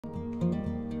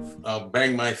I'll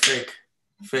bang my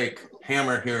fake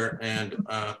hammer here and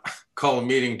call a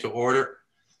meeting to order.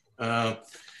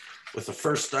 With the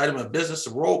first item of business,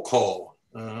 a roll call.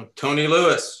 Tony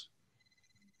Lewis.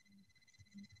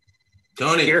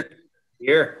 Tony.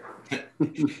 Here.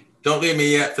 Don't leave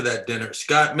me yet for that dinner.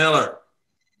 Scott Miller.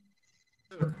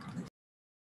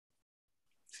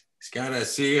 Scott, I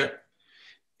see you.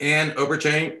 Ann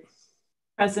Oberchain.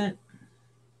 Present.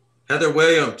 Heather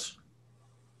Williams.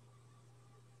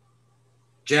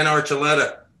 Jen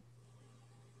Archuleta.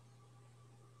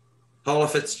 Paula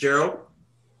Fitzgerald.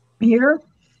 Here.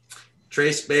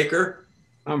 Trace Baker.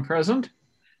 I'm present.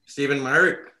 Stephen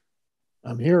Myrick.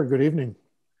 I'm here. Good evening.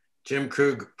 Jim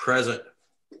Krug, present.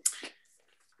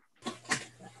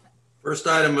 First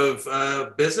item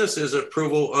of business is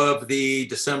approval of the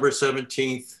December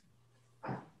 17th,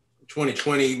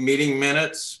 2020 meeting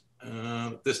minutes.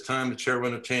 This time, the chair will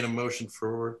entertain a motion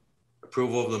for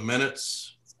approval of the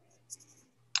minutes.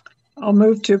 I'll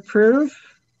move to approve.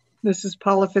 This is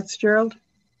Paula Fitzgerald.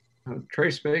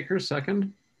 Trace Baker,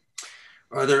 second.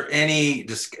 Are there any,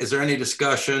 is there any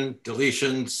discussion,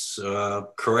 deletions,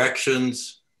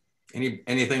 corrections,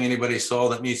 anything anybody saw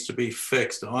that needs to be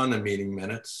fixed on the meeting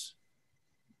minutes?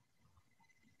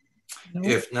 No.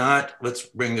 If not, let's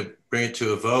bring it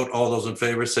to a vote. All those in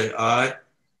favor say aye.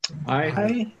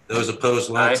 Aye. Those opposed,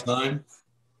 like sign.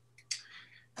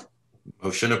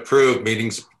 Motion approved.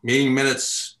 Meeting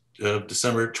minutes of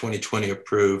December 2020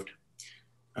 approved.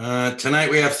 Tonight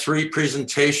we have 3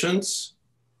 presentations.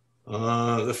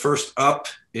 The first up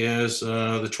is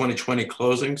the 2020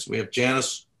 closings. We have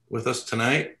Janice with us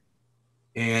tonight.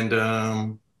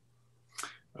 And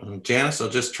Janice, I'll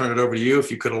just turn it over to you. If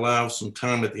you could allow some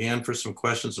time at the end for some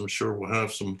questions, I'm sure we'll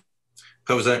have some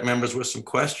POSAC members with some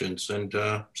questions. And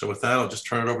so with that, I'll just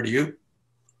turn it over to you.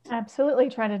 Absolutely,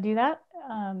 try to do that.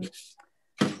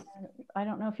 I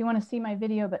don't know if you want to see my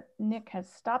video, but Nick has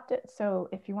stopped it. So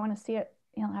if you want to see it,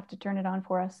 you'll have to turn it on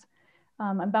for us.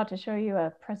 I'm about to show you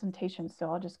a presentation, so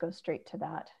I'll just go straight to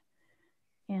that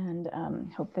and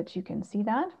hope that you can see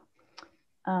that.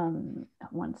 1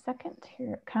 second,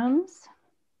 here it comes.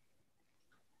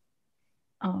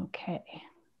 Okay,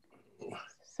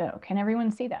 so can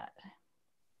everyone see that?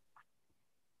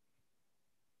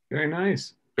 Very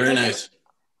nice. Very nice.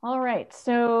 All right,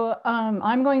 so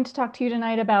I'm going to talk to you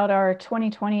tonight about our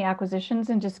 2020 acquisitions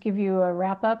and just give you a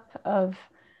wrap up of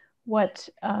what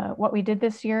we did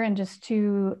this year. And just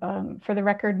to, for the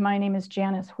record, my name is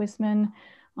Janice Huisman.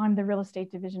 I'm the Real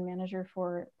Estate Division Manager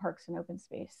for Parks and Open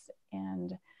Space.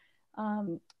 And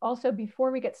also,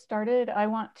 before we get started, I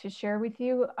want to share with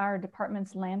you our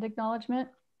department's land acknowledgement,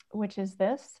 which is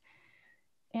this.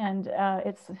 And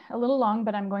it's a little long,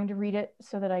 but I'm going to read it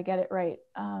so that I get it right.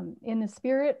 In the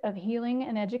spirit of healing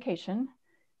and education,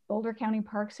 Boulder County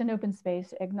Parks and Open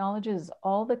Space acknowledges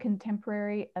all the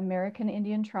contemporary American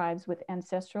Indian tribes with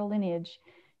ancestral lineage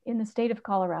in the state of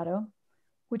Colorado,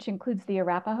 which includes the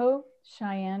Arapaho,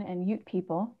 Cheyenne, and Ute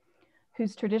people,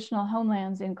 whose traditional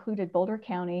homelands included Boulder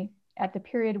County at the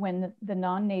period when the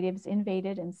non-natives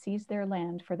invaded and seized their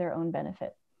land for their own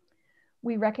benefit.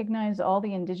 We recognize all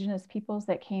the indigenous peoples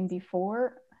that came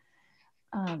before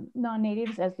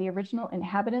non-natives as the original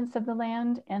inhabitants of the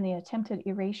land, and the attempted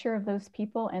erasure of those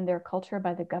people and their culture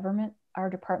by the government our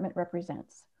department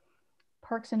represents.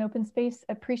 Parks and Open Space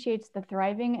appreciates the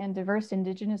thriving and diverse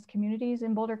indigenous communities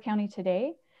in Boulder County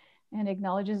today and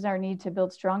acknowledges our need to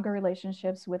build stronger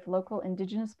relationships with local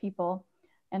indigenous people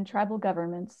and tribal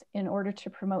governments in order to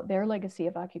promote their legacy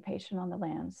of occupation on the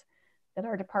lands that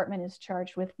our department is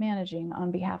charged with managing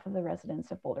on behalf of the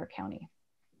residents of Boulder County.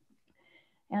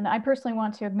 And I personally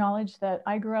want to acknowledge that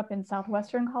I grew up in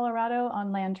southwestern Colorado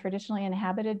on land traditionally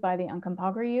inhabited by the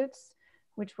Uncompahgre Utes,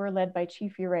 which were led by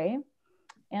Chief Uray.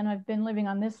 And I've been living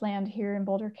on this land here in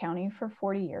Boulder County for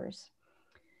 40 years.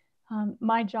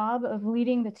 My job of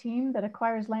leading the team that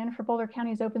acquires land for Boulder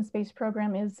County's open space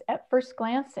program is at first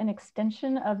glance an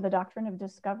extension of the doctrine of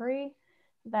discovery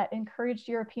that encouraged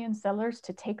European settlers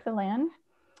to take the land.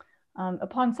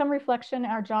 Upon some reflection,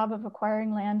 our job of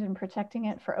acquiring land and protecting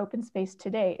it for open space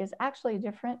today is actually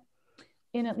different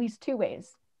in at least 2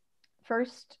 ways.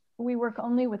 First, we work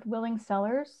only with willing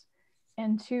sellers,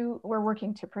 and 2, we're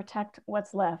working to protect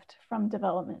what's left from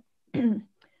development.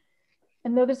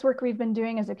 And though this work we've been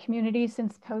doing as a community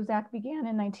since POSAC began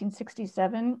in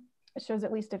 1967 shows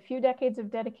at least a few decades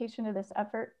of dedication to this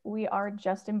effort, we are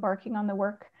just embarking on the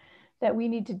work that we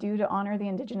need to do to honor the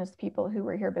indigenous people who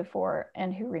were here before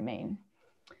and who remain.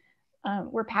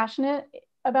 We're passionate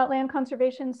about land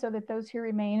conservation so that those who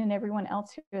remain and everyone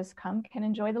else who has come can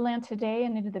enjoy the land today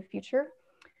and into the future.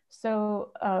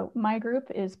 So my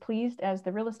group is pleased as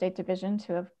the real estate division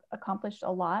to have accomplished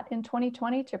a lot in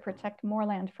 2020 to protect more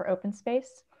land for open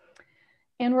space.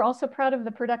 And we're also proud of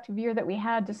the productive year that we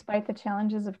had despite the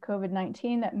challenges of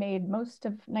COVID-19 that made most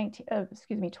of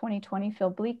 2020 feel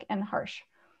bleak and harsh,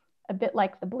 a bit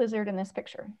like the blizzard in this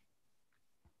picture.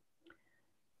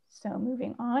 So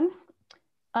moving on,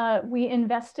 we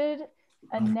invested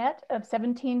a net of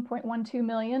 17.12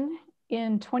 million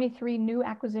in 23 new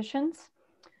acquisitions.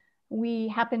 We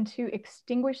happened to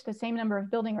extinguish the same number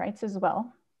of building rights as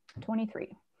well,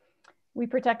 23. We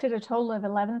protected a total of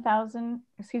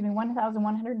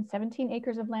 1,117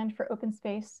 acres of land for open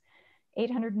space.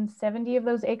 870 of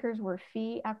those acres were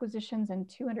fee acquisitions and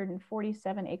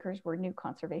 247 acres were new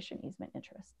conservation easement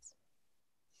interests.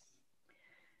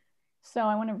 So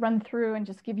I want to run through and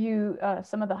just give you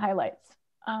some of the highlights.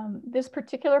 This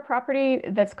particular property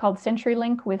that's called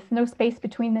CenturyLink with no space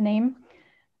between the name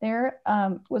there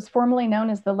was formerly known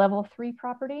as the Level 3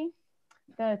 property.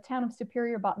 The town of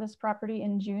Superior bought this property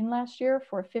in June last year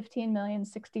for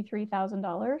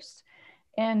 $15,063,000.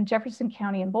 And Jefferson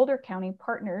County and Boulder County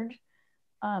partnered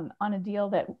on a deal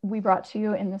that we brought to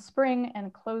you in the spring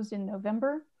and closed in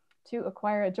November to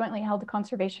acquire a jointly held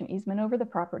conservation easement over the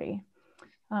property.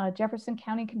 Jefferson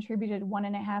County contributed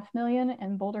 $1.5 million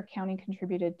and Boulder County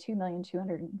contributed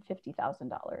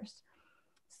 $2,250,000.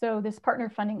 So this partner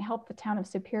funding helped the town of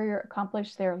Superior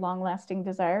accomplish their long-lasting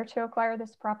desire to acquire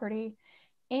this property.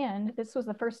 And this was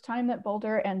the first time that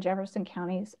Boulder and Jefferson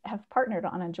counties have partnered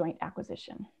on a joint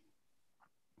acquisition.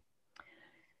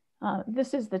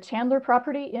 This is the Chandler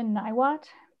property in Niwot.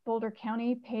 Boulder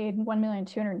County paid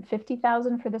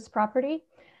 $1,250,000 for this property.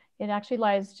 It actually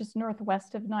lies just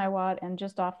northwest of Niwot and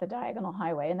just off the diagonal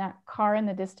highway. And that car in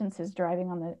the distance is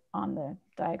driving on the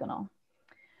diagonal.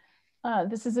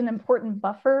 This is an important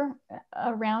buffer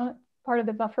part of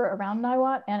the buffer around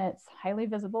Niwot, and it's highly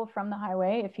visible from the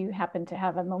highway if you happen to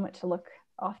have a moment to look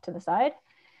off to the side.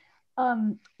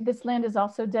 This land is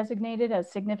also designated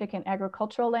as significant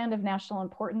agricultural land of national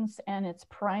importance, and it's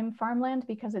prime farmland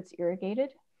because it's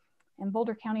irrigated. And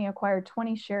Boulder County acquired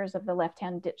 20 shares of the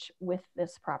left-hand ditch with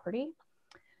this property.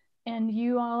 And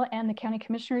you all and the county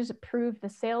commissioners approved the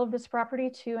sale of this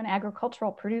property to an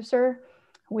agricultural producer,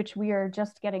 which we are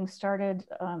just getting started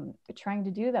trying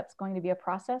to do. That's going to be a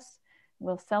process.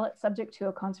 We'll sell it subject to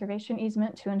a conservation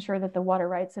easement to ensure that the water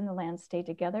rights in the land stay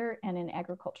together and in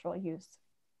agricultural use.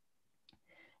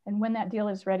 And when that deal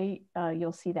is ready,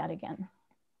 you'll see that again.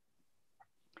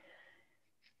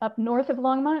 Up north of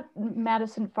Longmont,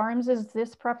 Madison Farms is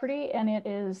this property, and it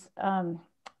is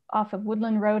off of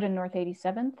Woodland Road and North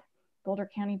 87th. Boulder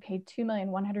County paid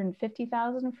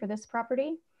 $2,150,000 for this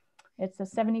property. It's a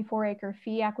 74-acre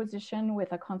fee acquisition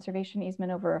with a conservation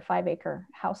easement over a 5-acre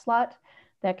house lot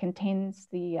that contains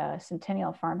the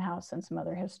Centennial Farmhouse and some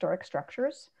other historic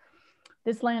structures.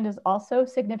 This land is also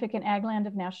significant ag land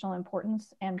of national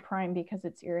importance and prime because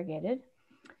it's irrigated.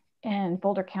 And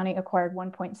Boulder County acquired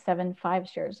 1.75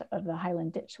 shares of the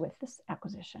Highland Ditch with this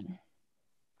acquisition.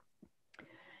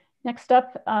 Next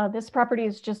up, this property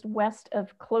is just west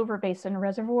of Clover Basin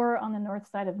Reservoir on the north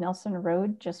side of Nelson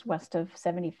Road, just west of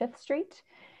 75th Street.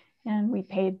 And we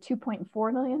paid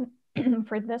 $2.4 million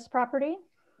for this property.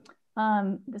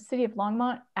 The city of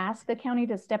Longmont asked the county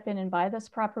to step in and buy this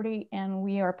property, and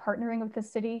we are partnering with the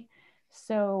city.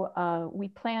 So we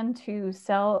plan to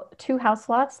sell 2 house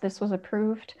lots. This was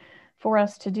approved for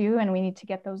us to do, and we need to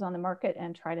get those on the market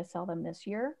and try to sell them this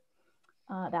year.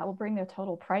 That will bring the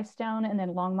total price down, and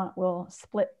then Longmont will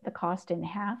split the cost in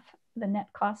half, the net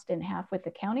cost in half with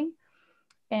the county.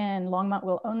 And Longmont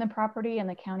will own the property, and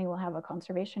the county will have a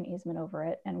conservation easement over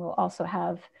it, and we'll also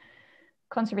have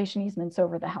conservation easements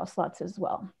over the house lots as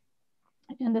well.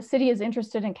 And the city is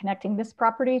interested in connecting this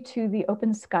property to the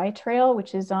Open Sky Trail,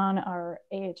 which is on our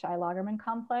AHI Lagerman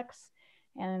complex.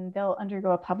 And they'll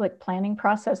undergo a public planning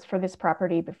process for this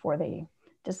property before they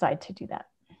decide to do that.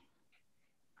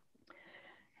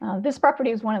 This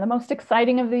property is one of the most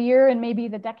exciting of the year and maybe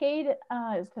the decade,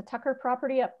 is the Tucker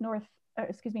property up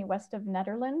west of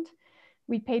Nederland.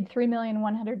 We paid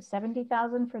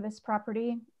 $3,170,000 for this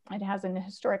property. It has an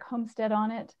historic homestead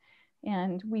on it,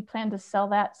 and we plan to sell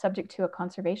that subject to a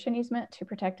conservation easement to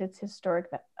protect its historic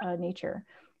nature.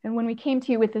 And when we came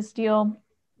to you with this deal,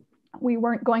 we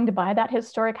weren't going to buy that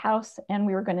historic house, and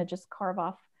we were going to just carve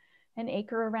off an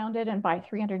acre around it and buy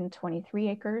 323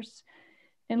 acres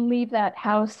and leave that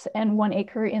house and 1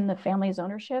 acre in the family's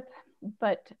ownership.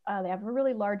 But they have a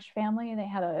really large family. They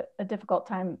had a difficult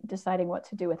time deciding what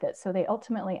to do with it. So they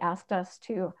ultimately asked us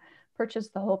to purchase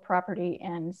the whole property.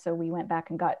 And so we went back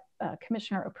and got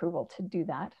commissioner approval to do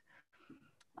that.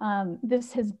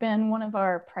 This has been one of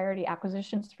our priority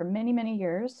acquisitions for many, many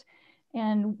years.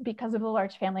 And because of the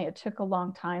large family, it took a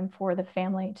long time for the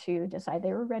family to decide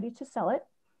they were ready to sell it.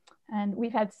 And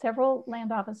we've had several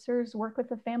land officers work with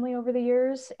the family over the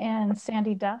years, and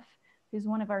Sandy Duff, who's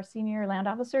one of our senior land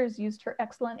officers, used her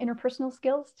excellent interpersonal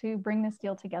skills to bring this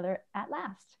deal together at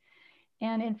last.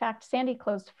 And in fact, Sandy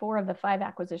closed 4 of the 5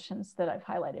 acquisitions that I've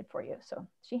highlighted for you. So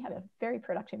she had a very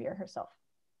productive year herself.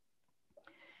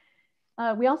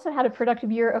 We also had a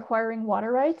productive year acquiring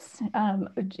water rights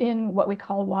in what we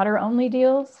call water-only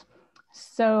deals.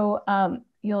 So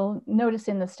you'll notice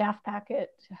in the staff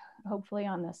packet, hopefully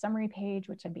on the summary page,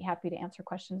 which I'd be happy to answer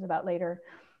questions about later,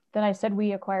 that I said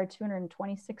we acquired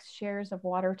 226 shares of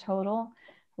water total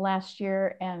last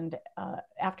year. And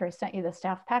after I sent you the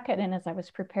staff packet, and as I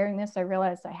was preparing this, I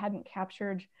realized I hadn't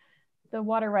captured the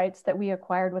water rights that we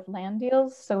acquired with land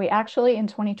deals. So we actually in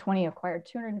 2020 acquired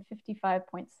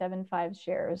 255.75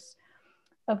 shares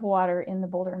of water in the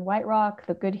Boulder and White Rock,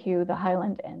 the Goodhue, the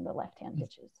Highland, and the left-hand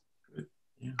ditches.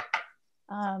 Yeah.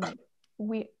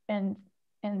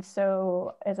 And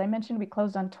so, as I mentioned, we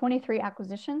closed on 23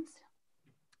 acquisitions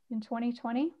in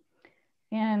 2020.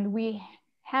 And we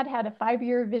had a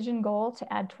 5-year vision goal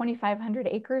to add 2,500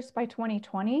 acres by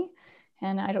 2020.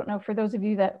 And I don't know, for those of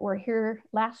you that were here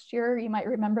last year, you might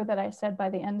remember that I said by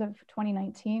the end of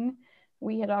 2019,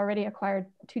 we had already acquired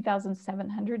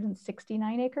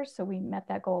 2,769 acres. So we met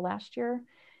that goal last year.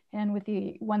 And with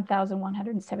the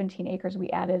 1,117 acres we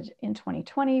added in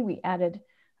 2020, we added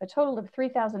a total of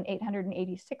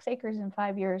 3,886 acres in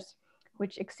 5 years,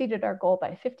 which exceeded our goal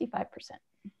by 55%.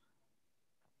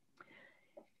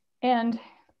 And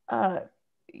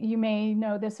you may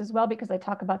know this as well because I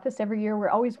talk about this every year. We're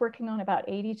always working on about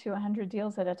 80 to 100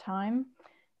 deals at a time.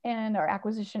 And our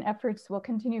acquisition efforts will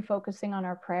continue focusing on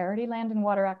our priority land and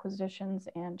water acquisitions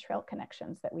and trail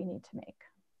connections that we need to make.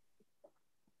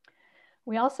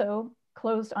 We also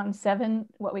closed on 7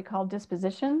 what we call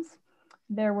dispositions.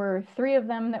 There were 3 of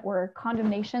them that were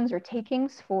condemnations or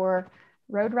takings for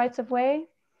road rights of way.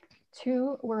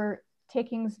 2 were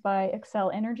takings by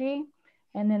Xcel Energy.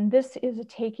 And then this is a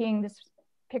taking, this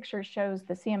picture shows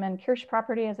the CMN Kirsch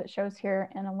property as it shows here,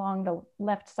 and along the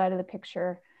left side of the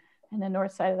picture and the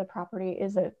north side of the property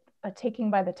is a taking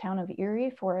by the town of Erie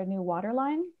for a new water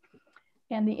line.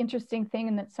 And the interesting thing,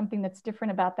 and that's something that's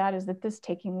different about that, is that this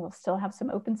taking will still have some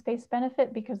open space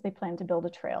benefit because they plan to build a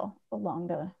trail along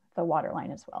the water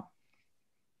line as well.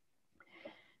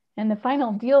 And the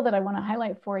final deal that I want to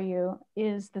highlight for you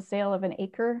is the sale of an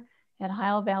acre at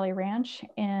Heil Valley Ranch.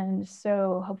 And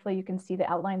so hopefully you can see the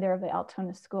outline there of the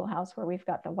Altona Schoolhouse where we've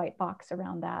got the white box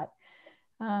around that.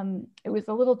 It was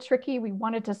a little tricky. We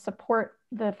wanted to support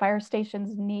the fire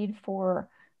station's need for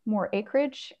more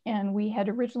acreage. And we had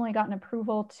originally gotten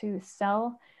approval to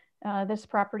sell this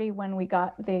property when we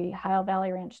got the Heil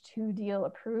Valley Ranch 2 deal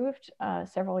approved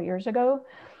several years ago.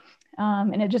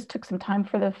 And it just took some time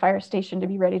for the fire station to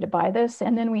be ready to buy this.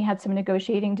 And then we had some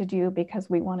negotiating to do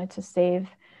because we wanted to save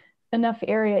enough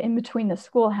area in between the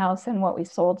schoolhouse and what we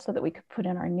sold so that we could put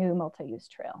in our new multi-use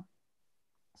trail.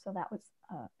 So that was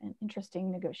an interesting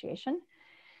negotiation.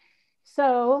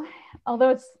 So although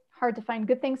it's hard to find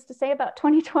good things to say about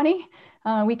 2020,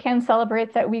 we can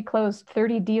celebrate that we closed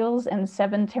 30 deals and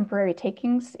 7 temporary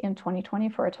takings in 2020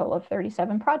 for a total of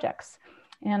 37 projects.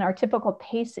 And our typical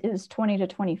pace is 20 to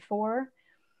 24.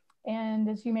 And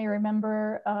as you may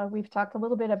remember, we've talked a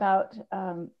little bit about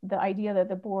the idea that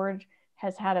the board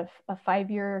has had a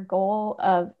 5-year goal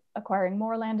of acquiring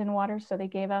more land and water. So they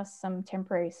gave us some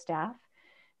temporary staff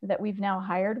that we've now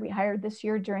hired. We hired this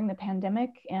year during the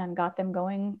pandemic and got them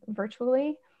going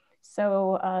virtually.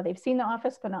 So they've seen the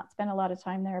office, but not spent a lot of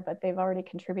time there, but they've already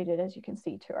contributed, as you can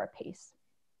see, to our pace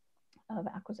of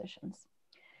acquisitions.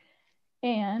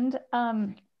 And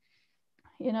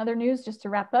in other news, just to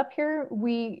wrap up here,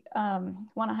 we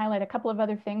want to highlight a couple of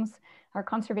other things. Our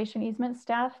conservation easement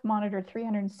staff monitored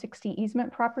 360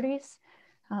 easement properties.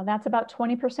 That's about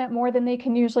 20% more than they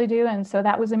can usually do. And so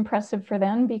that was impressive for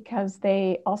them because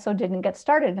they also didn't get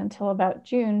started until about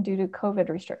June due to COVID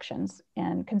restrictions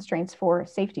and constraints for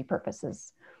safety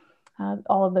purposes.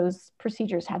 All of those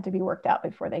procedures had to be worked out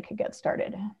before they could get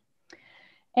started.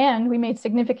 And we made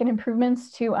significant improvements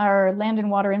to our land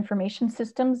and water information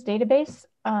systems database,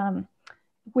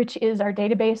 which is our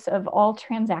database of all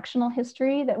transactional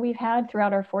history that we've had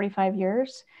throughout our 45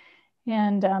 years.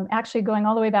 And actually going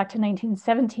all the way back to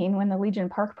 1917 when the Legion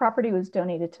Park property was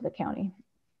donated to the county.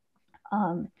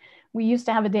 We used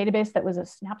to have a database that was a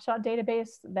snapshot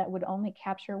database that would only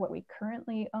capture what we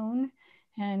currently own.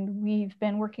 And we've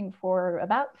been working for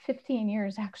about 15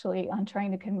 years actually on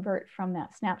trying to convert from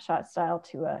that snapshot style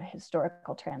to a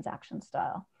historical transaction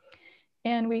style.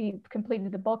 And we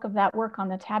completed the bulk of that work on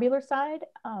the tabular side.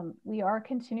 We are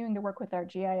continuing to work with our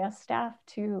GIS staff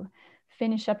to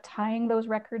finish up tying those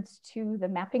records to the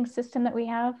mapping system that we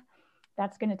have.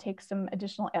 That's going to take some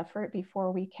additional effort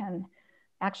before we can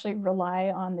actually rely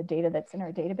on the data that's in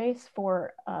our database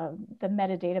for the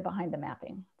metadata behind the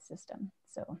mapping system.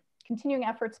 So continuing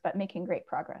efforts, but making great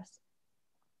progress.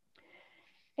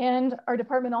 And our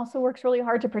department also works really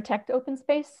hard to protect open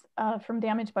space from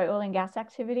damage by oil and gas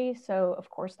activity. So of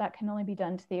course that can only be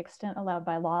done to the extent allowed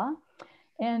by law.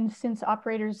 And since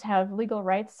operators have legal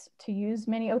rights to use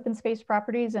many open space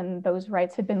properties, and those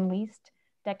rights had been leased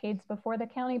decades before the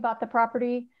county bought the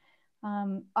property,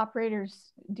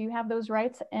 operators do have those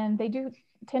rights, and they do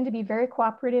tend to be very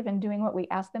cooperative in doing what we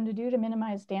ask them to do to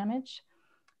minimize damage.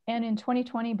 And in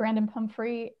 2020, Brandon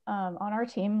Pumphrey on our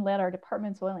team led our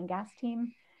department's oil and gas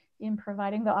team in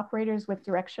providing the operators with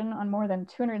direction on more than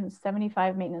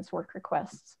 275 maintenance work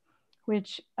requests,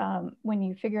 which when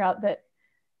you figure out that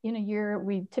in a year,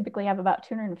 we typically have about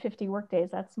 250 work days,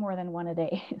 that's more than one a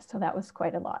day. So that was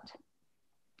quite a lot.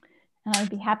 And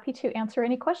I'd be happy to answer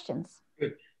any questions.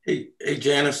 Good. Hey,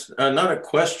 Janice, not a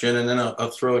question, and then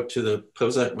I'll throw it to the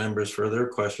POSAC members for their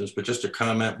questions, but just a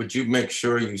comment. Would you make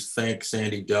sure you thank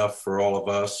Sandy Duff for all of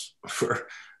us,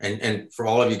 and for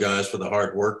all of you guys for the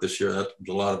hard work this year? That's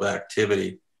a lot of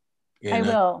activity. I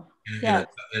will.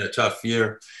 In a tough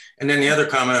year. And then the other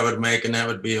comment I would make, and that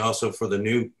would be also for the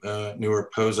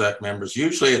newer POSAC members.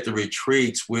 Usually at the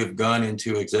retreats, we've gone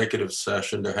into executive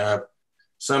session to have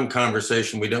some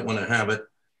conversation. We don't want to have it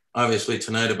obviously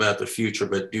tonight about the future,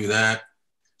 but do that.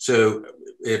 So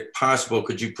if possible,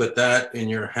 could you put that in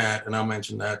your hat? And I'll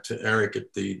mention that to Eric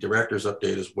at the director's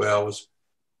update as well. As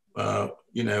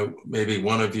you know, maybe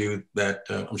one of you that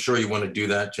I'm sure you want to do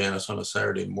that, Janice, on a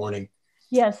Saturday morning.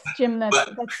 Yes, Jim, that's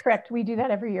correct. We do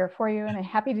that every year for you, and I'm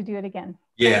happy to do it again.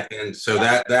 Yeah, and so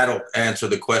that'll answer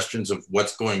the questions of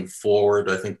what's going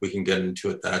forward. I think we can get into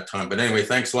it that time. But anyway,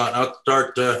 thanks a lot. I'll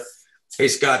start. Hey,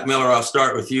 Scott Miller, I'll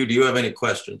start with you. Do you have any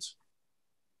questions?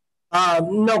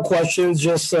 No questions,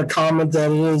 just a comment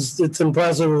that it's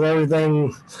impressive with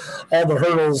everything, all the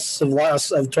hurdles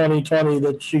of 2020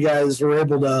 that you guys were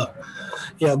able to,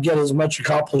 get as much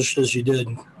accomplished as you did.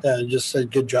 Just said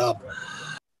good job.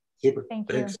 Super. Thank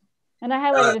Thanks. you. And I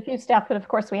highlighted a few staff, but of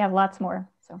course we have lots more.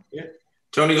 So yeah.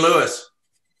 Tony Lewis.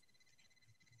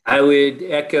 I would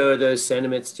echo those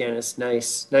sentiments, Janice.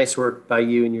 Nice work by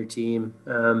you and your team.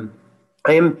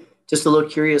 I am just a little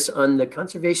curious on the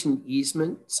conservation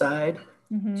easement side.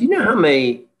 Mm-hmm. Do you know how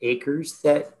many acres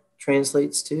that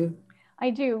translates to? I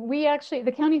do.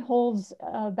 The county holds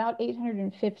about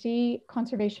 850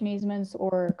 conservation easements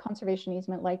or conservation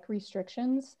easement-like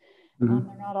restrictions. Mm-hmm.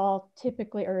 They're not all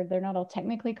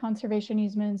technically conservation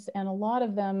easements, and a lot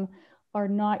of them are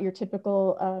not your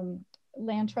typical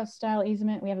land trust style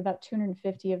easement. We have about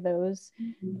 250 of those.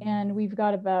 Mm-hmm. And we've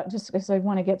got about, just because I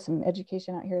want to get some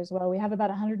education out here as well, we have about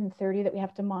 130 that we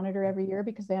have to monitor every year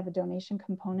because they have a donation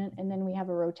component, and then we have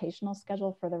a rotational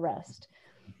schedule for the rest.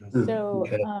 Mm-hmm. So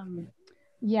okay.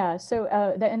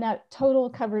 And that total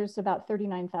covers about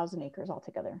 39,000 acres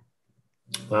altogether.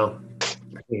 Wow.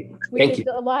 Which is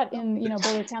a lot in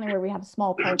Boulder County where we have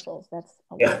small parcels. That's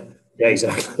a lot. Yeah,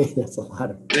 exactly. That's a lot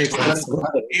of.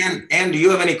 Ann, do you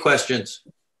have any questions?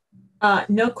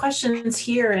 No questions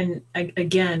here, and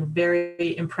again,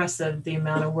 very impressive the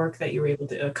amount of work that you were able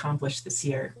to accomplish this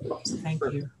year. So thank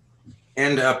you.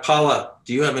 And Paula,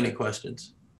 do you have any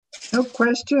questions? No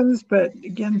questions, but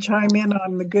again, chime in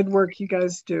on the good work you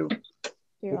guys do.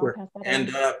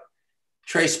 And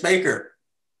Trace Baker.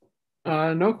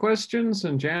 No questions.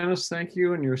 And Janice, thank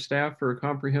you and your staff for a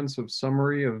comprehensive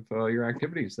summary of your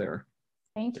activities there.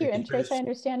 Thank you. And Trace, I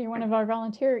understand you're one of our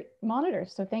volunteer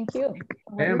monitors, so thank you.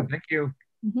 Pam, thank you.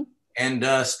 Mm-hmm.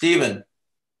 And Stephen.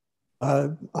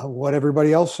 What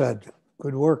everybody else said.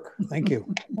 Good work. Thank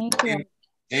you. Thank you.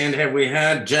 And have we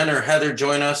had Jen or Heather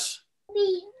join us?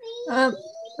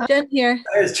 Jen here.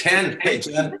 There's Jen. Hey,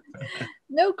 Jen.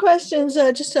 No questions.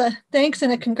 Just a thanks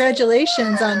and a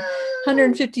congratulations on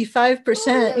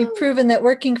 155%. You've proven that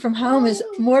working from home is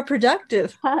more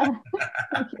productive.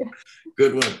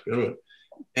 Good one.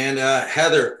 And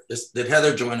Heather, did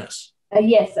Heather join us?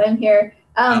 Yes, I'm here.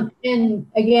 And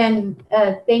again,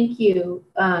 thank you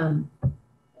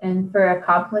and for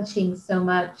accomplishing so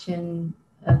much, and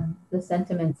echoing the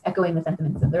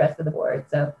sentiments of the rest of the board.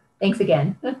 So thanks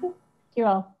again. Thank you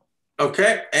all.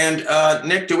 Okay, and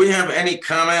Nick, do we have any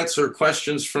comments or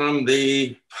questions from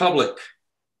the public?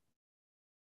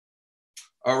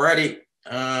 Alrighty,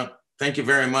 Thank you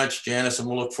very much, Janice, and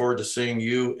we'll look forward to seeing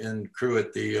you and crew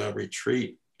at the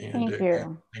retreat. And Thank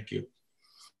you. Thank you.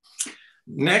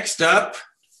 Next up,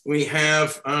 we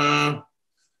have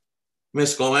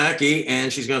Ms. Glowacki,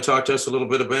 and she's going to talk to us a little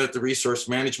bit about the resource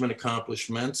management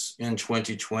accomplishments in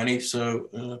 2020.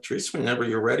 So, Teresa, whenever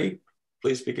you're ready,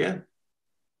 please begin.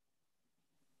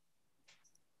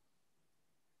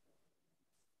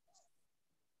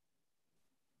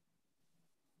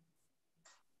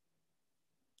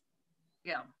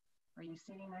 Yeah. Are you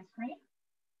seeing my screen?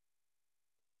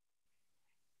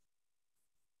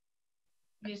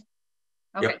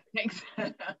 Okay, yep. Thanks.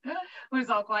 When it's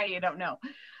all quiet, you don't know.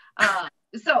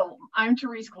 So I'm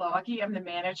Teresa Glowacki. I'm the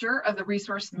manager of the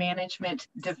Resource Management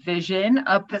Division,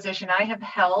 a position I have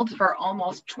held for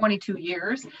almost 22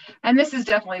 years. And this is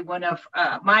definitely one of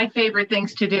my favorite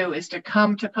things to do, is to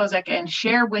come to POSAC and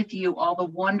share with you all the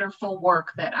wonderful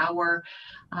work that our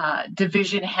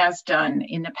division has done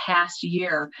in the past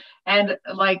year. And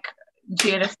like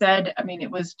Janice said, I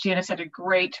mean, Janice had a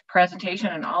great presentation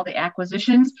on all the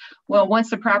acquisitions. Well, once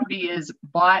the property is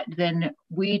bought, then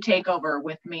we take over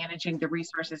with managing the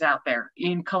resources out there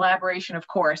in collaboration, of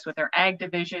course, with our ag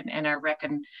division and our rec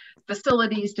and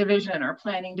facilities division and our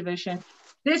planning division.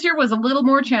 This year was a little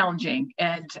more challenging.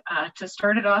 And to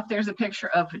start it off, there's a picture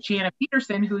of Jana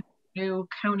Peterson, who's new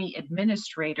county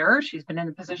administrator. She's been in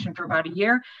the position for about a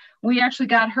year. We actually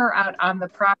got her out on the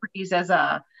properties as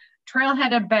a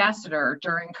trailhead ambassador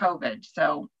during COVID.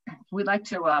 So we'd like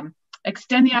to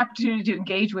extend the opportunity to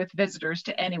engage with visitors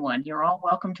to anyone. You're all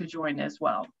welcome to join as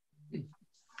well.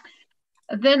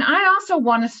 Then I also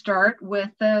want to start with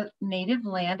the native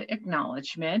land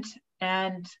acknowledgement.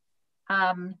 And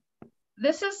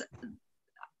this is,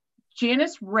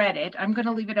 Janice read it. I'm going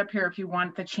to leave it up here if you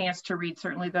want the chance to read,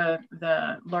 certainly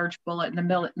the large bullet in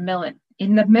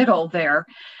the middle there.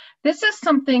 This is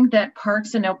something that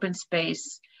Parks and Open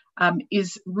Space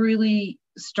is really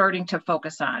starting to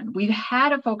focus on. We've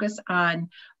had a focus on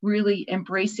really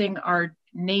embracing our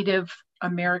Native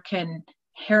American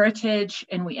heritage,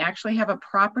 and we actually have a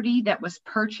property that was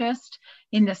purchased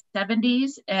in the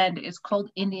 70s and is called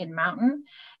Indian Mountain,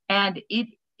 and it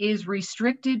is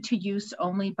restricted to use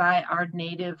only by our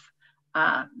Native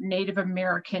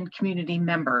American community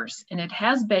members, and it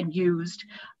has been used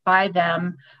by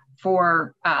them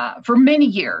for many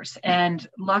years. And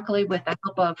luckily, with the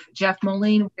help of Jeff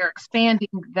Moline, we're expanding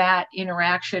that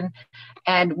interaction,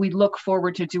 and we look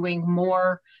forward to doing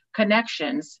more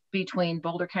connections between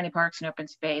Boulder County Parks and Open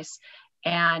Space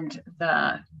and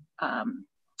the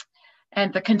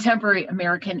contemporary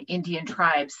American Indian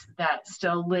tribes that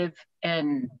still live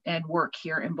and work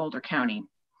here in Boulder County.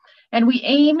 And we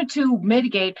aim to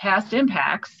mitigate past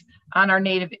impacts on our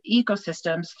native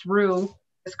ecosystems through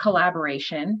this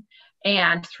collaboration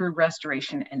and through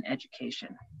restoration and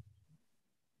education.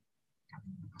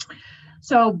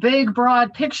 So big,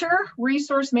 broad picture,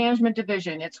 Resource Management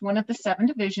Division. It's one of the 7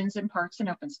 divisions in Parks and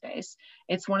Open Space.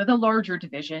 It's one of the larger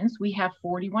divisions. We have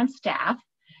 41 staff,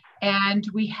 and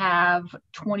we have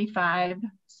 25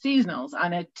 seasonals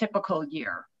on a typical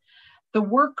year. The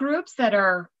work groups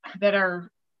that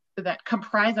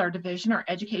comprise our division are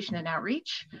education and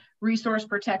outreach, resource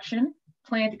protection,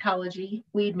 plant ecology,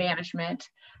 weed management,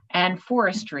 and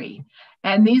forestry.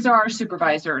 And these are our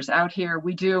supervisors out here.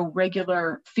 We do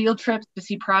regular field trips to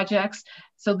see projects.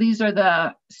 So these are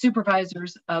the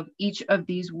supervisors of each of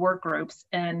these work groups.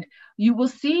 And you will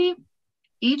see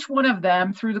each one of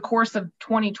them through the course of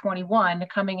 2021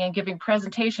 coming and giving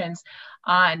presentations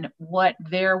on what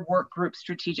their work group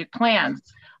strategic plans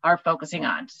are focusing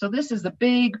on. So this is the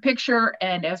big picture.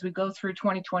 And as we go through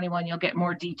 2021, you'll get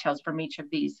more details from each of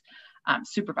these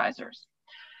supervisors.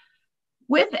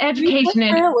 With education,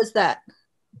 what trail was that?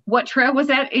 What trail was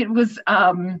that? It was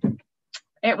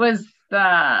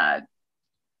the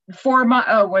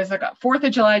 4th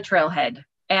of July trailhead,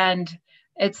 and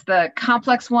it's the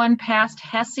complex one past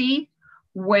Hesse,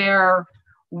 where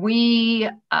we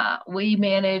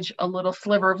manage a little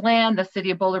sliver of land. The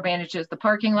city of Boulder manages the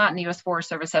parking lot, and the U.S. Forest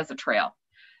Service has the trail.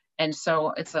 And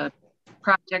so it's a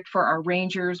project for our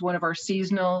rangers. One of our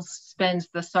seasonals spends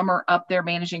the summer up there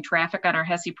managing traffic on our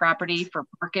Hesse property for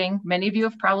parking. Many of you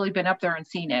have probably been up there and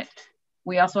seen it.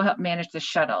 We also help manage the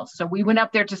shuttle. So we went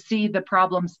up there to see the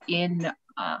problems in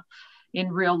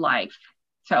real life.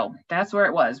 So that's where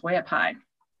it was, way up high.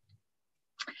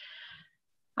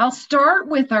 I'll start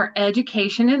with our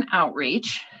education and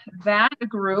outreach. That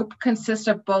group consists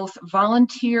of both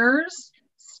volunteers,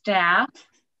 staff,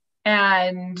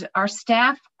 and our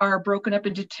staff are broken up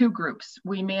into 2 groups.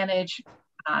 We manage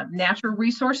natural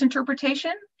resource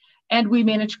interpretation, and we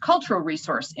manage cultural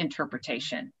resource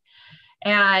interpretation.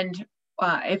 And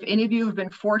if any of you have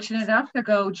been fortunate enough to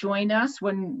go join us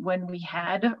when we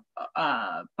had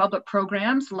public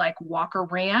programs like Walker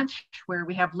Ranch, where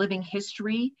we have living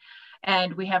history,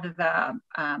 and we have the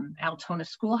Altona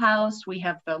Schoolhouse, we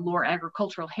have the Lohr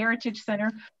Agricultural Heritage Center.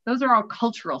 Those are all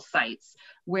cultural sites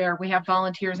where we have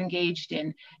volunteers engaged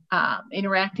in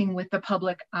interacting with the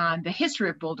public on the history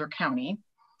of Boulder County.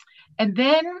 And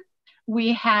then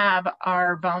we have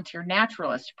our volunteer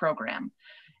naturalist program.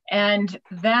 And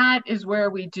that is where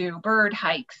we do bird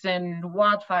hikes and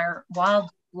wildflower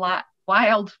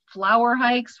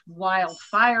hikes,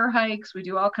 wildfire hikes. We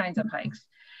do all kinds of hikes.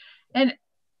 And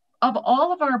of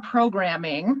all of our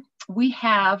programming, we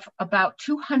have about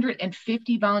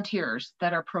 250 volunteers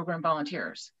that are program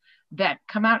volunteers that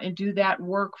come out and do that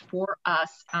work for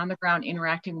us on the ground,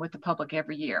 interacting with the public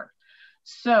every year.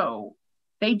 So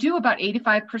they do about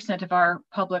 85% of our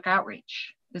public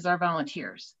outreach is our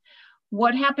volunteers.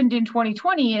 What happened in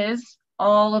 2020 is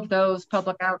all of those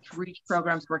public outreach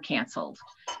programs were canceled.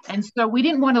 And so we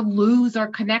didn't want to lose our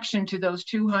connection to those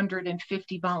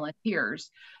 250 volunteers.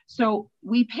 So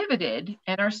we pivoted,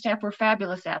 and our staff were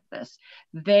fabulous at this.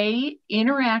 They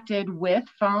interacted with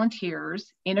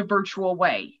volunteers in a virtual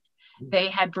way. They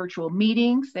had virtual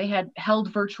meetings, they had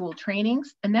held virtual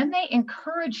trainings, and then they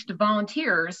encouraged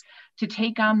volunteers to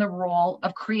take on the role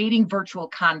of creating virtual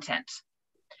content.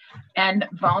 And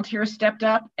volunteers stepped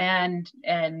up and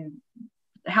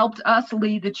helped us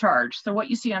lead the charge. So what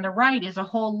you see on the right is a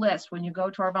whole list. When you go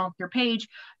to our volunteer page,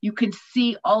 you can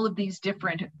see all of these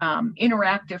different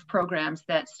interactive programs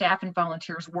that staff and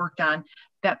volunteers worked on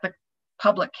that the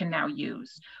public can now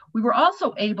use. We were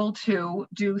also able to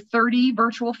do 30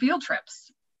 virtual field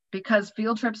trips, because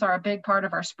field trips are a big part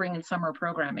of our spring and summer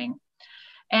programming.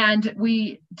 And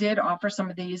we did offer some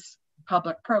of these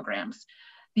public programs.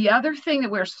 The other thing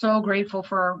that we're so grateful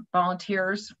for our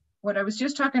volunteers, what I was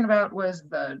just talking about was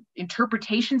the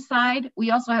interpretation side. We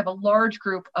also have a large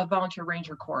group of volunteer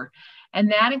ranger corps,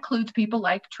 and that includes people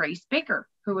like Trace Baker,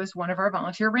 who is one of our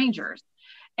volunteer rangers.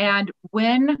 And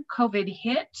when COVID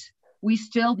hit, we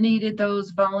still needed those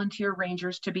volunteer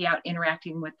rangers to be out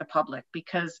interacting with the public,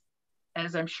 because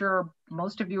as I'm sure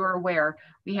most of you are aware,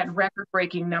 we had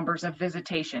record-breaking numbers of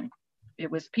visitation.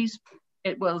 It was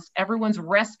everyone's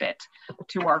respite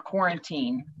to our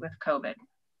quarantine with COVID.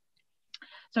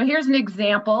 So here's an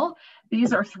example.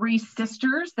 These are 3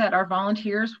 sisters that are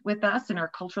volunteers with us in our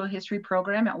cultural history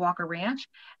program at Walker Ranch,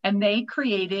 and they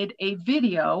created a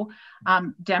video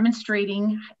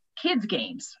demonstrating kids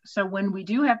games. So when we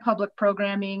do have public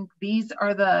programming, these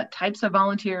are the types of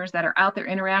volunteers that are out there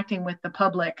interacting with the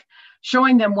public,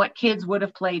 showing them what kids would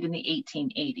have played in the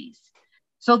 1880s.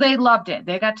 So they loved it.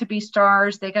 They got to be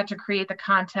stars. They got to create the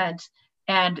content,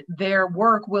 and their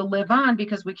work will live on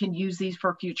because we can use these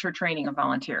for future training of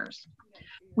volunteers.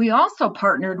 We also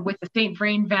partnered with the St.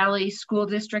 Vrain Valley School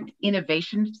District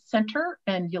Innovation Center,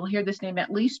 and you'll hear this name at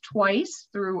least twice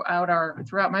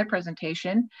throughout my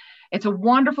presentation. It's a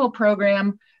wonderful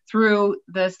program through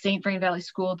the St. Vrain Valley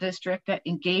School District that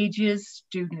engages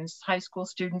students, high school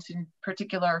students in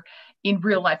particular, in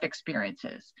real life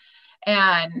experiences.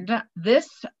 And this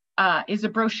is a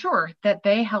brochure that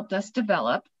they helped us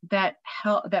develop that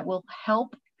will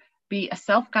help be a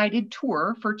self-guided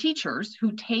tour for teachers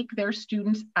who take their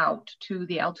students out to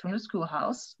the Altona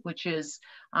Schoolhouse, which is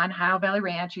on Ohio Valley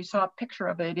Ranch. You saw a picture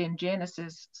of it in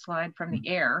Janice's slide from the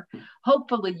air.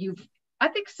 Hopefully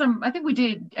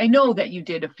I know that you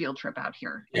did a field trip out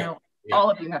here. Yeah.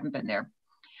 All of you haven't been there.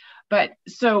 But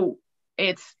so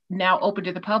it's now open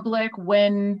to the public.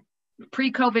 When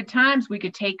pre-COVID times, we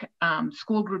could take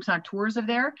school groups on tours of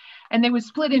there, and they would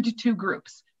split into 2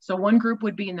 groups. So one group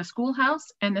would be in the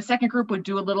schoolhouse, and the second group would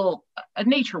do a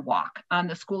nature walk on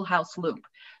the schoolhouse loop.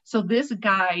 So this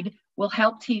guide will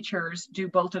help teachers do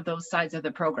both of those sides of the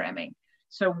programming.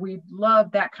 So we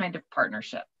love that kind of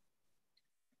partnership.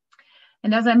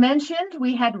 And as I mentioned,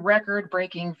 we had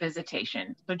record-breaking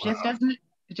visitation. So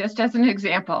just as an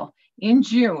example, in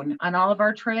June on all of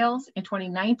our trails in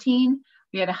 2019,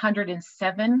 we had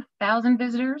 107,000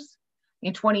 visitors.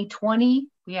 In 2020,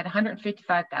 we had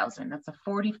 155,000. That's a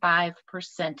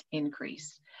 45%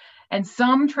 increase. And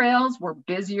some trails were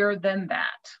busier than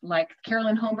that, like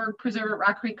Carolyn Holmberg Preserve at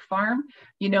Rock Creek Farm.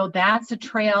 That's a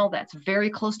trail that's very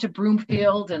close to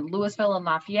Broomfield and Louisville and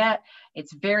Lafayette.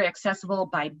 It's very accessible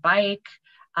by bike.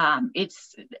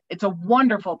 It's a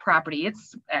wonderful property.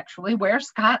 It's actually where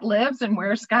Scott lives and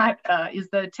where Scott is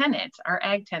the tenant, our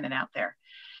ag tenant out there.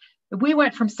 We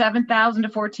went from 7,000 to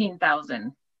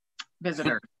 14,000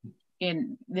 visitors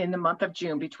in the month of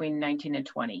June between 19 and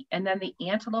 20. And then the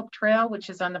Antelope Trail, which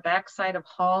is on the backside of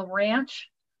Hall Ranch,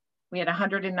 we had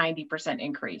 190%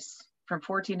 increase from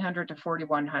 1,400 to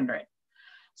 4,100.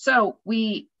 So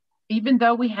even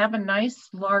though we have a nice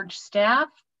large staff,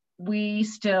 we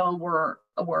still were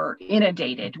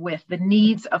inundated with the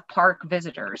needs of park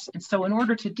visitors. And so in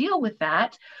order to deal with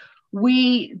that,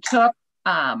 we took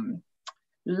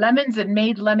lemons and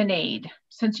made lemonade.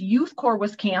 Since Youth Corps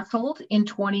was canceled in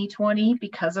 2020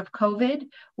 because of COVID,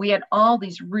 we had all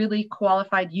these really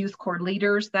qualified Youth Corps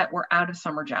leaders that were out of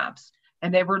summer jobs,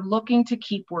 and they were looking to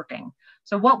keep working.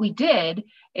 So what we did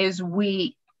is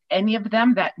any of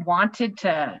them that wanted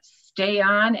to stay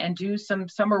on and do some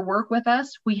summer work with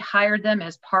us, we hired them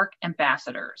as park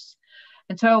ambassadors.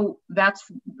 And so that's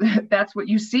what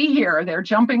you see here. They're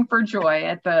jumping for joy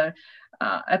at the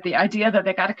idea that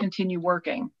they got to continue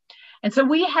working. And so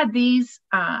we had these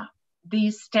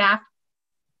staff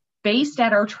based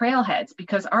at our trailheads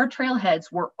because our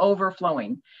trailheads were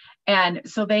overflowing. And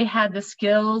so they had the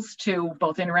skills to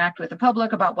both interact with the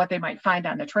public about what they might find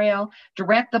on the trail,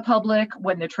 direct the public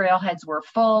when the trailheads were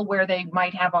full, where they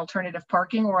might have alternative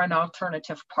parking or an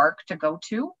alternative park to go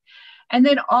to. And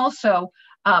then also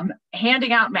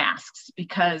handing out masks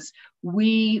because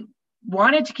we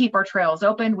wanted to keep our trails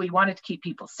open. We wanted to keep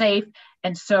people safe.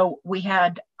 And so we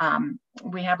have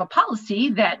a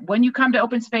policy that when you come to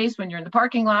open space, when you're in the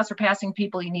parking lots or passing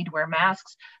people, you need to wear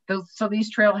masks. So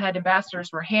these trailhead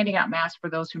ambassadors were handing out masks for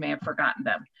those who may have forgotten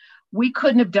them. We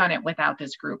couldn't have done it without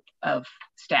this group of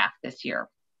staff this year.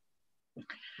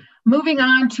 Moving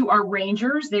on to our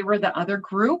rangers, they were the other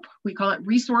group. We call it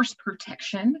resource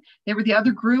protection. They were the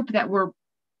other group that were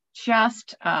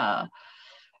just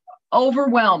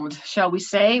overwhelmed, shall we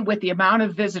say, with the amount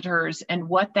of visitors and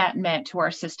what that meant to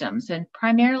our systems. And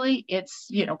primarily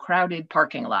it's, crowded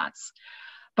parking lots.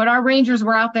 But our rangers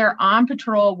were out there on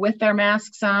patrol with their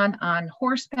masks on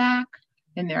horseback,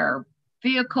 in their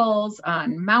vehicles,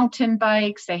 on mountain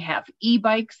bikes. They have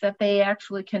e-bikes that they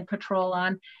actually can patrol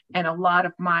on, and a lot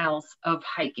of miles of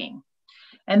hiking.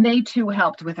 And they too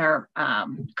helped with our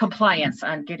compliance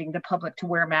on getting the public to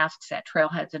wear masks at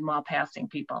trailheads and while passing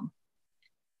people.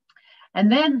 And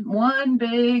then one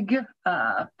big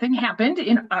thing happened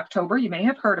in October. You may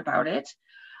have heard about it.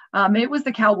 It was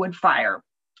the Calwood fire.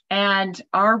 And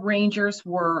our rangers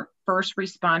were first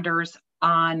responders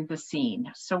on the scene.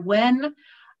 So when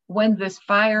this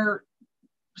fire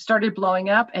started blowing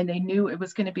up and they knew it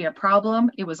was going to be a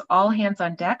problem, it was all hands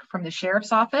on deck from the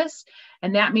sheriff's office.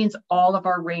 And that means all of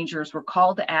our rangers were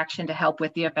called to action to help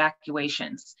with the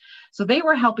evacuations. So they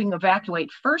were helping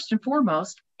evacuate first and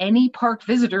foremost any park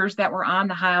visitors that were on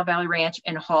the Ohio Valley Ranch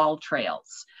and Hall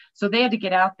trails. So they had to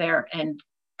get out there and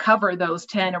cover those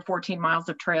 10 or 14 miles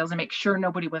of trails and make sure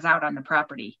nobody was out on the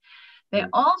property. They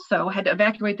also had to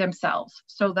evacuate themselves.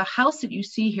 So the house that you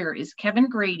see here is Kevin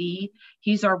Grady.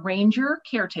 He's our ranger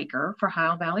caretaker for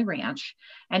Ohio Valley Ranch.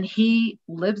 And he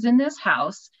lives in this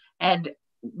house and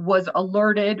was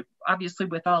alerted, obviously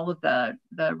with all of the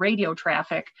radio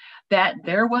traffic, that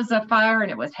there was a fire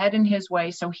and it was heading his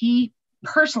way. So he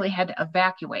personally had to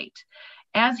evacuate.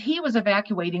 As he was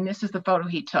evacuating, this is the photo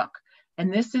he took.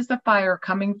 And this is the fire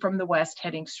coming from the west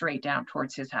heading straight down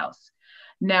towards his house.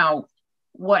 Now,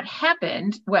 what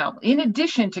happened, well, in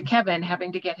addition to Kevin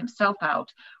having to get himself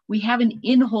out, we have an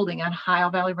in-holding on Ohio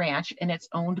Valley Ranch, and it's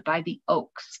owned by the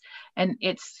Oaks. And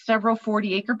it's several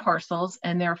 40-acre parcels,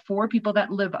 and there are 4 people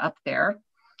that live up there.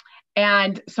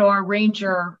 And so our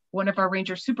ranger, one of our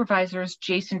ranger supervisors,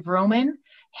 Jason Vroman,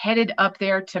 headed up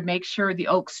there to make sure the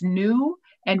Oaks knew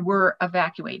and were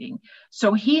evacuating.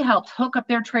 So he helped hook up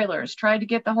their trailers, tried to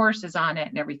get the horses on it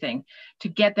and everything to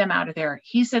get them out of there.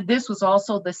 He said this was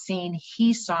also the scene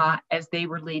he saw as they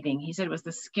were leaving. He said it was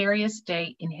the scariest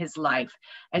day in his life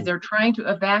as they're trying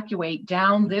to evacuate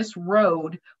down this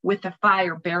road with the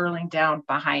fire barreling down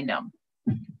behind them.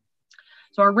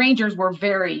 So our rangers were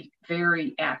very,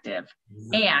 very active.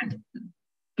 And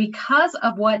because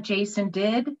of what Jason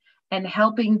did and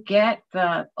helping get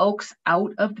the Oaks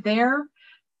out of there,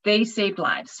 they saved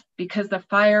lives because the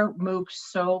fire moved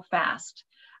so fast.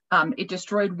 It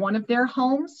destroyed one of their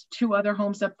homes. 2 other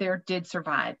homes up there did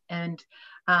survive. And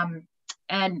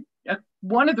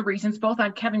one of the reasons, both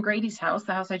on Kevin Grady's house,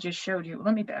 the house I just showed you,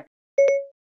 let me back.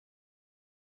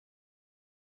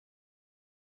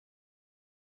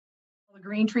 The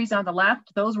green trees on the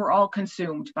left, those were all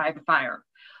consumed by the fire.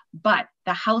 But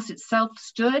the house itself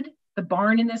stood. The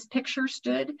barn in this picture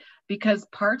stood because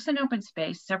Parks and Open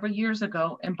Space several years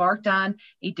ago embarked on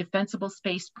a defensible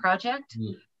space project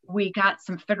We got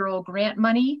some federal grant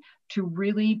money to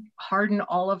really harden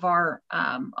all of our,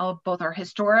 both our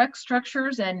historic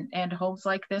structures and homes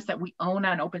like this that we own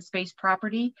on open space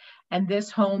property. And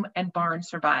this home and barn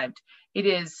survived. It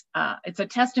is, it's a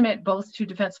testament both to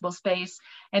defensible space,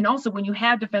 and also when you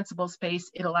have defensible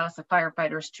space, it allows the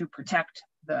firefighters to protect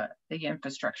the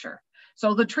infrastructure.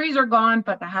 So the trees are gone,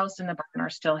 but the house and the barn are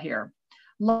still here.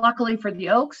 Luckily for the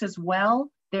Oaks as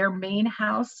well, their main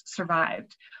house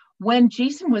survived. When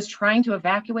Jason was trying to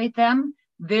evacuate them,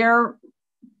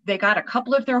 they got a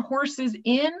couple of their horses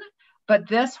in, but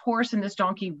this horse and this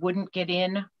donkey wouldn't get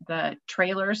in the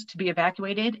trailers to be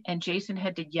evacuated. And Jason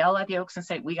had to yell at the Oaks and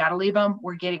say, "We got to leave them.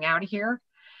 We're getting out of here."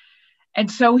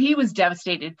 And so he was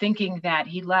devastated, thinking that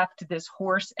he left this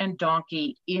horse and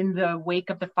donkey in the wake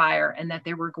of the fire and that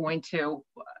they were going to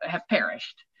have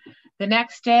perished. The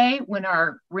next day, when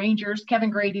our rangers,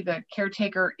 Kevin Grady, the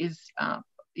caretaker, is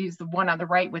the one on the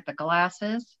right with the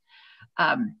glasses,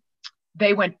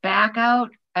 they went back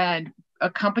out and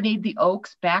accompanied the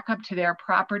Oaks back up to their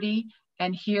property.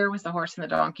 And here was the horse and the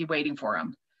donkey waiting for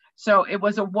them. So it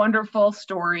was a wonderful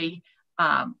story,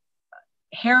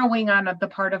 harrowing on the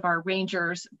part of our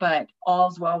rangers, but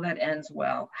all's well that ends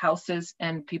well. Houses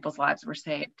and people's lives were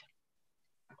saved.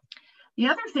 The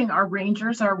other thing our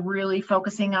rangers are really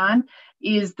focusing on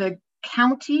is the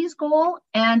county's goal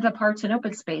and the Parks and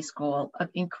Open Space goal of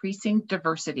increasing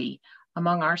diversity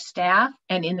among our staff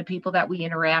and in the people that we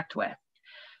interact with.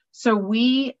 So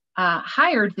we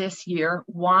hired this year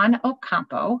Juan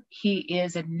Ocampo. He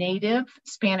is a native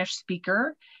Spanish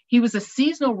speaker. He was a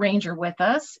seasonal ranger with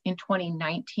us in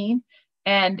 2019,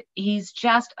 and he's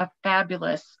just a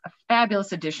fabulous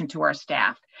addition to our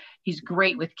staff. He's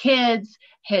great with kids.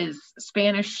 His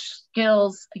Spanish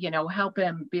skills, help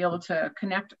him be able to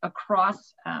connect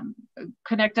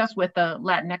us with the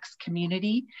Latinx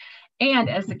community. And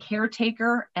as the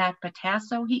caretaker at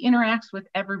Patasso, he interacts with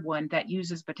everyone that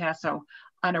uses Patasso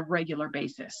on a regular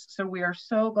basis. So we are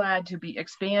so glad to be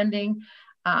expanding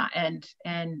and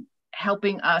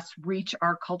helping us reach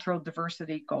our cultural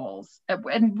diversity goals.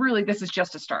 And really, this is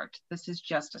just a start. This is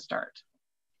just a start.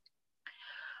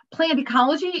 Planned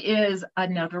Ecology is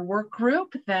another work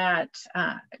group that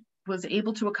was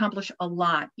able to accomplish a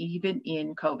lot, even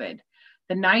in COVID.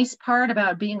 The nice part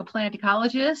about being a plant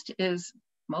ecologist is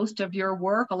most of your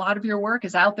work, a lot of your work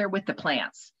is out there with the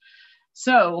plants.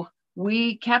 So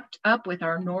we kept up with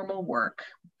our normal work,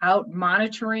 out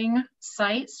monitoring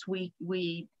sites.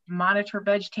 We monitor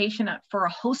vegetation for a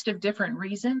host of different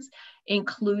reasons,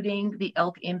 including the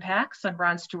elk impacts on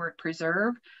Ron Stewart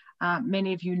Preserve.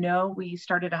 Many of you know we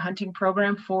started a hunting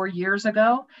program 4 years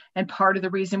ago, and part of the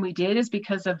reason we did is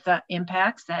because of the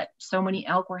impacts that so many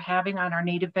elk were having on our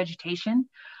native vegetation.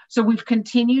 So we've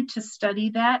continued to study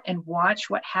that and watch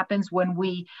what happens when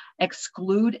we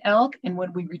exclude elk and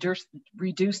when we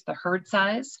reduce the herd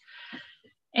size.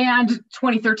 And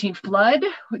 2013 flood,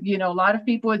 a lot of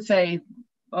people would say,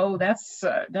 oh, that's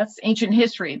ancient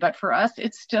history. But for us,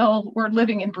 it's still, we're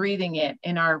living and breathing it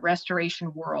in our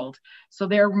restoration world. So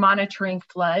they're monitoring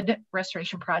flood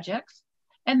restoration projects.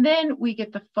 And then we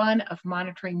get the fun of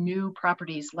monitoring new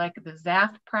properties like the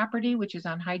Zaff property, which is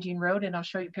on Hygiene Road. And I'll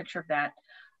show you a picture of that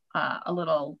a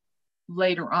little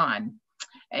later on.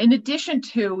 In addition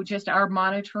to just our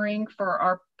monitoring for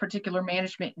our particular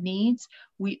management needs,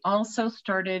 we also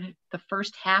started the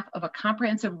first half of a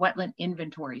comprehensive wetland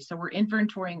inventory. So we're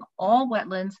inventorying all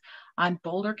wetlands on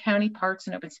Boulder County Parks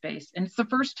and Open Space. And it's the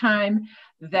first time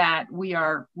that we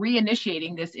are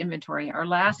reinitiating this inventory. Our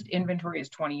last inventory is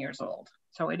 20 years old,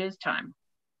 so it is time.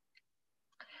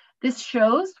 This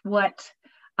shows what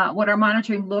our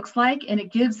monitoring looks like, and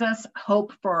it gives us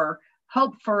hope for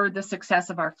the success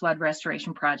of our flood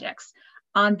restoration projects.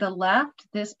 On the left,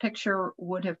 this picture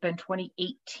would have been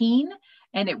 2018,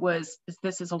 and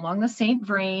this is along the St.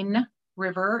 Vrain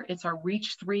River. It's our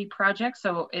Reach 3 project,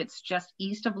 so it's just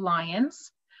east of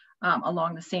Lyons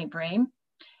along the St. Vrain.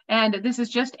 And this is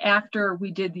just after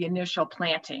we did the initial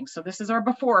planting. So this is our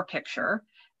before picture.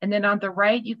 And then on the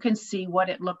right, you can see what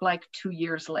it looked like 2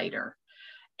 years later.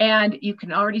 And you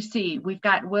can already see we've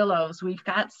got willows, we've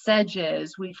got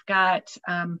sedges, we've got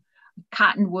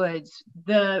cottonwoods.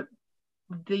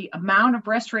 The amount of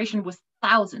restoration was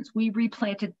thousands. We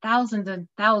replanted thousands and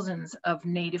thousands of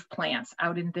native plants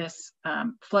out in this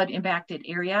flood impacted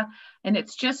area. And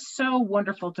it's just so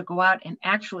wonderful to go out and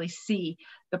actually see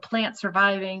the plant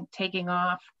surviving, taking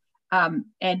off.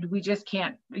 And we just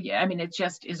can't, it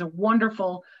just is a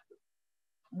wonderful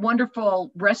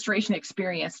restoration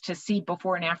experience to see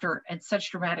before and after and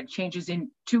such dramatic changes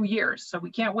in 2 years. So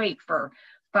we can't wait for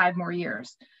 5 more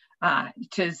years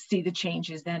to see the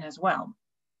changes then as well.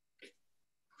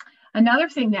 Another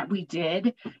thing that we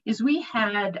did is we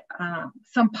had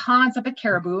some ponds up at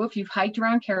Caribou. If you've hiked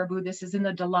around Caribou, this is in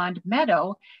the DeLond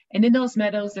Meadow. And in those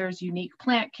meadows, there's unique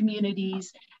plant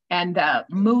communities, and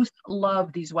moose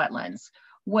love these wetlands.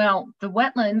 Well, the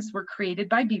wetlands were created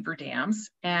by beaver dams,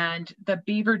 and the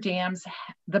beavers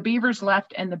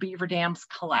left and the beaver dams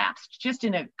collapsed just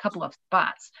in a couple of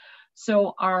spots.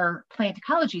 So our plant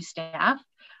ecology staff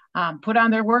put on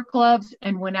their work gloves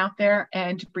and went out there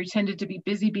and pretended to be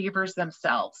busy beavers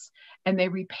themselves. And they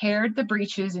repaired the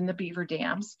breaches in the beaver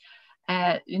dams.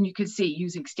 And you can see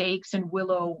using stakes and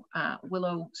willow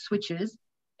switches.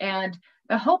 And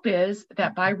the hope is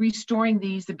that by restoring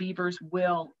these, the beavers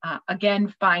will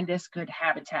again find this good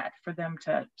habitat for them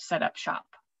to set up shop.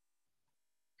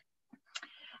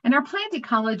 And our plant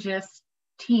ecologist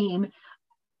team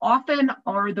often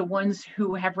are the ones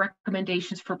who have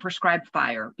recommendations for prescribed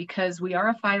fire, because we are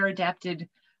a fire adapted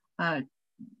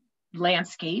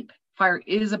landscape. Fire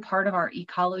is a part of our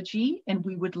ecology, and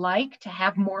we would like to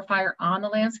have more fire on the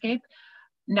landscape,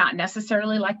 not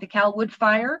necessarily like the Calwood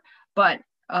fire, but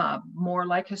more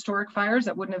like historic fires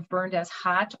that wouldn't have burned as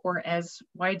hot or as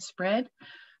widespread.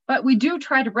 But we do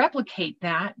try to replicate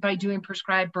that by doing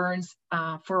prescribed burns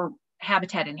for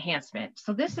habitat enhancement.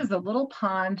 So this is a little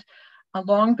pond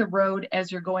along the road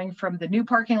as you're going from the new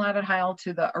parking lot at Heil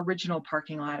to the original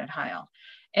parking lot at Heil.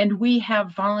 And we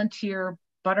have volunteer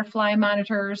butterfly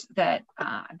monitors that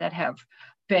have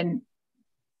been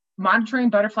monitoring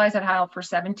butterflies at Heil for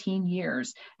 17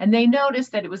 years. And they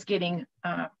noticed that it was getting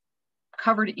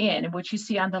covered in. And what you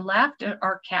see on the left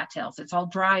are cattails. It's all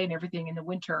dry and everything in the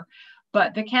winter,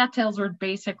 but the cattails are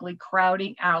basically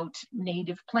crowding out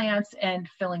native plants and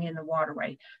filling in the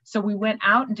waterway. So we went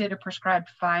out and did a prescribed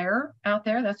fire out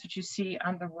there. That's what you see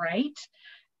on the right.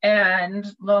 And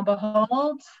lo and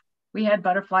behold, we had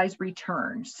butterflies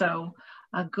return. So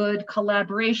a good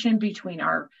collaboration between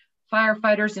our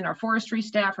firefighters and our forestry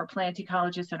staff, our plant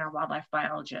ecologists, and our wildlife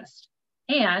biologists.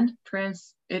 And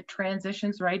it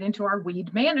transitions right into our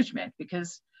weed management,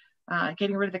 because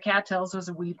getting rid of the cattails was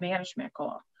a weed management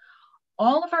goal.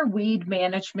 All of our weed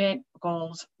management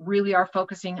goals really are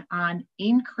focusing on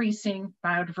increasing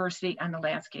biodiversity on the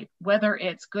landscape, whether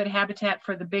it's good habitat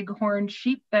for the bighorn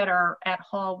sheep that are at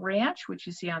Hall Ranch, which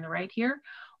you see on the right here,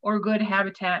 or good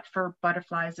habitat for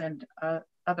butterflies and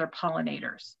other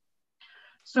pollinators.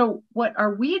 So what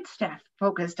our weed staff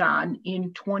focused on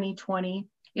in 2020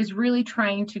 is really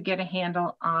trying to get a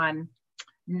handle on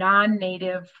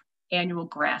non-native annual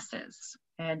grasses.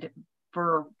 And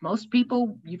for most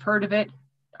people, you've heard of it,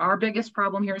 our biggest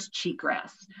problem here is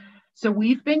cheatgrass. So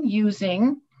we've been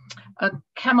using a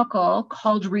chemical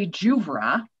called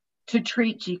Rejuvra to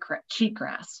treat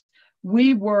cheatgrass.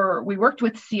 We worked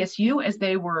with CSU as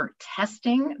they were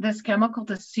testing this chemical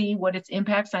to see what its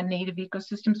impacts on native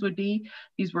ecosystems would be.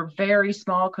 These were very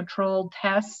small controlled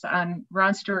tests on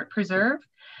Ron Stewart Preserve.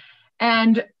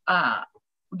 And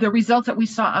the results that we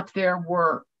saw up there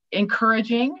were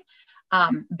encouraging.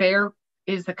 Bayer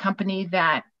is the company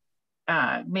that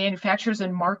manufactures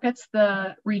and markets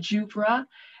the Rejuvra.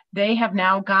 They have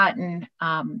now gotten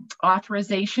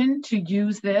authorization to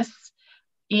use this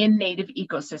in native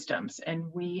ecosystems, and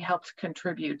we helped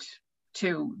contribute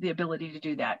to the ability to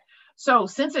do that. So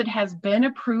since it has been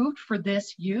approved for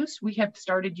this use, we have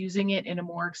started using it in a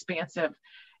more expansive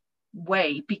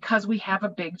way because we have a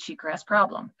big cheatgrass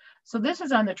problem. So this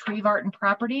is on the Trevarton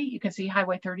property. You can see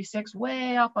Highway 36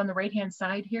 way off on the right-hand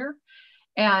side here.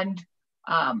 And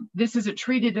this is a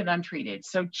treated and untreated.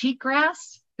 So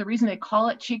cheatgrass, the reason they call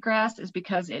it cheatgrass is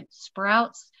because it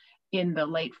sprouts in the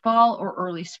late fall or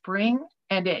early spring,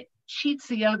 and it cheats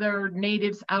the other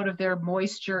natives out of their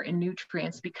moisture and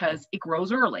nutrients because it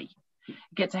grows early. It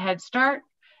gets a head start,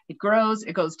 it grows,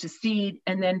 it goes to seed,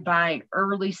 and then by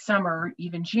early summer,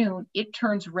 even June, it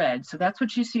turns red. So that's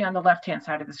what you see on the left-hand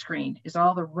side of the screen, is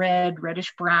all the red,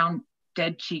 reddish brown,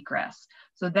 dead cheatgrass.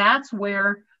 So that's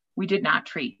where we did not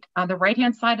treat. On the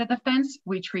right-hand side of the fence,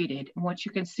 we treated. And what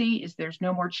you can see is there's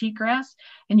no more cheatgrass,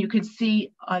 and you can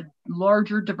see a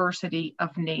larger diversity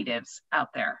of natives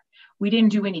out there. We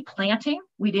didn't do any planting.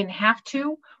 We didn't have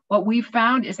to. What we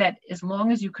found is that as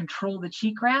long as you control the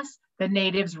cheatgrass, the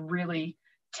natives really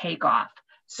take off.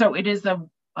 So it is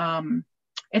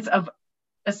it's of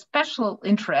a special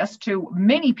interest to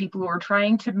many people who are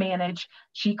trying to manage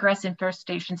cheatgrass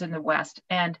infestations in the West.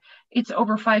 And it's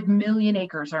over 5 million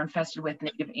acres are infested with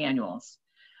native annuals.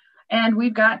 And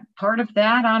we've got part of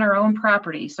that on our own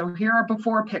property. So here are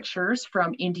before pictures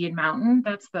from Indian Mountain.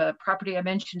 That's the property I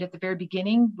mentioned at the very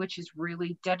beginning, which is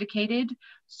really dedicated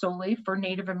solely for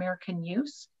Native American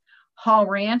use. Hall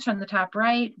Ranch on the top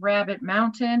right, Rabbit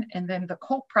Mountain, and then the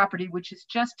Colt property, which is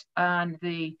just on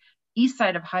the east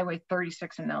side of Highway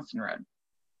 36 and Nelson Road.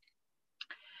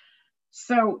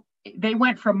 So they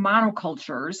went from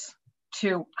monocultures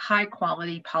to high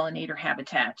quality pollinator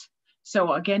habitat.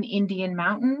 So again, Indian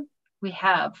Mountain, we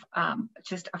have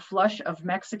just a flush of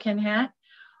Mexican hat.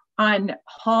 On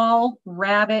Hall,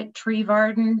 Rabbit, Tree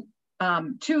Garden,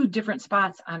 2 different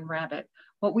spots on Rabbit.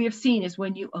 What we have seen is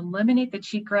when you eliminate the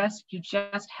cheatgrass, you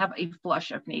just have a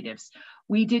flush of natives.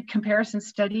 We did comparison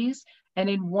studies, and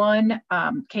in one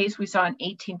case, we saw an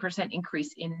 18%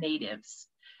 increase in natives.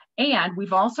 And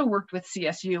we've also worked with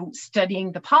CSU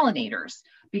studying the pollinators,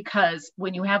 because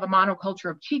when you have a monoculture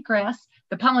of cheatgrass,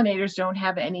 the pollinators don't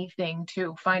have anything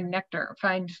to find nectar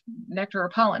or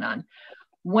pollen on.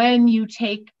 When you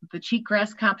take the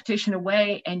cheatgrass competition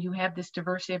away and you have this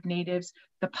diversity of natives,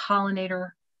 the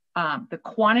pollinator, the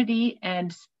quantity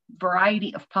and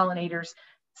variety of pollinators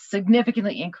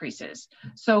significantly increases.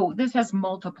 So this has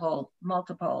multiple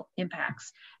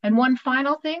impacts. And one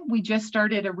final thing, we just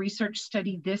started a research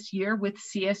study this year with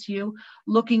CSU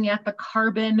looking at the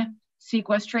carbon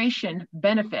sequestration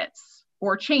benefits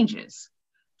or changes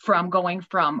from going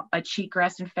from a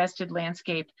cheatgrass infested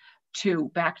landscape to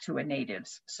back to a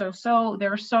natives. So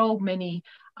there are so many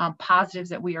positives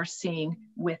that we are seeing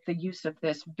with the use of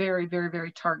this very, very,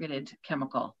 very targeted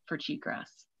chemical for cheatgrass.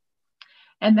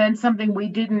 And then something we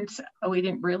didn't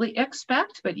really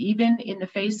expect, but even in the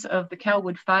face of the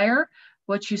Calwood fire,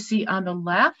 what you see on the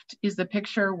left is the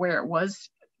picture where it was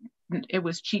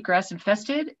cheatgrass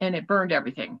infested and it burned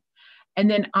everything. And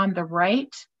then on the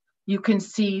right, you can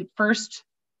see first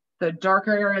the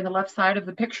darker area on the left side of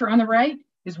the picture on the right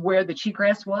is where the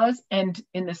cheatgrass was. And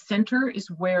in the center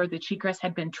is where the cheatgrass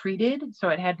had been treated. So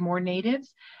it had more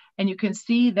natives. And you can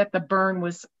see that the burn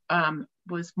was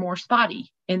more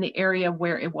spotty in the area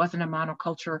where it wasn't a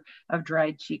monoculture of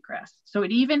dried cheatgrass. So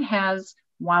it even has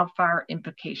wildfire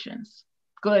implications,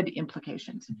 good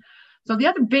implications. So the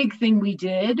other big thing we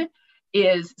did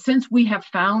is, since we have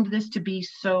found this to be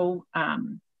so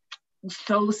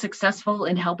successful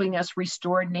in helping us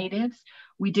restore natives,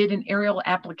 we did an aerial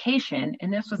application,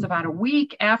 and this was about a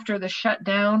week after the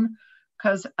shutdown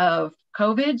because of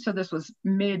COVID. So this was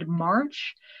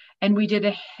mid-March, and we did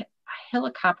a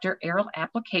helicopter aerial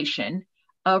application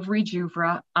of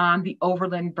Rejuvra on the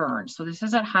Overland burn. So this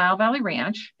is at Ohio Valley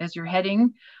Ranch. As you're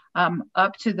heading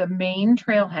up to the main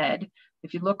trailhead,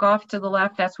 if you look off to the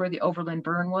left, that's where the Overland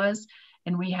burn was.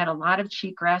 And we had a lot of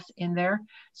cheatgrass in there.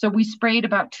 So we sprayed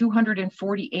about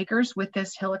 240 acres with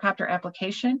this helicopter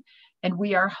application. And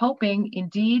we are hoping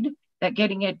indeed that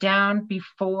getting it down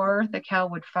before the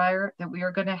Calwood fire, that we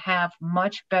are going to have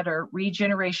much better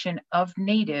regeneration of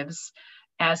natives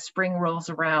as spring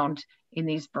rolls around in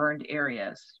these burned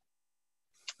areas.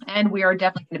 And we are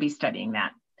definitely going to be studying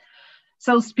that.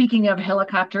 So speaking of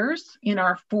helicopters, in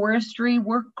our forestry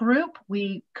work group,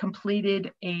 we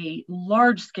completed a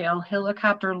large-scale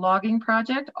helicopter logging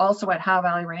project, also at Ohio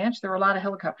Valley Ranch. There were a lot of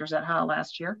helicopters at Ohio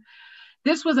last year.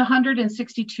 This was a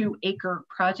 162-acre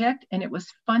project, and it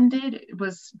was funded. It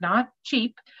was not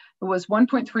cheap. It was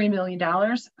 $1.3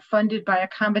 million, funded by a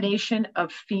combination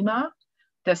of FEMA,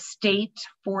 the State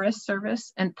Forest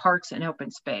Service, and Parks and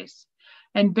Open Space.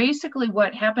 And basically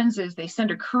what happens is they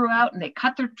send a crew out and they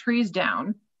cut their trees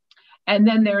down. And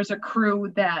then there's a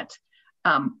crew that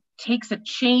takes a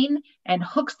chain and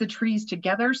hooks the trees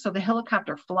together. So the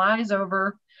helicopter flies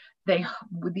over.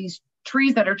 With these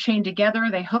trees that are chained together,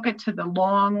 they hook it to the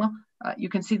long, you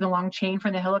can see the long chain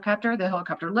from the helicopter. The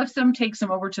helicopter lifts them, takes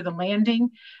them over to the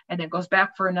landing, and then goes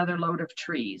back for another load of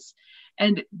trees.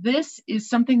 And this is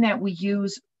something that we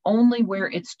use only where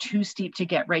it's too steep to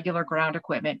get regular ground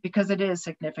equipment, because it is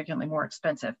significantly more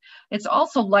expensive. It's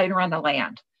also lighter on the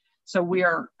land. So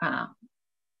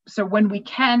so when we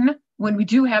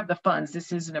do have the funds,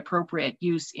 this is an appropriate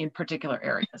use in particular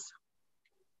areas.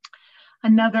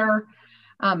 Another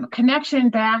connection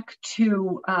back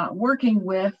to working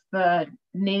with the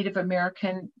Native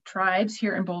American tribes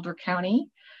here in Boulder County.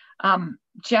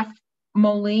 Jeff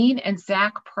Moline and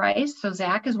Zach Price. So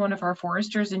Zach is one of our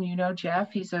foresters, and you know Jeff,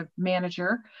 he's a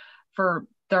manager for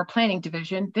their planning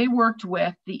division. They worked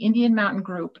with the Indian Mountain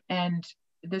Group, and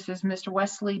this is Mr.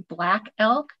 Wesley Black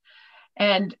Elk.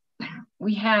 And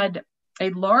we had a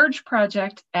large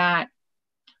project at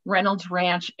Reynolds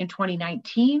Ranch in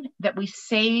 2019 that we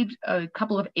saved a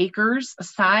couple of acres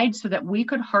aside so that we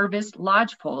could harvest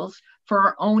lodgepoles for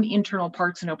our own internal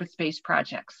parks and open space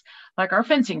projects, like our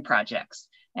fencing projects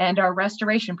and our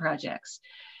restoration projects.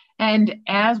 And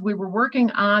as we were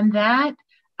working on that,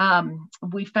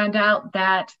 We found out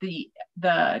that the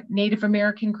Native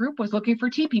American group was looking for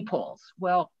teepee poles.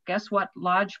 Well, guess what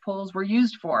lodge poles were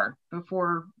used for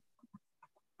before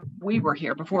we were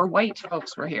here, before white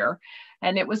folks were here,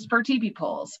 and it was for teepee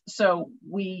poles. So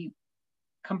we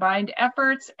combined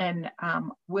efforts and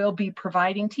will be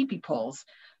providing teepee poles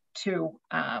to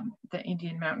the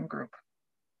Indian Mountain Group.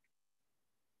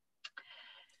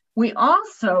 We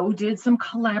also did some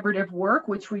collaborative work,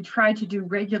 which we try to do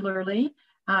regularly.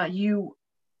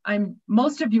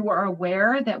 Most of you are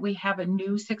aware that we have a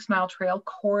new 6-mile trail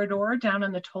corridor down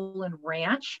on the Tolan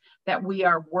Ranch that we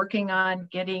are working on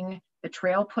getting the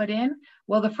trail put in.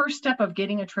 Well, the first step of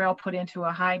getting a trail put into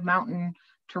a high mountain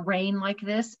terrain like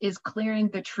this is clearing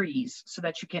the trees so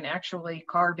that you can actually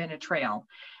carve in a trail.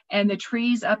 And the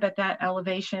trees up at that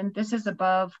elevation, this is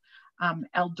above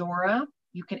Eldora.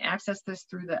 You can access this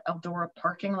through the Eldora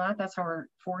parking lot. That's how our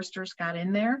foresters got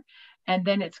in there. And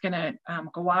then it's gonna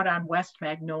go out on West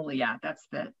Magnolia. That's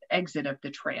the exit of the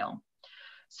trail.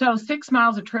 So 6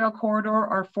 miles of trail corridor,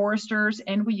 our foresters,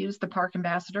 and we used the park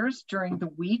ambassadors during the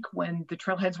week when the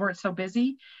trailheads weren't so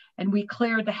busy. And we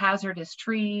cleared the hazardous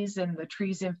trees and the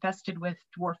trees infested with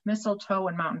dwarf mistletoe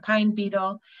and mountain pine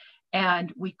beetle.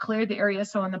 And we cleared the area.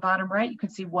 So on the bottom right, you can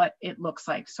see what it looks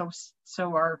like. So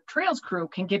our trails crew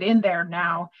can get in there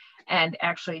now and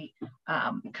actually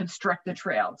construct the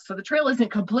trail. So the trail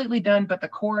isn't completely done, but the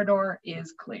corridor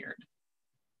is cleared.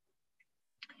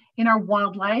 In our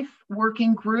wildlife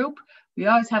working group, we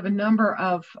always have a number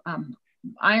of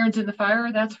irons in the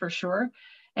fire, that's for sure.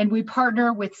 And we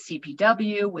partner with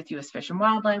CPW, with U.S. Fish and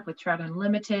Wildlife, with Trout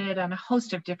Unlimited, on a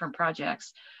host of different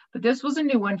projects. But this was a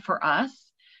new one for us.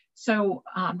 So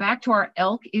back to our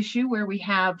elk issue, where we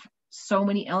have so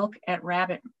many elk at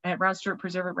Rod Stewart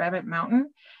Preserve at Rabbit Mountain,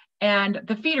 and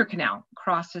the feeder canal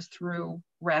crosses through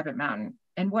Rabbit Mountain.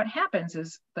 And what happens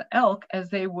is the elk, as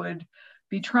they would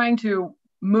be trying to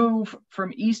move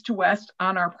from east to west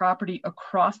on our property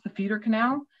across the feeder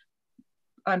canal,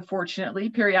 unfortunately,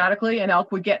 periodically, an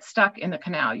elk would get stuck in the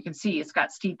canal. You can see it's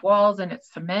got steep walls and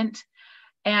it's cement,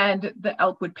 and the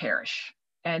elk would perish.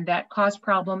 And that caused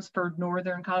problems for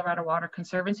Northern Colorado Water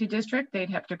Conservancy District.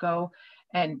 They'd have to go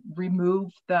and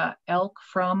remove the elk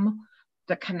from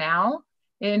the canal.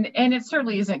 And it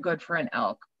certainly isn't good for an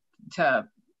elk to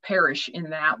perish in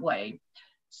that way.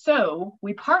 So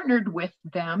we partnered with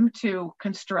them to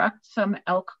construct some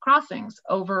elk crossings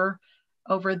over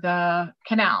the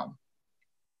canal.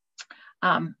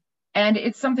 And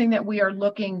it's something that we are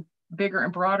looking bigger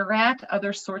and broader at,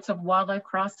 other sorts of wildlife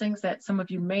crossings that some of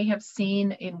you may have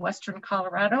seen in Western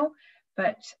Colorado,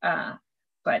 but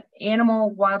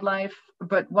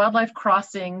wildlife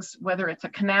crossings, whether it's a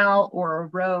canal or a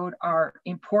road, are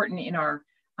important in our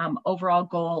overall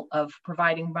goal of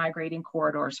providing migrating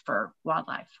corridors for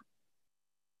wildlife.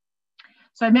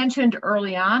 So I mentioned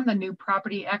early on the new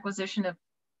property acquisition of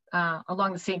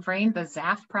along the St. Vrain, the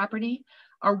ZAF property.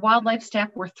 Our wildlife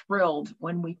staff were thrilled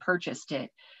when we purchased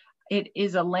it. It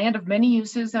is a land of many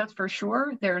uses, that's for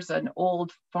sure. There's an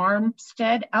old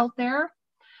farmstead out there.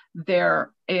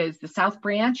 There is the South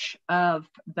Branch of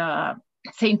the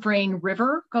St. Vrain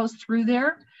River goes through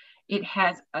there. It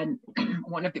has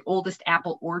one of the oldest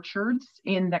apple orchards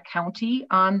in the county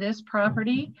on this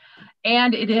property.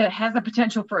 And it has the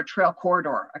potential for a trail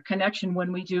corridor, a connection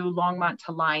when we do Longmont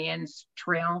to Lyons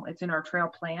Trail. It's in our trail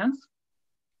plans.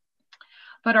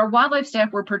 But our wildlife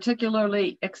staff were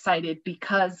particularly excited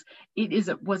because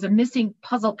it was a missing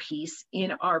puzzle piece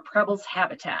in our Prebbles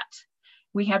habitat.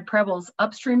 We had Prebbles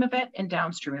upstream of it and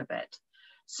downstream of it.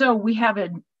 So we have a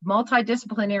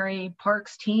multidisciplinary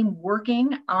parks team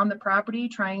working on the property,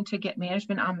 trying to get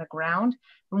management on the ground.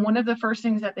 And one of the first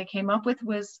things that they came up with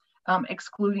was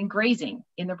excluding grazing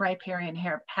in the riparian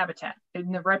habitat,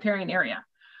 in the riparian area.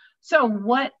 So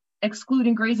what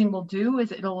excluding grazing will do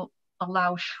is it'll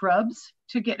allow shrubs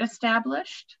to get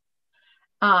established.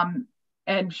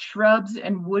 And shrubs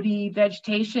and woody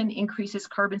vegetation increases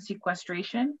carbon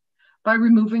sequestration. By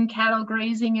removing cattle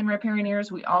grazing in riparian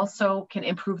areas, we also can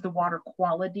improve the water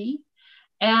quality.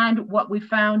 And what we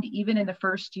found even in the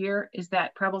first year is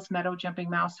that Prebbles meadow jumping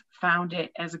mouse found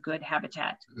it as a good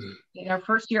habitat. In our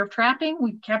first year of trapping,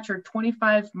 we captured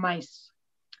 25 mice,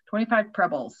 25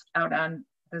 Prebbles out on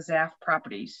the ZAF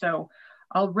property. So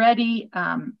already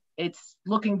it's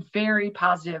looking very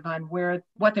positive on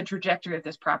what the trajectory of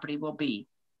this property will be.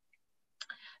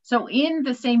 So in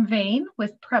the same vein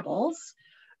with Prebbles,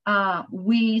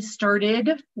 we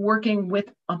started working with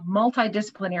a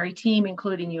multidisciplinary team,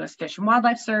 including U.S. Fish and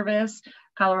Wildlife Service,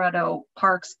 Colorado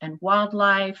Parks and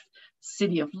Wildlife,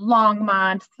 City of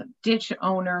Longmont, the ditch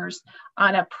owners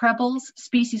on a Prebbles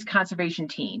species conservation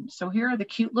team. So here are the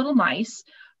cute little mice.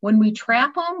 When we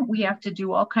trap them, we have to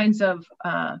do all kinds of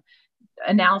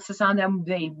analysis on them.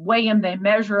 They weigh them, they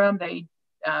measure them, they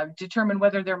determine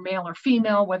whether they're male or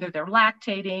female, whether they're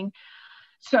lactating.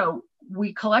 So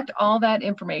we collect all that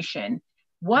information.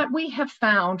 What we have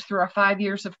found through our 5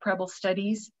 years of Prebbles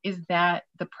studies is that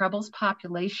the Prebbles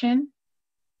population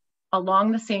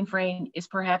along the St. Vrain is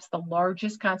perhaps the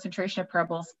largest concentration of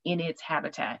Prebbles in its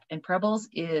habitat. And Prebbles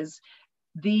is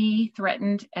the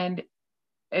threatened, and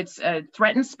it's a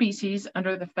threatened species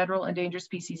under the Federal Endangered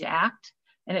Species Act,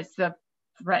 and it's the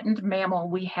threatened mammal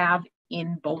we have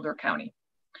in Boulder County.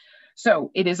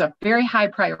 So it is a very high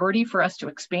priority for us to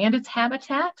expand its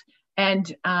habitat.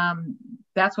 And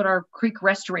that's what our creek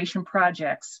restoration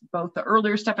projects, both the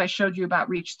earlier stuff I showed you about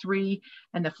Reach 3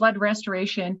 and the flood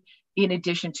restoration, in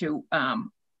addition to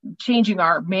changing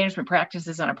our management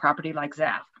practices on a property like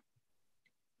ZAF.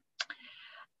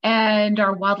 And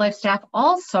our wildlife staff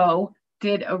also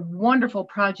did a wonderful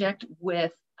project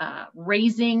with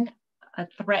raising a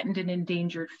threatened and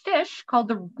endangered fish called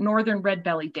the northern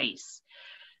red-bellied dace.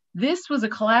 This was a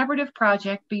collaborative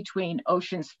project between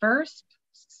Oceans First,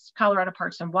 Colorado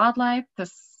Parks and Wildlife, the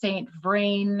St.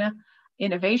 Vrain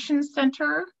Innovation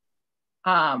Center,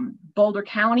 Boulder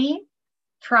County,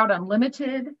 Trout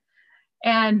Unlimited,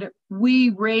 and we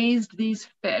raised these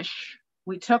fish.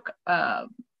 We took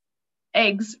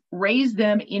eggs, raised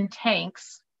them in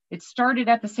tanks. It started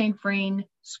at the St. Vrain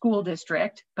School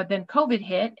District, but then COVID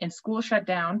hit and school shut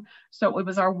down. So it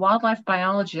was our wildlife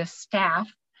biologist staff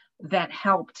that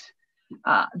helped,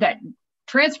 that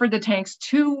transferred the tanks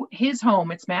to his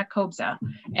home, it's Matt Kobza,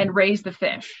 and raised the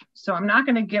fish. So I'm not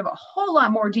gonna give a whole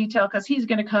lot more detail because he's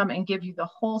gonna come and give you the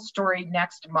whole story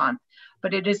next month.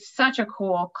 But it is such a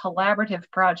cool collaborative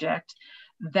project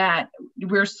that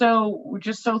we're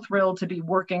just so thrilled to be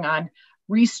working on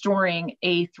restoring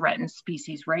a threatened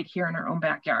species right here in our own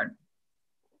backyard.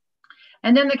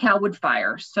 And then the Calwood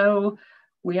fire. So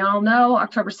we all know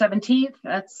October 17th,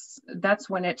 that's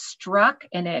when it struck,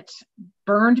 and it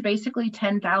burned basically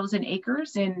 10,000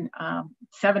 acres in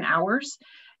 7 hours.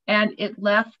 And it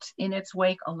left in its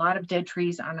wake a lot of dead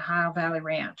trees on Ohio Valley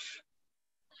Ranch.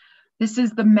 This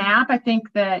is the map. I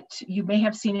think that you may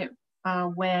have seen it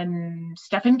when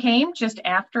Stefan came just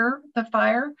after the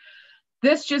fire.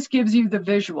 This just gives you the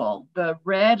visual. The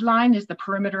red line is the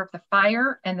perimeter of the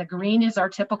fire, and the green is our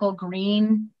typical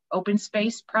green open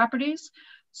space properties.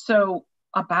 So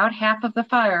about half of the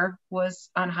fire was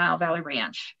on Ohio Valley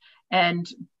Ranch and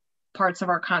parts of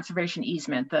our conservation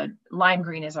easement. The lime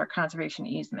green is our conservation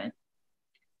easement.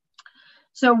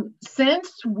 So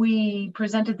since we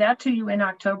presented that to you in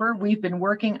October, we've been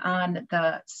working on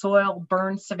the soil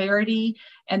burn severity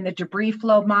and the debris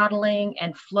flow modeling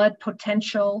and flood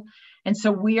potential. And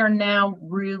so we are now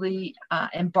really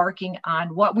embarking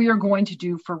on what we are going to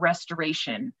do for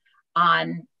restoration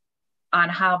on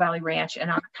Ohio Valley Ranch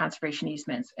and on conservation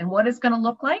easements. And what it's going to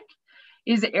look like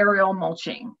is aerial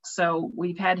mulching. So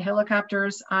we've had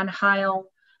helicopters on Ohio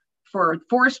for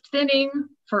forest thinning,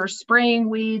 for spraying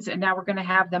weeds, and now we're going to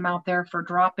have them out there for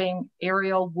dropping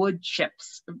aerial wood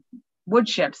chips,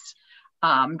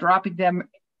 dropping them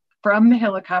from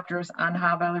helicopters on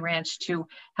Ohio Valley Ranch to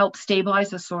help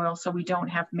stabilize the soil so we don't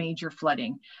have major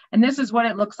flooding. And this is what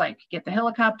it looks like. Get the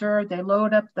helicopter, they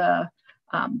load up the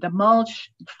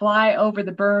mulch, fly over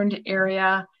the burned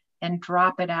area and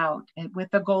drop it out, and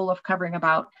with the goal of covering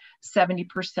about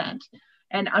 70%.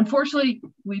 And unfortunately,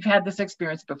 we've had this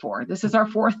experience before. This is our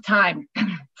fourth time,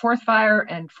 fourth fire,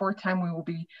 and fourth time we will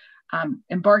be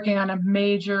embarking on a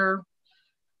major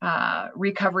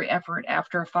recovery effort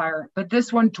after a fire. But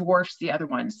this one dwarfs the other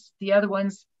ones. The other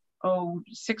ones,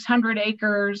 600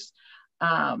 acres,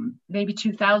 maybe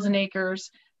 2,000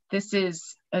 acres. This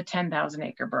is a 10,000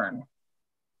 acre burn.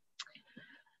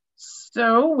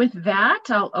 So with that,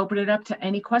 I'll open it up to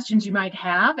any questions you might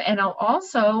have. And I'll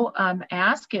also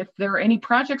ask if there are any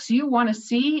projects you want to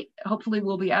see. Hopefully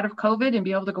we'll be out of COVID and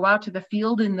be able to go out to the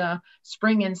field in the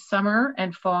spring and summer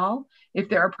and fall. If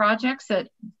there are projects that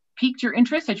piqued your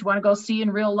interest that you want to go see in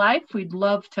real life, we'd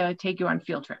love to take you on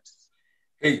field trips.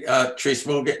 Hey, Trace,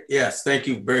 yes, thank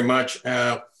you very much.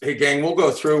 Hey, gang, we'll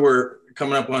go through. We're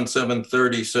coming up on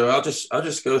 7:30, so I'll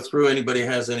just go through. Anybody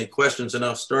has any questions, and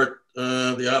I'll start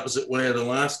the opposite way of the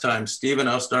last time. Stephen,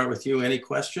 I'll start with you. Any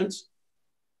questions?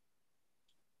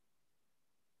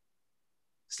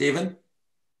 Stephen?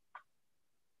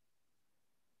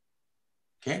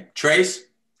 Okay, Trace?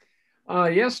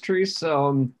 Yes, Trace.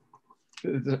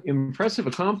 the impressive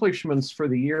accomplishments for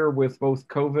the year with both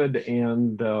COVID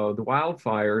and the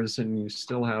wildfires, and you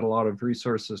still had a lot of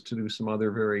resources to do some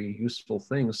other very useful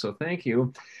things. So thank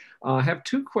you. I have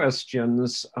two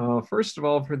questions. First of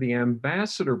all, for the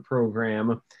ambassador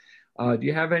program, do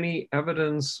you have any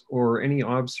evidence or any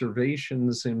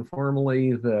observations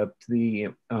informally that the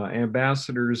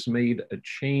ambassadors made a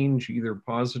change, either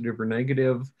positive or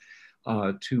negative,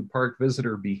 to park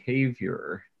visitor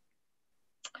behavior?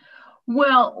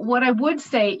 Well, what I would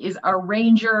say is our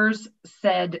rangers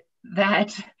said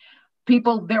that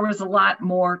there was a lot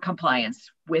more compliance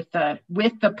with the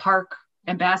park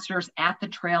ambassadors at the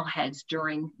trailheads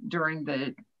during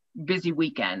the busy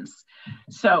weekends.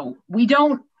 So we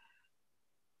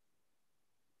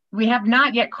have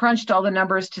not yet crunched all the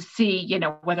numbers to see,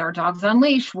 whether our dogs on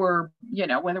leash were,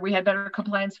 whether we had better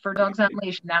compliance for dogs on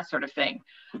leash and that sort of thing.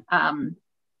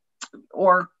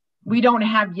 Or we don't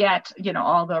have yet,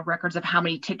 all the records of how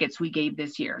many tickets we gave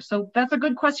this year. So that's a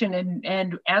good question.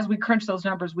 And as we crunch those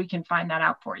numbers, we can find that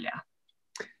out for you.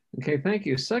 Okay, thank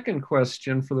you. Second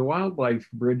question, for the wildlife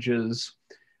bridges,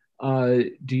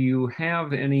 do you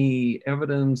have any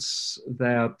evidence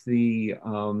that the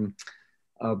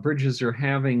bridges are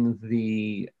having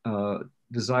the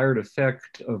desired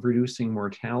effect of reducing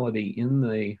mortality in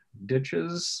the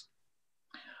ditches?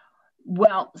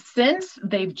 Well, since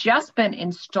they've just been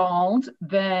installed,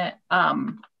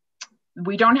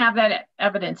 we don't have that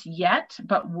evidence yet,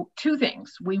 but two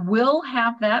things. We will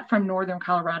have that from Northern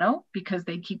Colorado because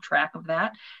they keep track of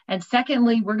that. And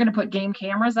secondly, we're going to put game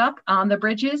cameras up on the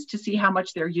bridges to see how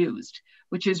much they're used,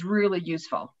 which is really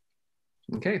useful.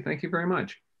 Okay, thank you very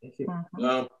much. Thank you.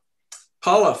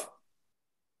 Paula.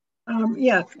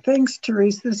 Yeah, thanks,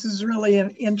 Therese. This is really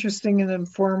interesting and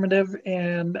informative.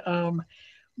 And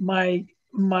my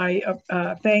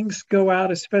thanks go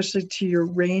out especially to your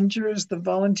rangers, the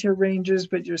volunteer rangers,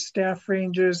 but your staff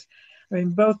rangers. I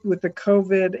mean, both with the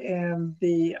COVID and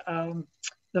the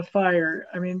fire.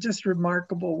 I mean, just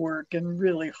remarkable work and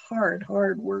really hard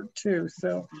work too.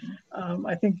 So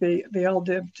I think they all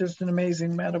did just an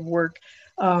amazing amount of work.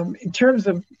 In terms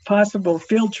of possible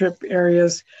field trip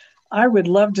areas, I would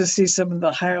love to see some of the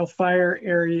Ohio fire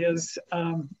areas.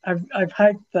 I've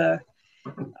hiked the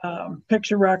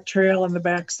Picture Rock Trail on the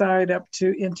backside up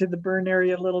into the burn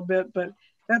area a little bit, but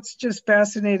that's just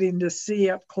fascinating to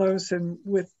see up close, and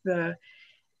with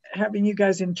having you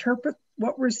guys interpret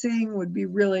what we're seeing would be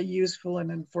really useful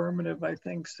and informative, I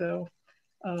think so.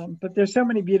 But there's so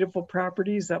many beautiful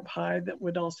properties up high that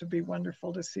would also be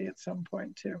wonderful to see at some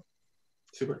point too.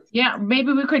 Super. Yeah,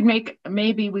 maybe we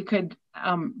could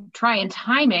try and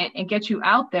time it and get you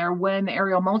out there when the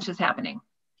aerial mulch is happening.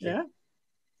 Yeah.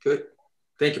 Good.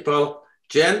 Thank you, Paul.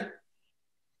 Jen?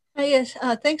 Yes,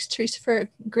 thanks, Teresa, for a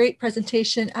great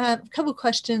presentation. I have a couple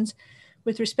questions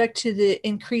with respect to the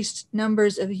increased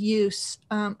numbers of use.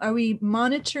 Are we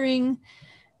monitoring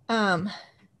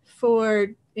for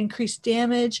increased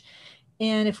damage?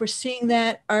 And if we're seeing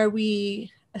that, are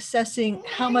we assessing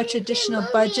how much additional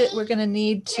budget we're going to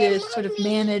need to sort of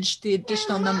manage the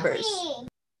additional numbers?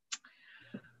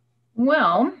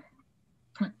 Well,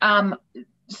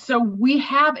 so we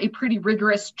have a pretty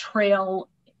rigorous trail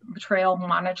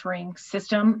monitoring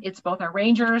system. It's both our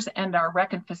rangers and our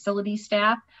rec and facility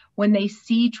staff. When they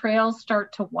see trails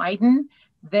start to widen,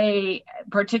 they,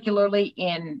 particularly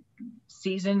in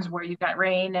seasons where you've got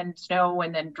rain and snow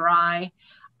and then dry,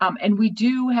 and we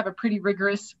do have a pretty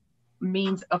rigorous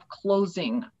means of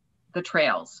closing the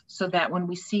trails so that when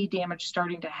we see damage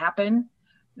starting to happen,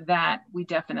 that we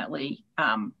definitely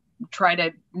try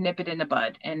to nip it in the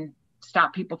bud and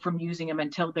stop people from using them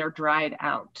until they're dried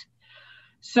out.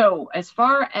 So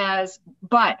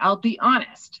but I'll be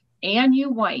honest, Anu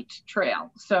White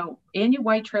Trail. So Anu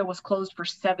White Trail was closed for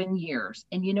 7 years,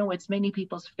 and it's many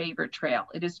people's favorite trail.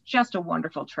 It is just a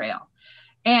wonderful trail,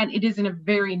 and it is in a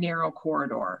very narrow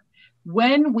corridor.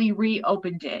 When we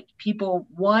reopened it, people,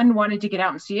 one, wanted to get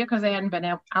out and see it because they hadn't been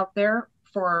out there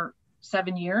for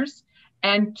 7 years.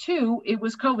 And two, it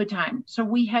was COVID time. So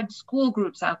we had school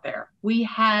groups out there. We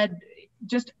had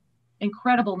just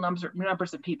incredible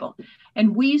numbers of people.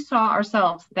 And we saw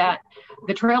ourselves that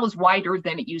the trail is wider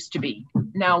than it used to be.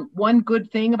 Now, one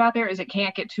good thing about there is it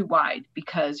can't get too wide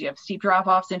because you have steep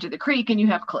drop-offs into the creek and you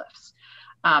have cliffs.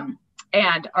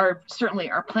 And certainly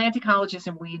our plant ecologists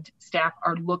and weed staff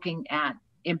are looking at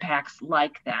impacts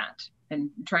like that and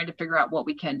trying to figure out what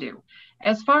we can do.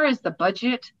 As far as the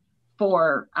budget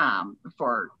for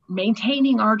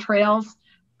maintaining our trails,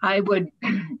 I would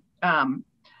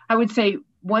say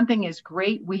one thing is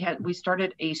great. We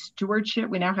started a stewardship.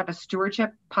 We now have a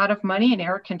stewardship pot of money, and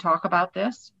Eric can talk about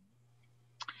this.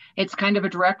 It's kind of a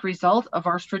direct result of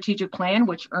our strategic plan,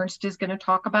 which Ernst is going to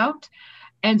talk about.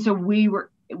 And so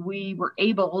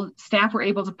staff were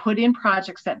able to put in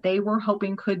projects that they were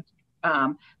hoping could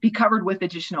be covered with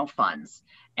additional funds.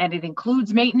 And it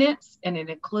includes maintenance, and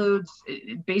it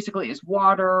basically is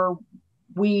water,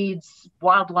 weeds,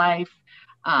 wildlife,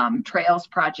 trails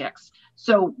projects.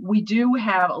 So we do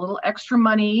have a little extra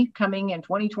money coming in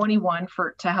 2021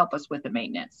 to help us with the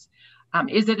maintenance.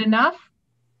 Is it enough?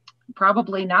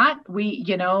 Probably not. We,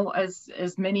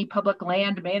 as many public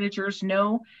land managers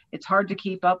know, it's hard to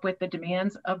keep up with the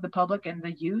demands of the public and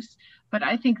the use. But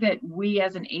I think that we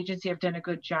as an agency have done a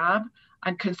good job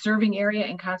on conserving area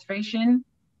and conservation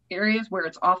areas where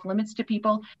it's off limits to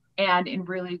people, and in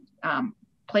really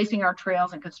placing our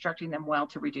trails and constructing them well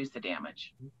to reduce the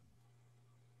damage.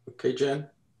 Okay, Jen.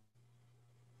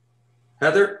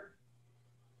 Heather?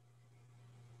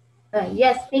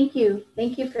 Yes, thank you.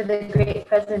 Thank you for the great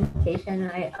presentation.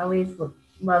 I always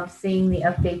love seeing the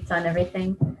updates on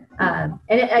everything. And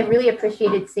I really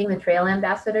appreciated seeing the trail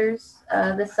ambassadors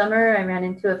this summer. I ran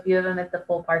into a few of them at the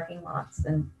full parking lots,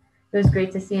 and it was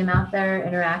great to see them out there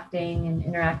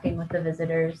interacting with the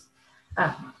visitors.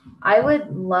 I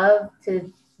would love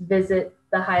to visit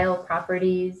the Heil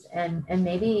properties and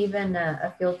maybe even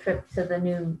a field trip to the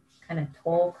new kind of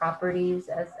toll properties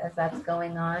as that's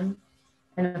going on.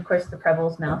 And of course, the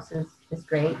Preble's Mouse is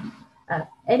great.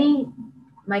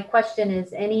 My question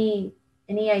is, any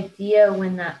idea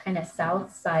when that kind of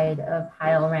south side of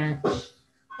Heil Ranch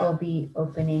will be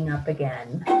opening up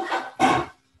again?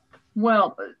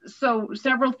 Well, so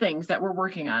several things that we're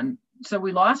working on. So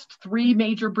we lost 3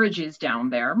 major bridges down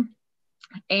there,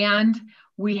 and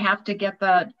we have to get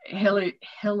the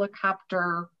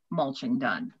helicopter mulching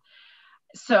done.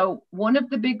 So one of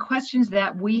the big questions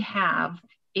that we have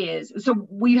is, so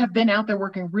we have been out there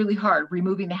working really hard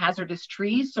removing the hazardous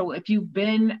trees. So if you've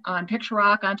been on Picture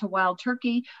Rock onto Wild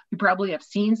Turkey, you probably have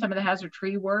seen some of the hazard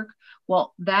tree work.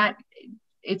 Well,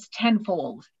 it's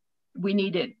tenfold. We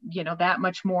need it, that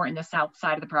much more in the south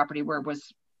side of the property where it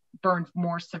was burned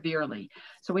more severely.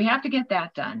 So we have to get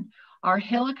that done. Our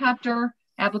helicopter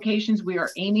applications, we are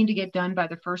aiming to get done by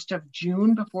the 1st of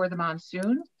June before the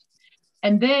monsoon.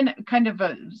 And then kind of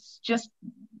the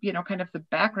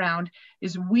background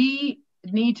is we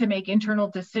need to make internal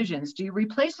decisions. Do you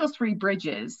replace those 3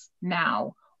 bridges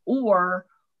now, or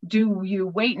do you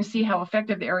wait and see how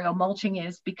effective the aerial mulching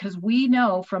is? Because we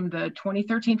know from the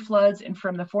 2013 floods and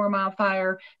from the 4 Mile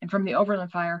fire and from the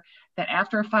Overland fire that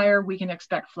after a fire, we can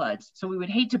expect floods. So we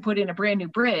would hate to put in a brand new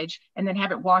bridge and then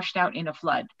have it washed out in a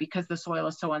flood because the soil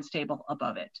is so unstable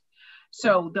above it.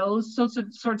 So those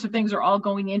sorts of things are all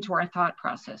going into our thought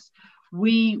process.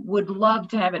 We would love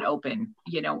to have it open,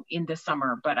 in the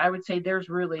summer, but I would say there's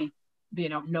really,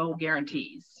 no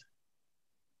guarantees.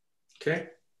 Okay,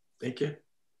 thank you.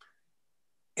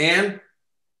 Anne?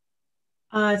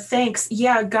 Thanks.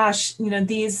 Yeah, gosh,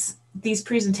 these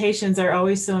presentations are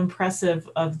always so impressive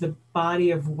of the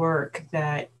body of work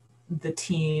that the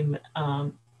team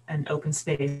and Open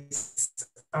Space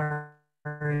are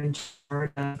in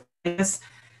charge of. I guess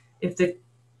if the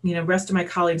rest of my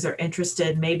colleagues are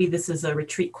interested, maybe this is a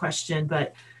retreat question,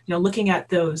 but looking at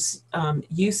those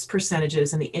use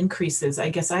percentages and the increases, I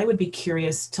guess I would be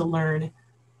curious to learn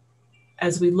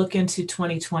as we look into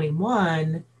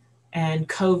 2021 and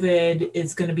COVID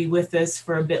is going to be with us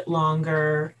for a bit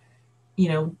longer,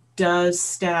 does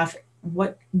staff,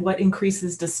 what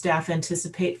increases does staff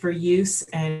anticipate for use,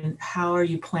 and how are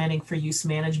you planning for use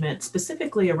management,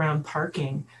 specifically around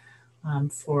parking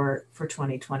for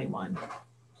 2021?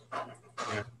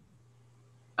 Yeah.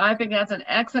 I think that's an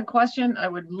excellent question. I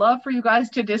would love for you guys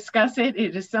to discuss it.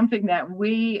 It is something that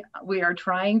we are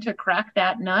trying to crack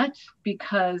that nut,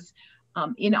 because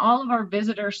in all of our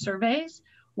visitor surveys,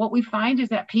 what we find is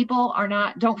that people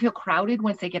don't feel crowded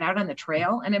once they get out on the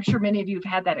trail. And I'm sure many of you have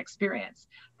had that experience.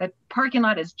 The parking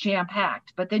lot is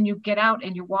jam-packed, but then you get out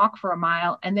and you walk for a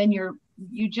mile, and then you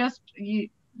just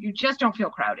don't feel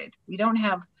crowded. We don't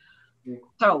have,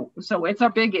 so it's our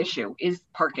big issue is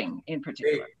parking in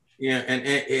particular. Yeah,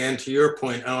 and to your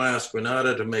point, I'll ask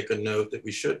Renata to make a note that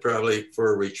we should probably,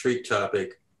 for a retreat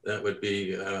topic, that would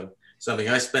be something.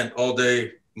 I spent all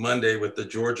day Monday with the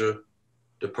Georgia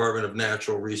Department of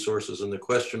Natural Resources, and the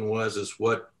question was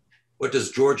what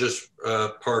does Georgia's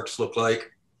parks look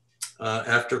like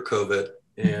after COVID?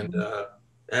 And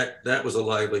that was a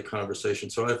lively conversation.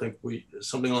 So I think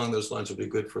something along those lines would be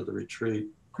good for the retreat.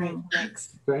 Great,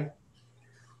 thanks. Okay.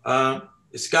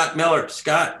 Scott Miller.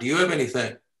 Scott, do you have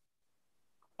anything?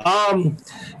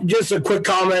 Just a quick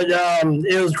comment.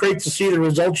 It was great to see the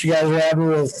results you guys were having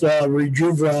with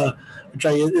Rejuvra which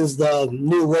is the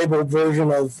new labeled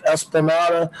version of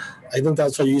Esplanada. I think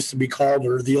that's what it used to be called,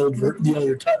 or the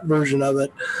other version of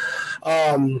it.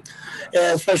 And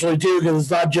especially too, because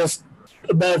it's not just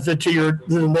a benefit to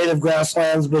the native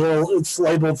grasslands, but it's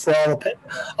labeled for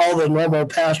all the normal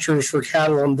pastures for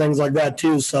cattle and things like that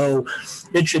too. So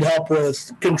it should help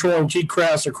with controlling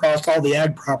cheatgrass across all the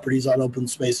ag properties on open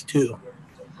space too.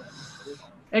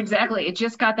 Exactly. It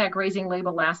just got that grazing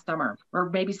label last summer, or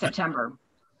maybe September.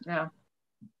 Yeah.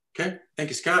 Okay. Thank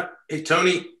you, Scott. Hey,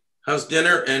 Tony, how's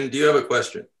dinner? And do you have a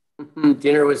question?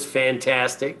 Dinner was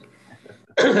fantastic.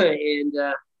 And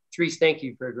Therese, thank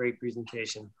you for a great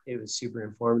presentation. It was super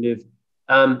informative.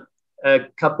 A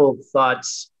couple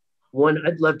thoughts. One,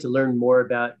 I'd love to learn more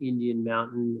about Indian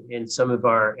Mountain and some of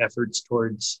our efforts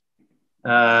towards,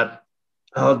 I'll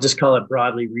just call it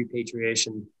broadly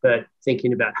repatriation, but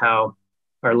thinking about how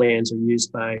our lands are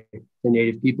used by the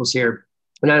native peoples here.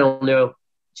 And I don't know,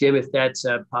 Jim, if that's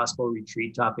a possible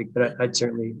retreat topic, but I'd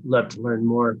certainly love to learn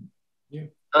more. Yeah.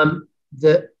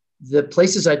 The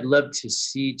places I'd love to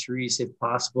see, Therese, if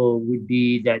possible, would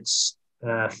be that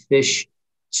fish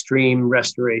stream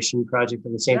restoration project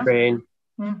in the St. Vrain,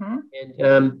 and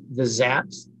the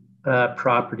Zaps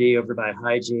property over by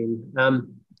Hygiene.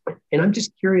 And I'm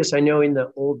just curious, I know in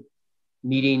the old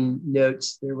meeting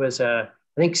notes, there was I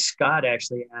think Scott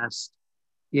actually asked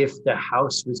if the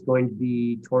house was going to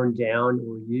be torn down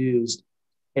or used.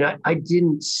 And I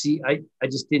didn't see, I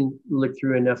just didn't look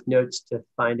through enough notes to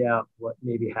find out what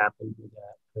maybe happened with that.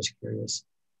 I was curious.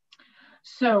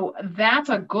 So that's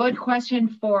a good question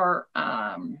for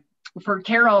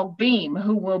Carol Beam,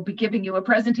 who will be giving you a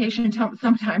presentation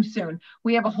sometime soon.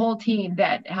 We have a whole team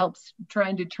that helps try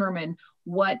and determine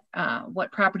what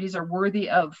properties are worthy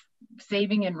of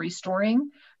saving and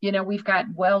restoring. You know, we've got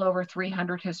well over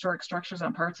 300 historic structures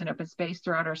on parks and open space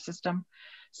throughout our system.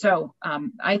 So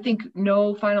I think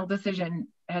no final decision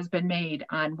has been made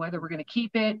on whether we're going to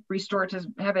keep it, restore it to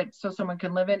have it so someone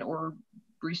can live in, or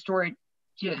restore it,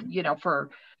 you know, for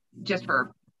the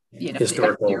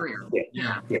exterior.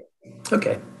 Yeah.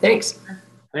 Okay, thanks.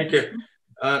 Thank you.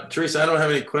 Teresa, I don't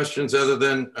have any questions other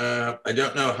than I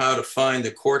don't know how to find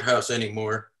the courthouse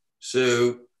anymore.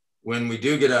 So when we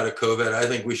do get out of COVID, I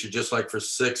think we should just, like, for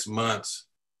 6 months,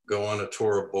 go on a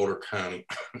tour of Boulder County.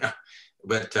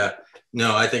 But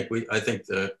no, I think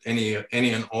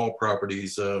any and all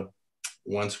properties,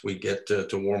 once we get to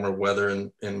warmer weather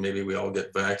and maybe we all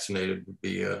get vaccinated, would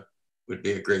be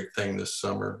a great thing this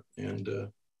summer. And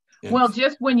well,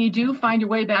 just when you do find your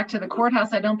way back to the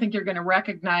courthouse, I don't think you're going to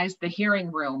recognize the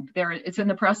hearing room there. It's in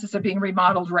the process of being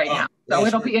remodeled right now, so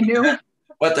it'll be a new.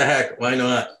 What the heck? Why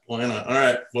not? Why not? All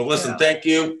right. Well, listen. Thank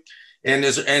you. And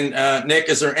Nick,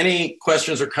 is there any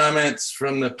questions or comments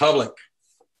from the public?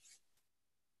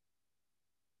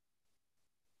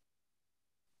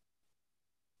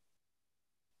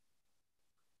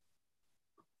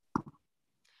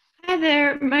 Hi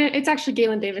there. It's actually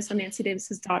Galen Davis. I'm Nancy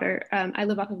Davis's daughter. I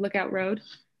live off of Lookout Road.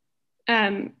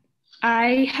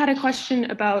 I had a question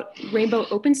about Rainbow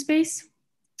Open Space.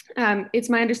 It's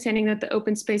my understanding that the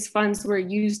open space funds were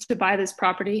used to buy this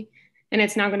property, and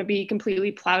it's now going to be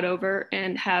completely plowed over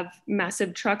and have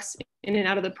massive trucks in and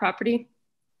out of the property.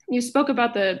 You spoke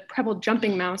about the Preble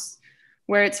Jumping Mouse,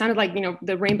 where it sounded like, you know,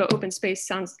 the Rainbow Open Space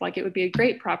sounds like it would be a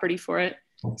great property for it.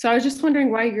 So I was just wondering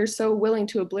why you're so willing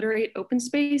to obliterate open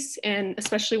space, and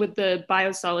especially with the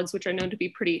biosolids, which are known to be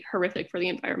pretty horrific for the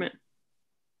environment.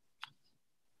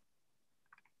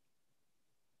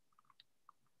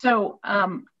 So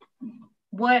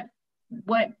what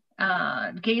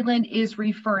Galen is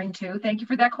referring to, thank you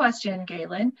for that question,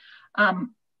 Galen.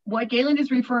 What Galen is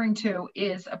referring to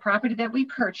is a property that we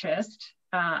purchased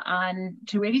on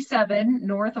 287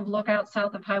 north of Lookout,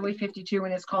 south of Highway 52,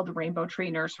 and it's called the Rainbow Tree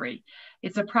Nursery.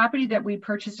 It's a property that we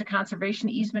purchased a conservation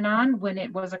easement on when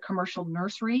it was a commercial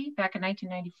nursery back in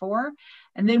 1994.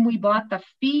 And then we bought the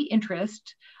fee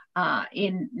interest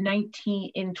in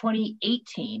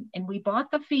 2018. And we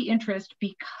bought the fee interest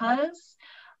because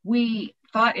we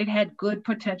thought it had good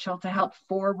potential to help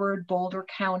forward Boulder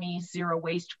County's zero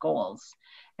waste goals.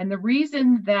 And the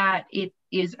reason that it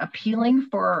is appealing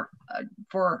for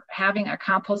having a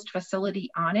compost facility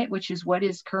on it, which is what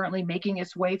is currently making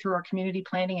its way through our community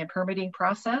planning and permitting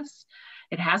process.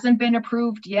 It hasn't been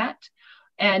approved yet.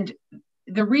 And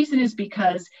the reason is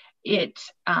because it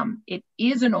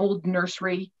is an old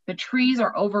nursery. The trees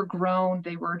are overgrown.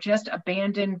 They were just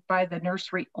abandoned by the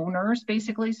nursery owners,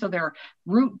 basically. So they're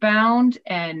root bound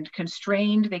and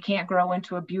constrained. They can't grow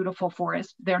into a beautiful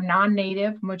forest. They're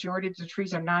non-native. Majority of the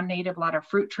trees are non-native. A lot of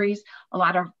fruit trees. A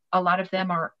lot of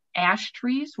them are ash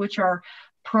trees, which are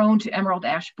prone to emerald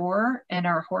ash borer, and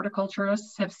our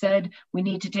horticulturists have said we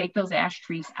need to take those ash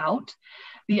trees out.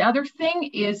 The other thing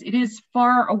is it is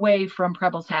far away from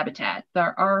Preble's habitat.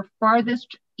 Our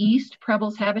farthest east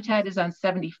Preble's habitat is on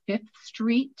 75th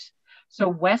Street, so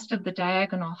west of the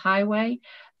Diagonal Highway.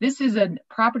 This is a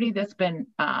property that's been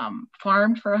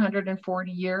farmed for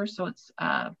 140 years, so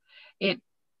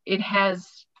it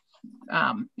has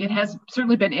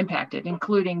certainly been impacted,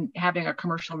 including having a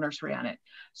commercial nursery on it.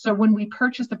 So when we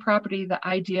purchased the property, the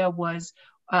idea was,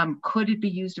 could it be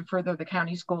used to further the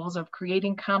county's goals of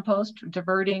creating compost,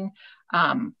 diverting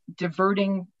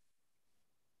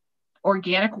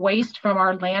organic waste from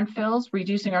our landfills,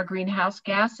 reducing our greenhouse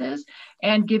gases,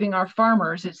 and giving our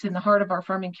farmers, it's in the heart of our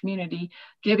farming community,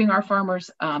 giving our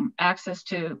farmers access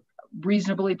to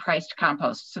reasonably priced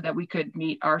compost so that we could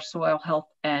meet our soil health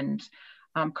and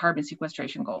carbon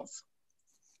sequestration goals.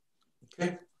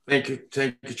 Okay, thank you,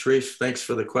 Therese. Thanks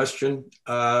for the question.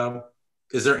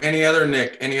 Is there any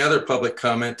other public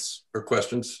comments or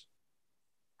questions?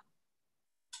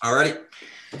 All righty.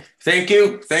 Thank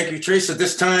you, Therese. At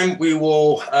this time, we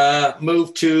will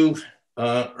move to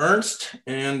Ernst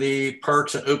and the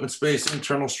Parks and Open Space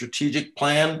Internal Strategic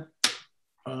Plan.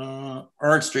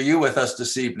 Ernst, are you with us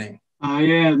this evening? I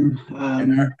am.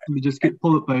 Let me just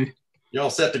pull up my. You all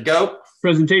set to go?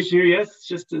 Presentation here, yes,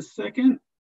 just a second.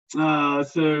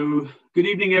 So good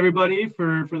evening, everybody.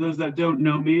 For those that don't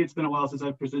know me, it's been a while since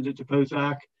I've presented to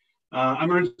POSAC. I'm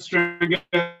Ernst Strenga.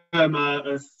 I'm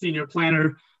a senior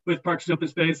planner with Parks and Open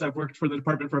Space. I've worked for the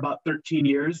department for about 13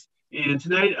 years. And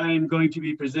tonight I'm going to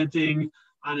be presenting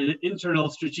on an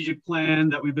internal strategic plan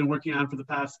that we've been working on for the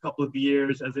past couple of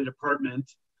years as a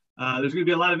department. There's going to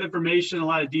be a lot of information, a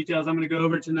lot of details I'm going to go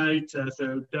over tonight.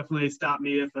 So definitely stop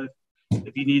me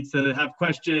if you need to have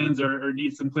questions or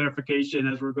need some clarification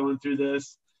as we're going through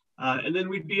this. And then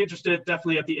we'd be interested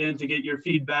definitely at the end to get your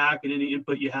feedback and any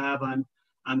input you have on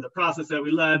the process that we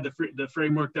led, the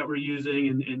framework that we're using,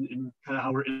 and kind of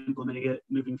how we're implementing it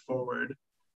moving forward.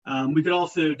 We could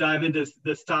also dive into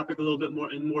this topic a little bit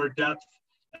more in more depth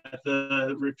at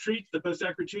the retreat, the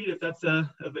POSAC retreat, if that's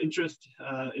of interest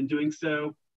in doing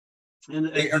so.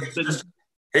 And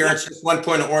Hey, Ernst, just one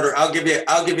point of order. I'll give you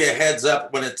a heads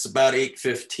up when it's about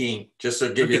 8:15, just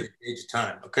to give you the gauge of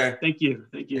time. Okay. Thank you.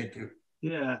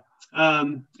 Yeah.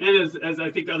 And as I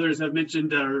think others have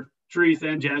mentioned, or Therese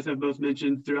and Janice have both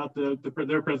mentioned throughout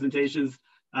their presentations,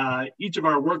 each of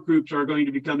our work groups are going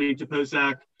to be coming to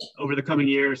POSAC over the coming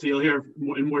year. So you'll hear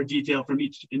in more detail from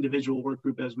each individual work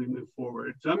group as we move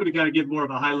forward. So I'm going to kind of give more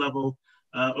of a high level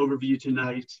overview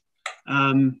tonight.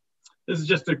 This is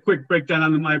just a quick breakdown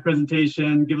on my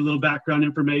presentation, give a little background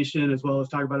information, as well as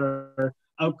talk about our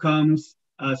outcomes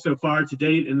so far to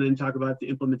date, and then talk about the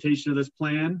implementation of this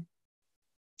plan.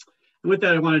 And with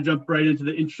that, I want to jump right into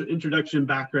the introduction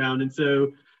background. And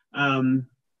so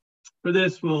for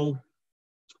this, I'll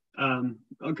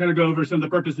kind of go over some of the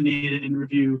purpose and need and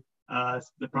review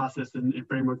the process and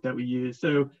framework that we use.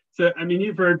 So I mean,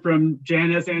 you've heard from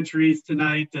Janice and Therese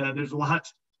tonight. There's a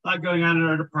lot going on in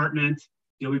our department.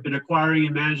 You know, we've been acquiring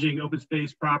and managing open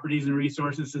space properties and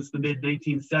resources since the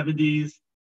mid-1970s.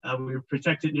 We've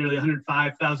protected nearly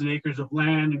 105,000 acres of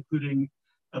land, including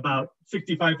about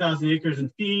 65,000 acres in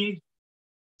fee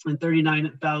and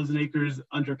 39,000 acres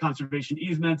under conservation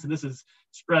easements. And this is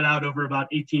spread out over about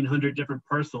 1,800 different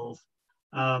parcels.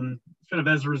 Kind of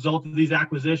as a result of these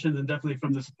acquisitions, and definitely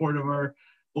from the support of our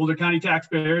Boulder County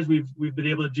taxpayers, we've been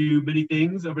able to do many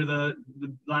things over the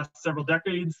last several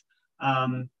decades.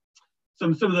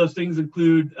 Some of those things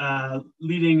include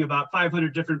leading about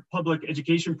 500 different public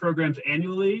education programs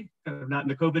annually, kind of not in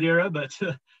the COVID era, but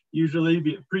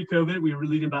usually pre-COVID, we were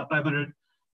leading about 500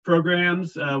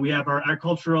 programs. We have our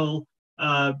agricultural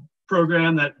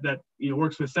program that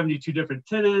works with 72 different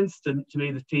tenants to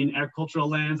maintain agricultural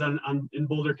lands in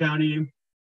Boulder County.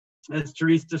 As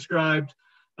Therese described,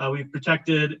 we've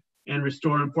protected and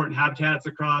restored important habitats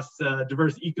across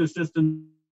diverse ecosystems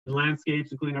and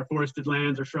landscapes, including our forested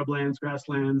lands, our shrublands,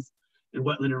 grasslands, and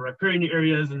wetland and riparian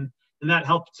areas, and that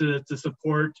helped to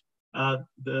support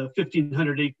the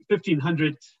 1,500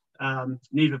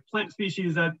 native plant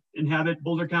species that inhabit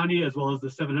Boulder County, as well as the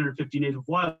 750 native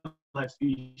wildlife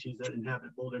species that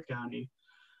inhabit Boulder County.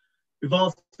 We've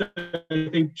also, I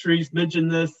think Therese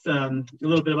mentioned this, a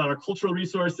little bit about our cultural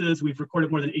resources. We've recorded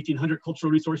more than 1,800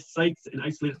 cultural resource sites and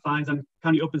isolated finds on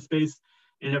county open space,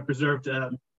 and have preserved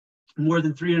more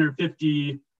than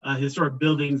 350 historic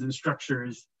buildings and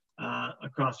structures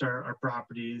across our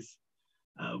properties.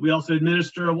 We also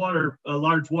administer a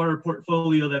large water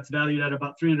portfolio that's valued at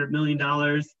about $300 million.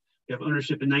 We have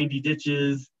ownership in 90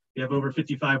 ditches, We have over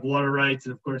 55 water rights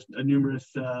and of course numerous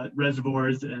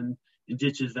reservoirs and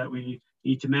ditches that we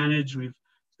need to manage. We've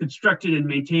constructed and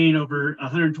maintained over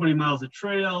 120 miles of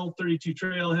trail, 32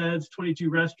 trailheads,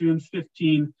 22 restrooms,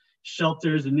 15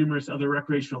 shelters, and numerous other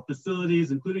recreational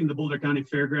facilities, including the Boulder County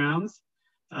Fairgrounds.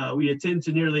 We attend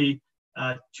to nearly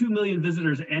 2 million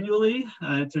visitors annually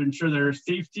to ensure their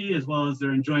safety as well as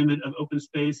their enjoyment of open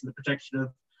space and the protection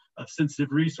of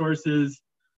sensitive resources.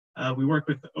 We work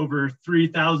with over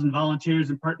 3,000 volunteers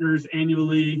and partners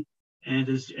annually. And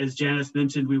as Janice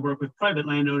mentioned, we work with private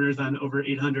landowners on over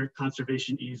 800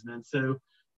 conservation easements. So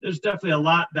there's definitely a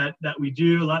lot that we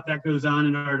do, a lot that goes on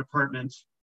in our department.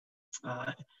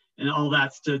 And all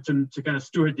that's to kind of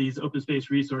steward these open space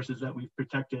resources that we've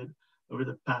protected over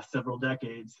the past several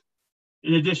decades.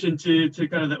 In addition to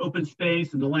kind of the open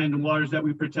space and the land and waters that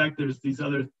we protect, there's these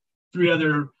three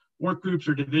other work groups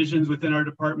or divisions within our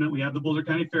department. We have the Boulder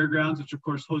County Fairgrounds, which of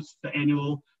course hosts the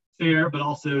annual fair, but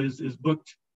also is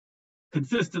booked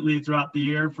consistently throughout the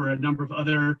year for a number of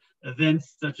other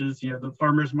events, such as the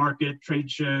farmers market, trade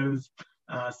shows,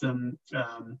 some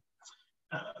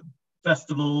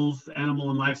festivals, animal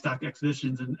and livestock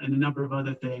exhibitions, and a number of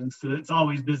other things. So it's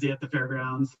always busy at the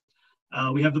fairgrounds.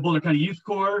 We have the Boulder County Youth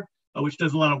Corps, which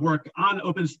does a lot of work on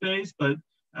open space, but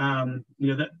the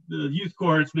Youth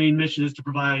Corps, its main mission is to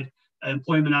provide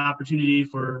employment opportunity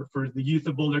for the youth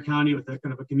of Boulder County with a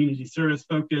kind of a community service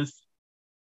focus.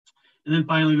 And then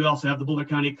finally, we also have the Boulder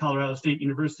County Colorado State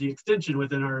University Extension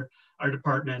within our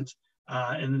department.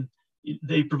 And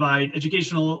they provide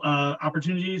educational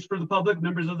opportunities for the public,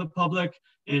 members of the public,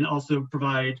 and also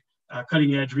provide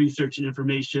cutting edge research and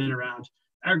information around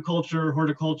agriculture,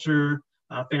 horticulture,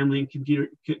 family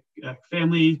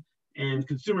and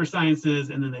consumer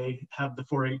sciences, and then they have the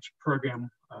 4-H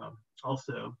program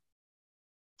also.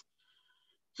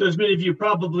 So as many of you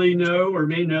probably know or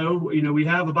may know, we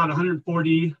have about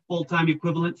 140 full-time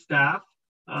equivalent staff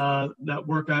that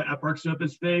work at Parks and Open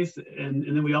Space, and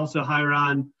then we also hire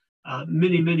on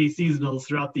many seasonals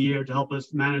throughout the year to help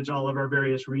us manage all of our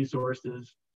various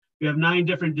resources. We have 9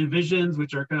 different divisions,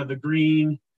 which are kind of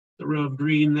the row of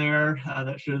green there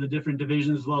that show the different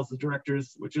divisions, as well as the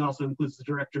directors, which also includes the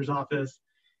director's office.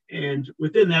 And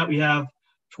within that, we have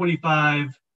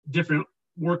 25 different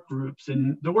work groups.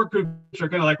 And the work groups are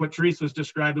kind of like what Therese was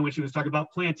describing when she was talking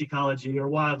about plant ecology or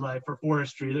wildlife or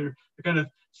forestry. They're kind of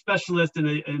specialists in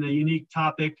a unique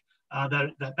topic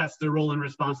that's their role and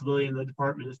responsibility in the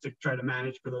department, is to try to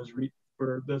manage for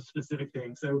those specific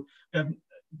things. So we have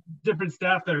different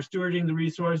staff that are stewarding the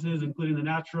resources, including the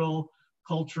natural,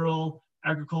 cultural,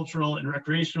 agricultural, and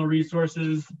recreational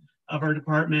resources of our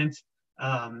department.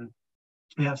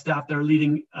 We have staff that are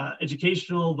leading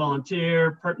educational,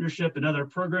 volunteer, partnership, and other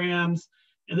programs.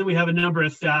 And then we have a number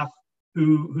of staff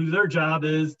who their job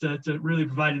is to really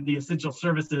provide the essential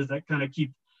services that kind of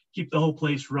keep the whole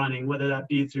place running, whether that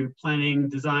be through planning,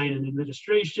 design, and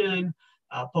administration,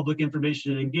 public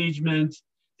information and engagement,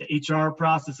 the HR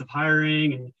process of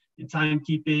hiring and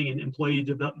timekeeping and employee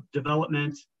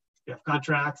development. We have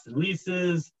contracts and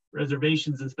leases,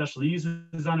 reservations and special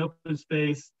uses on open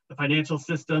space, the financial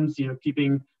systems,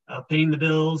 keeping, paying the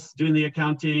bills, doing the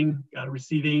accounting,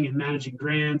 receiving and managing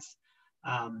grants.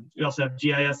 We also have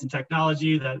GIS and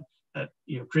technology that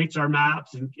creates our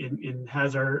maps and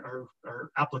has our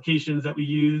applications that we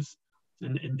use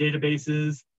and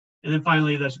databases. And then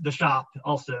finally, the shop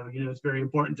also, it's very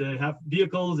important to have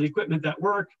vehicles and equipment that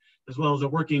work, as well as a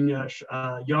working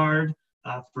yard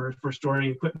for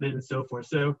storing equipment and so forth.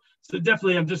 So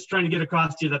definitely, I'm just trying to get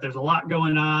across to you that there's a lot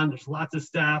going on. There's lots of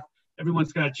staff.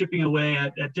 Everyone's kind of chipping away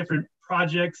at different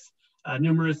projects,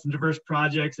 numerous and diverse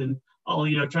projects, and all,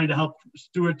 trying to help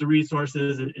steward the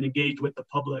resources and engage with the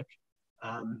public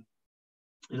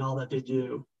in all that they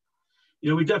do.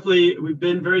 We've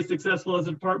been very successful as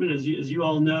a department, as you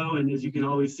all know, and as you can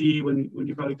always see when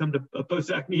you probably come to a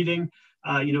POSAC meeting.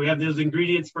 We have those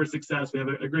ingredients for success. We have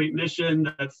a great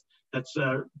mission that's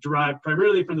derived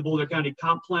primarily from the Boulder County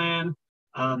Comp Plan,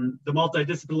 the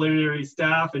multidisciplinary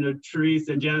staff. I know Therese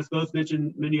and Janice both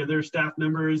mentioned many of their staff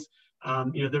members.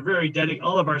 They're very dedicated.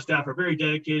 All of our staff are very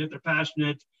dedicated. They're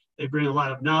passionate. They bring a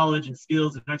lot of knowledge and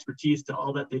skills and expertise to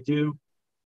all that they do.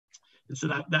 And so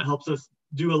that helps us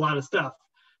do a lot of stuff.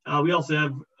 We also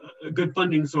have good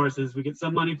funding sources. We get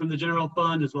some money from the general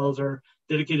fund, as well as our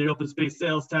dedicated open space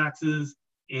sales taxes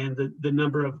and the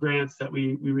number of grants that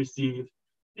we receive.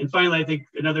 And finally, I think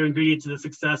another ingredient to the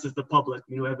success is the public.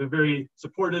 We have a very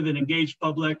supportive and engaged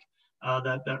public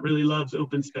that really loves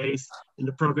open space and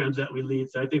the programs that we lead.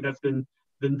 So I think that's been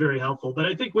very helpful. But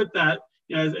I think with that,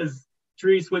 as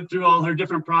Therese went through all her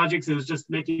different projects, it was just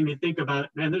making me think about,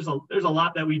 man, there's a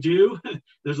lot that we do.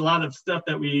 There's a lot of stuff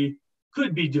that we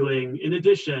could be doing in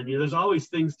addition. You know, there's always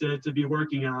things to be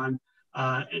working on.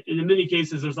 And in many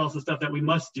cases, there's also stuff that we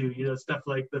must do, you know, stuff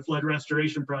like the flood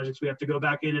restoration projects. We have to go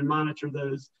back in and monitor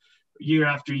those year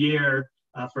after year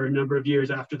for a number of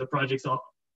years after the project's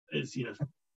is, you know,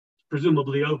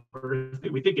 presumably over.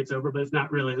 We think it's over, but it's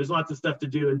not really. There's lots of stuff to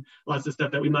do and lots of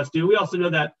stuff that we must do. We also know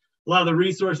that a lot of the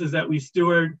resources that we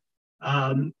steward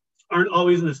aren't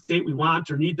always in the state we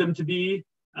want or need them to be,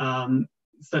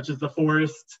 such as the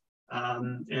forest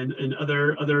and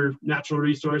other natural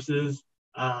resources.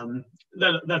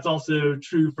 That's also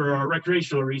true for our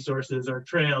recreational resources, our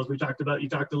trails. You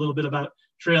talked a little bit about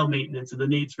trail maintenance and the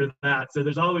needs for that. So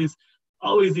there's always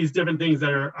these different things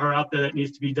that are out there that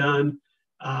needs to be done.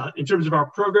 In terms of our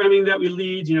programming that we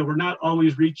lead, you know, we're not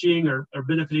always reaching or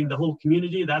benefiting the whole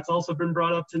community. That's also been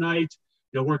brought up tonight.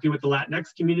 You know, working with the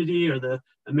Latinx community or the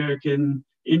American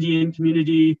Indian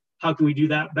community, how can we do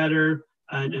that better?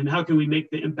 And how can we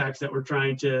make the impacts that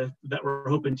we're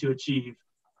hoping to achieve?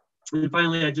 And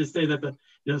finally, I just say that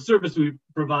the service we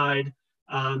provide,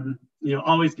 you know,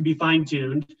 always can be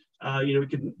fine-tuned. You know, we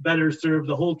can better serve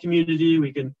the whole community.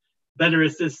 We can better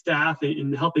assist staff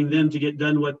in helping them to get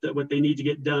done what they need to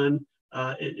get done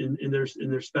in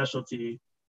their specialty.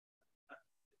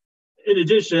 In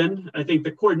addition, I think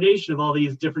the coordination of all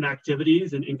these different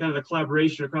activities and kind of the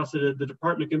collaboration across the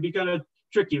department can be kind of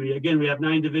tricky. We have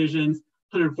 9 divisions,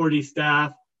 140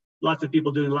 staff, lots of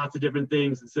people doing lots of different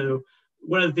things. And so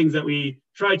one of the things that we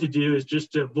try to do is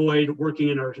just to avoid working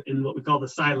in what we call the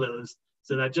silos.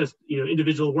 So that just, you know,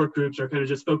 individual work groups are kind of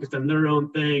just focused on their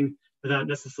own thing without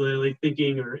necessarily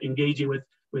thinking or engaging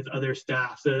with other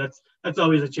staff. So that's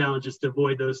always a challenge, is to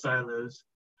avoid those silos.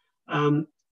 And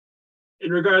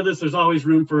regardless, there's always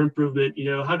room for improvement. You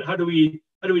know, how do we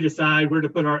decide where to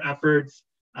put our efforts?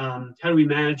 How do we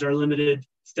manage our limited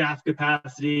staff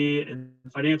capacity and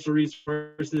financial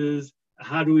resources?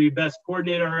 How do we best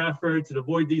coordinate our efforts and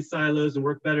avoid these silos and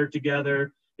work better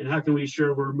together? And how can we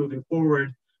ensure we're moving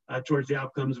forward towards the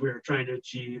outcomes we're trying to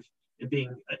achieve, and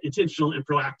being intentional and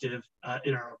proactive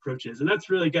in our approaches? And that's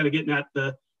really got to get at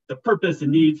the purpose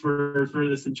and need for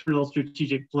this internal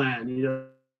strategic plan. You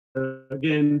know,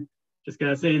 again, just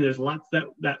kind of saying there's lots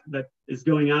that is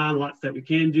going on, lots that we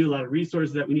can do, a lot of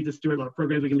resources that we need to steward, a lot of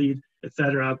programs we can lead, et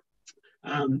cetera.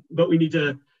 But we need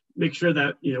to make sure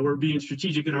that, you know, we're being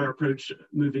strategic in our approach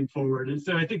moving forward. And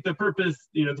so I think the purpose,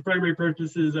 you know, the primary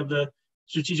purposes of the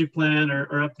strategic plan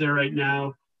are up there right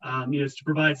now. You know, is to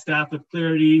provide staff with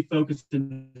clarity, focus,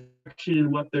 and direction in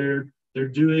what they're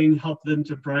doing, help them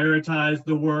to prioritize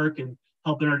the work, and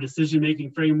help in our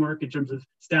decision-making framework in terms of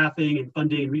staffing and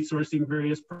funding and resourcing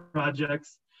various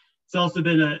projects. It's also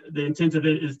been the intent of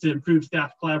it is to improve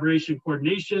staff collaboration,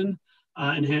 coordination,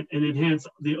 and enhance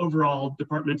the overall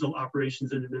departmental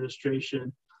operations and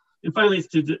administration. And finally, it's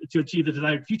to achieve the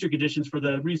desired future conditions for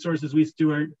the resources we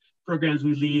steward, programs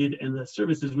we lead, and the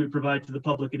services we provide to the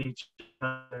public and each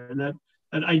other. And that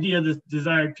idea of the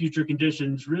desired future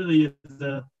conditions really is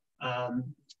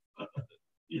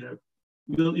you know,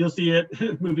 you'll see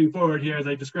it moving forward here as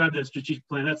I described the strategic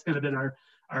plan. That's kind of been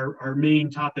our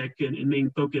main topic and main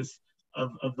focus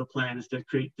of the plan, is to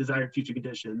create desired future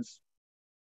conditions.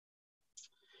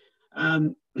 So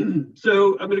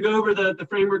I'm going to go over the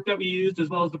framework that we used as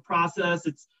well as the process.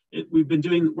 We've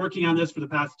been working on this for the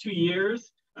past 2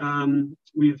 years.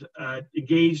 We've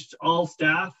engaged all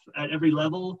staff at every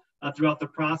level throughout the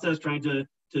process, trying to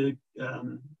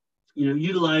you know,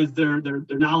 utilize their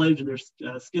knowledge and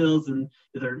their skills and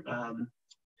their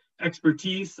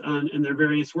expertise in their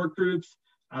various work groups,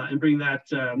 and bring that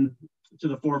to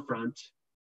the forefront.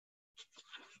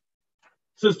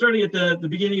 So starting at the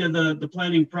beginning of the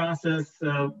planning process,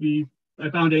 I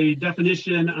found a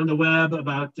definition on the web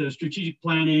about strategic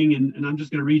planning, and I'm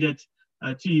just going to read it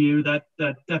to you. That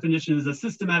definition is a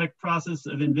systematic process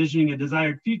of envisioning a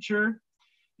desired future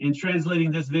and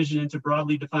translating this vision into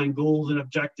broadly defined goals and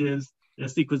objectives and a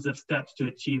sequence of steps to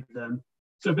achieve them.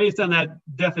 So based on that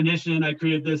definition, I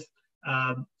created this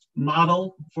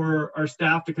model for our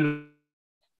staff to kind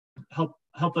of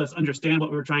help us understand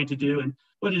what we're trying to do. And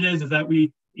what it is that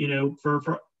we, you know,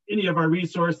 for any of our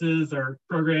resources, our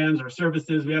programs, our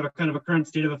services, we have a kind of a current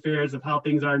state of affairs of how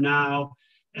things are now,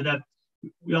 and that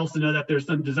we also know that there's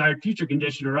some desired future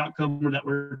condition or outcome that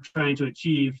we're trying to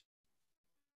achieve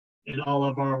in all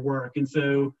of our work. And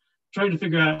so trying to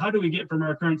figure out, how do we get from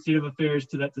our current state of affairs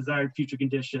to that desired future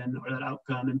condition or that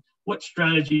outcome, and what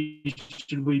strategy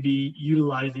should we be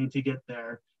utilizing to get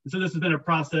there? And so this has been a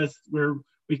process where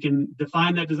we can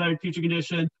define that desired future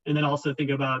condition, and then also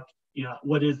think about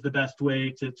what is the best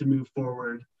way to move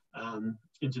forward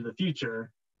into the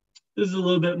future. This is a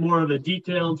little bit more of a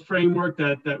detailed framework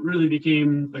that really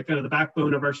became kind of the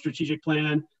backbone of our strategic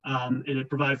plan, and it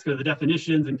provides kind of the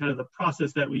definitions and kind of the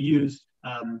process that we use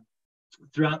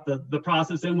throughout the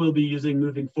process and will be using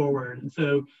moving forward. And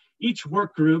so each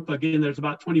work group, again, there's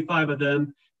about 25 of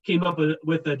them, came up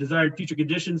with a desired future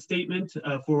condition statement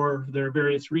for their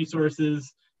various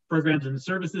resources, programs, and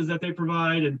services that they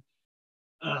provide. And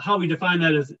how we define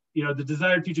that is, the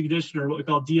desired future condition, or what we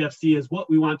call DFC, is what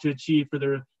we want to achieve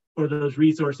for those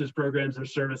resources, programs, or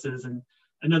services. And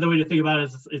another way to think about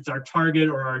it is it's our target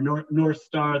or our North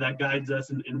Star that guides us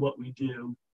in what we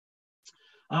do.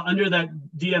 Under that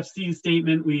DFC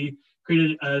statement, we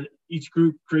created, each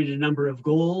group created a number of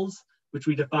goals, which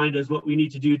we defined as what we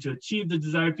need to do to achieve the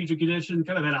desired future condition,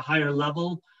 kind of at a higher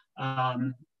level.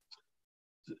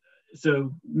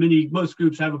 So most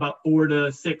groups have about 4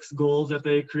 to 6 goals that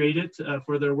they created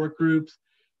for their work groups.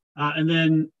 And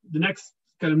then the next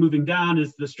kind of moving down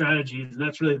is the strategies, and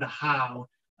that's really the how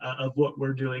of what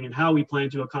we're doing and how we plan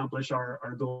to accomplish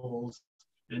our goals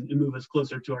and move us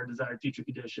closer to our desired future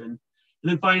condition. And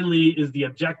then finally is the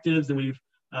objectives, and we've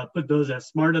put those as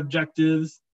SMART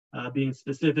objectives, being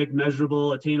specific,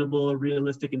 measurable, attainable,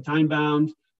 realistic, and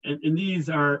time-bound. And these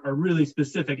are really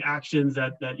specific actions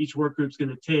that each work group's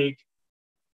going to take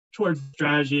towards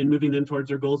strategy and moving them towards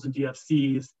their goals and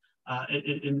DFCs.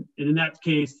 And in that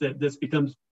case, that this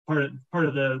becomes part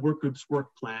of the work group's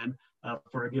work plan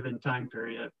for a given time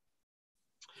period.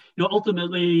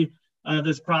 Ultimately,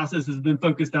 this process has been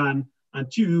focused on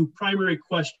 2 primary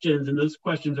questions, and those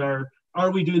questions are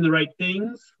we doing the right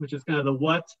things, which is kind of the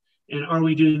what, and are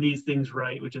we doing these things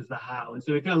right, which is the how. And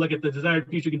so we kind of look at the desired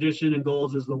future condition and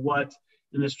goals as the what,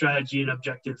 and the strategy and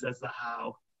objectives as the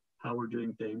how we're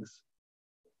doing things.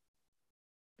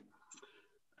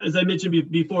 As I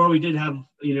mentioned before, we did have,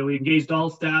 we engaged all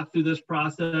staff through this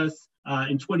process.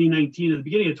 In 2019, at the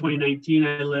beginning of 2019,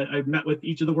 I met with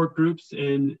each of the work groups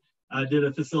and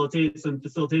did some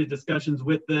facilitated discussions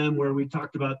with them where we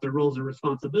talked about their roles and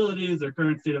responsibilities, their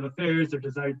current state of affairs, their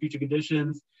desired future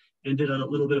conditions, and did a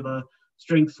little bit of a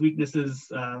strengths,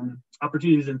 weaknesses,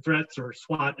 opportunities, and threats, or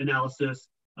SWOT analysis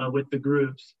with the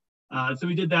groups. So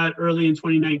we did that early in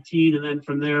 2019, and then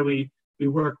from there we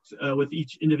worked with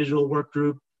each individual work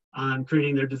group on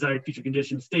creating their desired future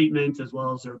condition statements as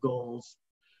well as their goals.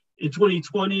 In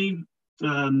 2020,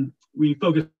 we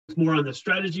focused more on the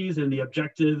strategies and the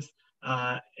objectives,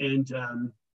 and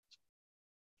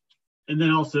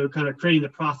then also kind of creating the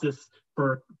process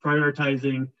for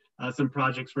prioritizing some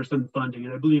projects for some funding.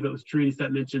 And I believe it was Therese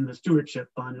that mentioned the stewardship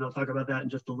fund, and I'll talk about that in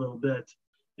just a little bit.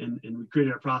 And we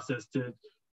created a process to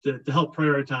help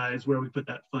prioritize where we put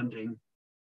that funding.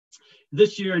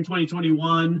 This year in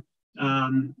 2021,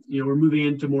 we're moving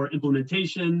into more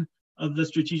implementation of the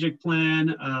strategic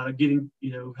plan,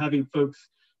 having folks,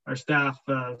 our staff,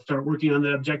 start working on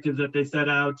the objectives that they set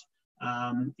out,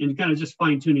 and kind of just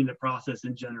fine-tuning the process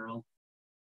in general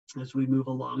as we move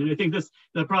along. And I think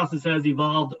the process has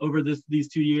evolved over these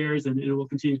 2 years, and it will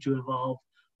continue to evolve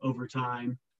over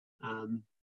time.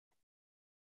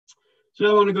 So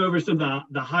now I want to go over some of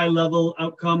the high-level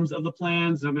outcomes of the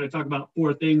plans. I'm going to talk about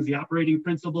 4 things: the operating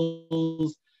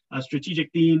principles,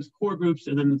 strategic themes, core groups,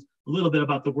 and then a little bit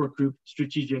about the work group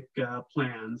strategic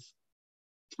plans.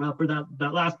 For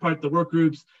that last part, the work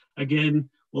groups, again,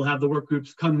 we'll have the work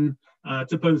groups come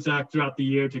to POSAC throughout the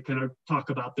year to kind of talk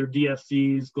about their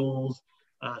DFCs, goals,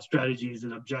 strategies,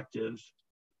 and objectives.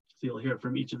 So you'll hear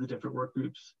from each of the different work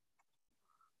groups.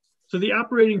 So the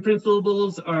operating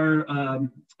principles are a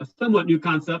somewhat new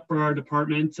concept for our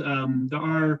department. There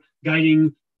are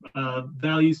guiding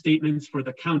value statements for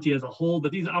the county as a whole,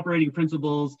 but these operating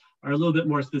principles are a little bit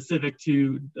more specific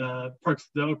to the Parks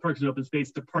and Open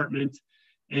Space Department.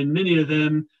 And many of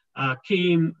them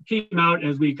came out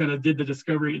as we kind of did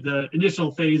the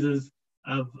initial phases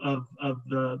of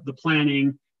the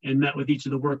planning, and met with each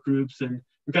of the work groups, and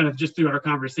kind of just through our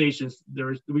conversations,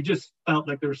 we just felt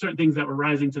like there were certain things that were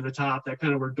rising to the top that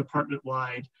kind of were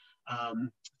department-wide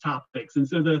topics. And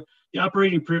so the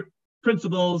operating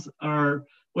principles are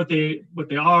what they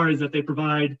are is that they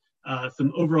provide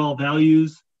some overall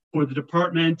values for the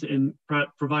department and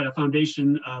provide a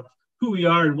foundation of who we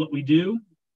are and what we do.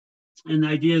 And the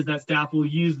idea is that staff will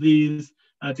use these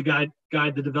to guide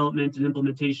the development and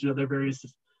implementation of their various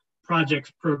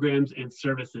projects, programs, and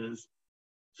services.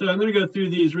 So I'm going to go through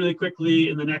these really quickly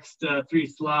in the next 3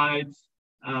 slides.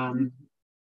 And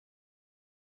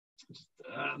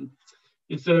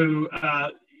so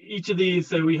each of these,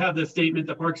 so we have the statement,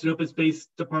 the Parks and Open Space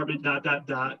Department, ...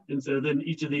 And so then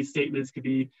each of these statements could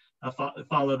be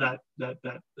follow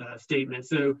that statement.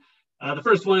 So the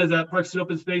first one is that Parks and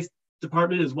Open Space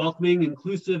Department is welcoming,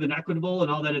 inclusive, and equitable in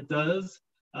all that it does.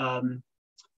 The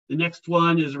next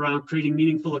one is around creating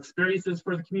meaningful experiences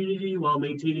for the community while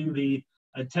maintaining the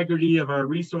integrity of our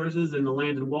resources in the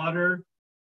land and water.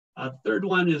 The third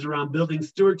one is around building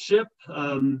stewardship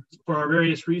for our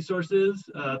various resources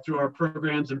through our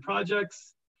programs and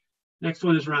projects. Next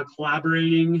one is around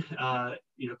collaborating,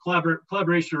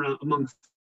 collaboration around among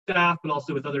staff, but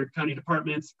also with other county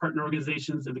departments, partner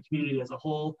organizations, and the community as a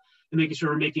whole, and making sure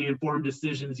we're making informed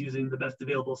decisions using the best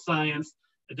available science,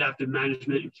 adaptive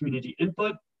management, and community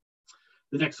input.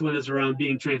 The next one is around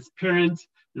being transparent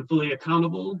and fully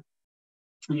accountable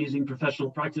and using professional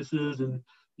practices and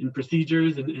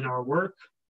procedures in our work.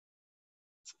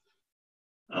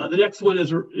 The next one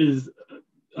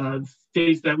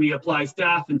states that we apply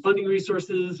staff and funding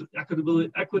resources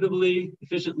equitably,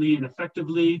 efficiently, and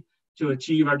effectively to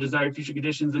achieve our desired future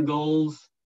conditions and goals.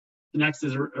 The next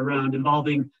is around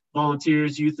involving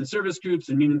volunteers, youth, and service groups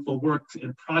in meaningful work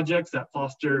and projects that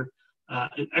foster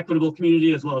an equitable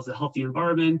community as well as a healthy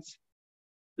environment.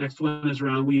 Next one is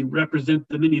around we represent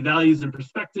the many values and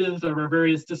perspectives of our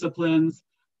various disciplines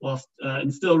while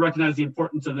and still recognize the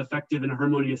importance of effective and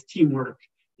harmonious teamwork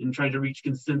in trying to reach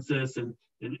consensus and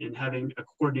having a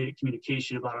coordinated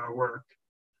communication about our work.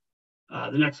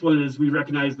 The next one is we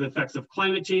recognize the effects of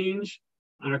climate change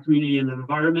on our community and the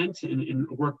environment and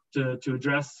work to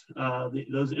address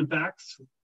those impacts.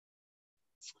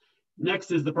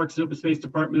 Next is the Parks and Open Space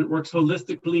Department works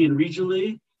holistically and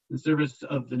regionally in service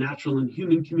of the natural and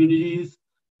human communities.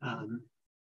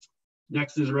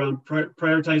 Next is around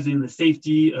prioritizing the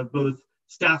safety of both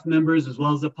staff members as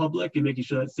well as the public and making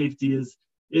sure that safety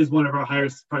is one of our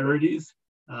highest priorities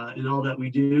in all that we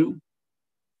do.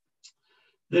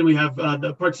 Then we have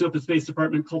the Parks and Open Space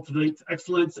Department cultivates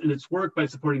excellence in its work by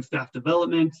supporting staff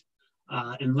development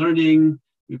and learning.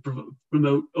 We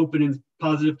promote open and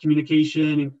positive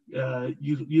communication and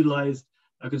utilize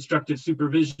constructive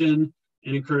supervision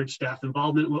and encourage staff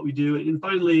involvement in what we do. And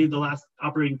finally, the last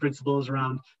operating principle is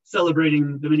around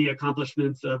celebrating the many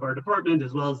accomplishments of our department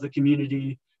as well as the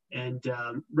community and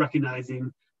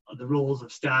recognizing the roles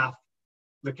of staff,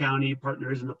 the county,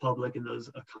 partners, and the public in those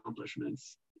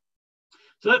accomplishments.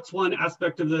 So that's one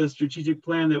aspect of the strategic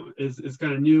plan that is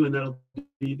kind of new, and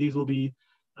these will be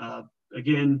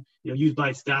again used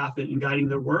by staff in guiding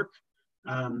their work.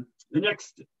 The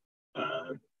next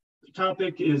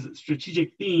topic is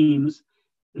strategic themes,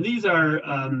 and these are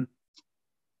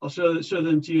I'll show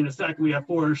them to you in a second. We have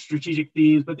 4 strategic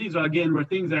themes, but these are again were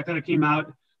things that kind of came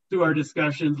out through our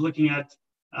discussions, looking at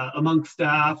amongst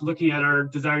staff, looking at our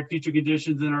desired future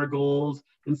conditions and our goals,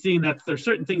 and seeing that there's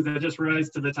certain things that just rise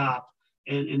to the top.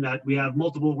 And that we have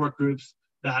multiple work groups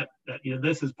that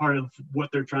this is part of what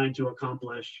they're trying to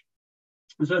accomplish.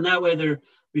 And so in that way,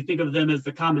 we think of them as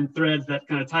the common threads that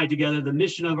kind of tie together the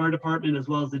mission of our department as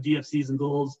well as the DFCs and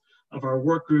goals of our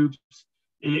work groups.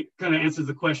 And it kind of answers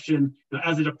the question,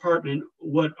 as a department,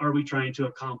 what are we trying to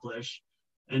accomplish?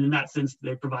 And in that sense,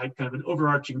 they provide kind of an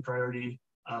overarching priority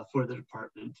for the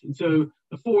department. And so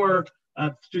the 4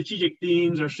 strategic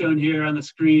themes are shown here on the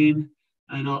screen.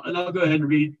 And I'll go ahead and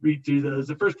read through those.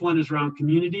 The first one is around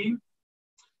community.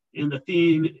 And the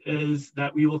theme is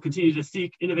that we will continue to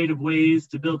seek innovative ways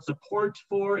to build support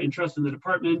for and trust in the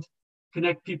department,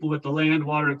 connect people with the land,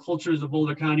 water, and cultures of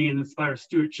Boulder County, and inspire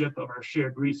stewardship of our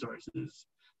shared resources.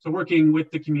 So working with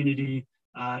the community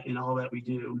in all that we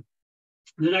do.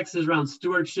 The next is around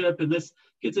stewardship, and this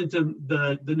gets into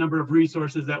the number of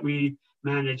resources that we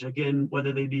manage, again,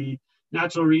 whether they be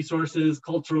natural resources,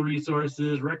 cultural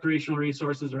resources, recreational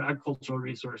resources, or agricultural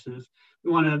resources.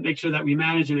 We want to make sure that we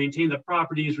manage and maintain the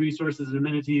properties, resources, and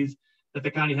amenities that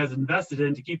the county has invested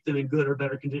in to keep them in good or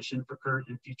better condition for current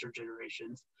and future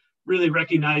generations. Really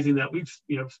recognizing that we've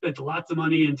spent lots of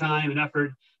money and time and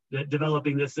effort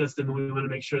developing this system, and we want to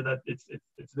make sure that it's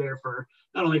there for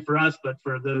not only for us, but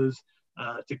for those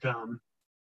to come.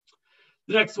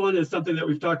 The next one is something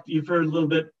that you've heard a little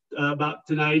bit about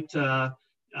tonight.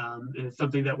 And it's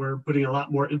something that we're putting a lot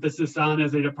more emphasis on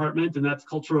as a department, and that's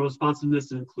cultural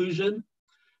responsiveness and inclusion.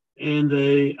 And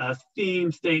the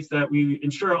theme states that we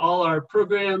ensure all our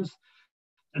programs,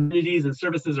 amenities, and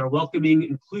services are welcoming,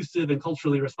 inclusive, and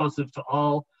culturally responsive to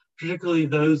all, particularly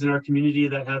those in our community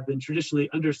that have been traditionally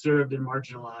underserved and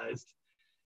marginalized.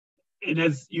 And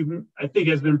as I think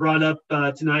has been brought up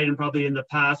tonight and probably in the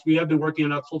past, we have been working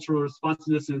on a cultural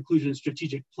responsiveness and inclusion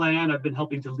strategic plan. I've been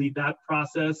helping to lead that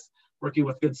process, working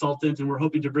with consultants, and we're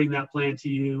hoping to bring that plan to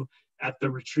you at the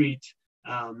retreat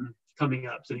coming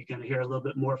up. So you can hear a little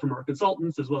bit more from our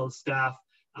consultants as well as staff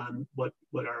on what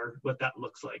that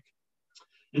looks like.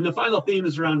 And the final theme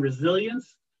is around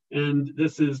resilience. And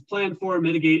this is plan for,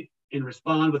 mitigate, and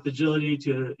respond with agility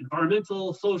to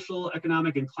environmental, social,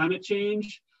 economic, and climate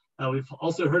change. We've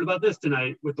also heard about this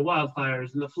tonight with the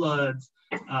wildfires and the floods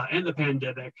and the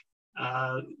pandemic.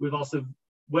 We've also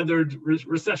weathered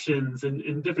recessions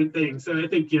and different things. So I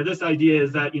think this idea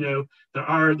is that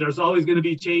there's always going to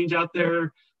be change out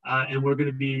there, and we're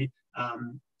going to be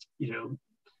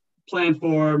plan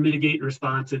for, mitigate, and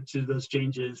respond to those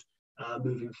changes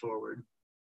moving forward.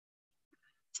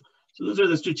 So those are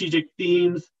the strategic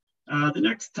themes. The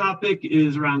next topic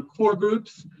is around core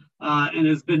groups, and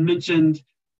has been mentioned.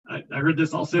 I heard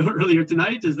this also earlier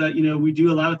tonight, is that we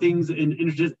do a lot of things in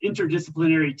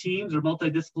interdisciplinary teams or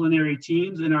multidisciplinary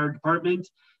teams in our department,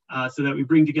 so that we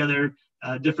bring together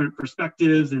different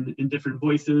perspectives and different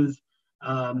voices.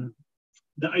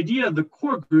 The idea of the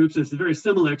core groups is very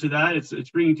similar to that. It's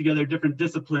bringing together different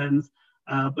disciplines,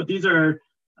 but these are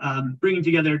bringing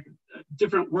together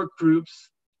different work groups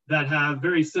that have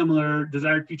very similar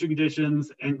desired future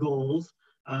conditions and goals,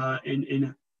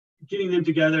 and getting them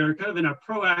together kind of in a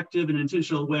proactive and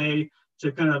intentional way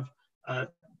to kind of,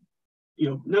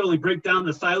 not only break down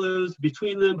the silos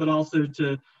between them, but also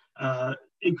to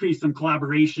increase some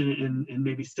collaboration and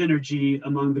maybe synergy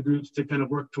among the groups to kind of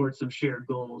work towards some shared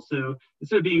goals. So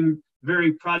instead of being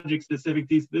very project specific,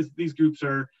 these groups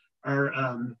are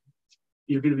going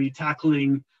to be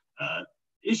tackling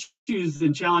issues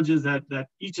and challenges that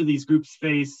each of these groups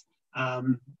face,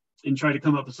 and try to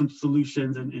come up with some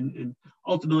solutions, and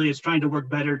ultimately it's trying to work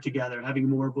better together, having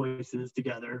more voices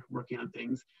together, working on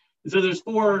things. And so there's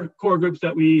 4 core groups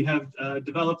that we have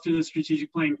developed through the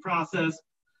strategic planning process.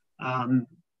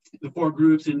 The 4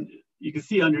 groups, and you can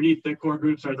see underneath the core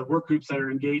groups are the work groups that are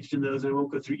engaged in those. I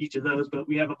won't go through each of those, but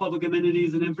we have a public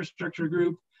amenities and infrastructure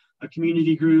group, a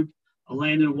community group, a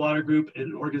land and water group, and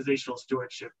an organizational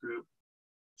stewardship group.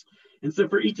 And so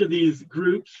for each of these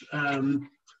groups,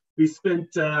 we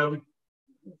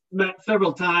met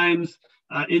several times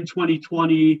in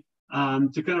 2020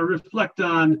 to kind of reflect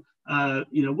on,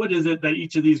 what is it that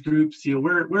each of these groups,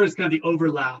 where is kind of the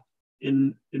overlap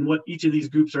in what each of these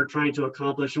groups are trying to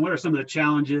accomplish, and what are some of the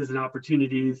challenges and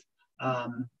opportunities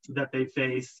that they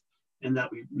face and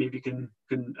that we maybe can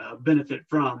benefit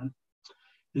from.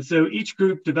 And so each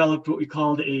group developed what we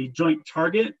called a joint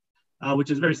target,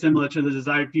 which is very similar to the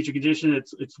desired future condition.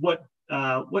 It's what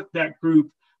that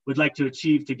group would like to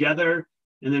achieve together.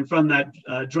 And then from that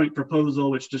joint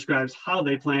proposal, which describes how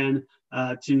they plan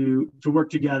to work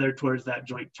together towards that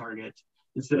joint target.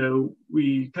 And so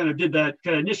we kind of did that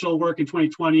kind of initial work in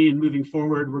 2020, and moving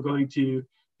forward, we're going to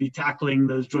be tackling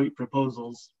those joint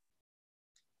proposals.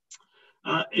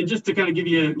 And just to kind of give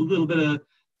you a little bit of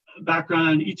background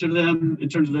on each of them in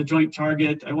terms of the joint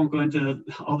target, I won't go into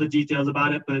all the details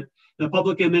about it, but the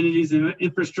public amenities and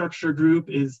infrastructure group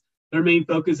their main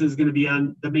focus is going to be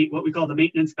on what we call the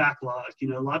maintenance backlog.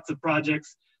 Lots of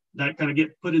projects that kind of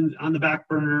get put on the back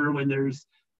burner when there's,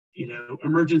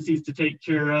 emergencies to take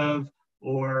care of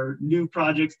or new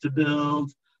projects to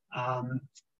build.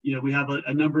 We have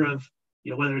a number of,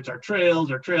 whether it's our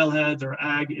trails or trailheads or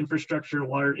ag infrastructure,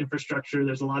 water infrastructure,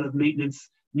 there's a lot of maintenance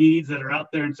needs that are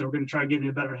out there. And so we're going to try getting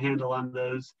a better handle on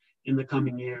those in the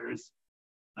coming years.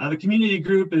 The community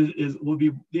group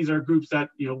these are groups that,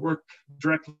 work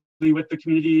directly with the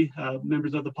community,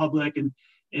 members of the public, and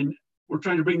we're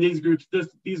trying to bring these groups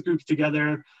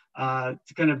together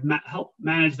to kind of help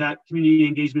manage that community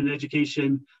engagement and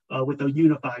education with a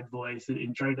unified voice,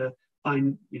 and try to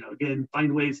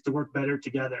find ways to work better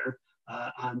together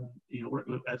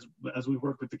as we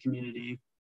work with the community.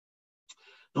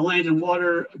 The land and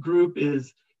water group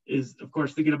is of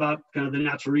course thinking about kind of the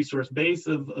natural resource base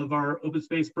of our open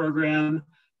space program.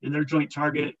 And their joint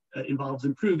target involves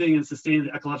improving and sustaining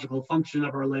the ecological function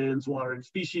of our lands, water, and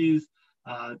species,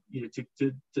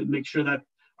 to make sure that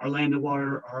our land and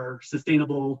water are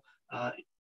sustainable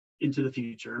into the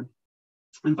future.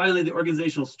 And finally, the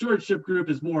organizational stewardship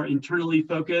group is more internally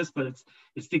focused, but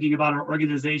it's thinking about our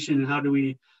organization and how do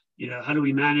we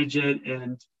manage it,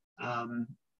 and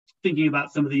thinking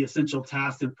about some of the essential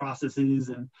tasks and processes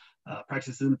and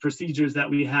practices and procedures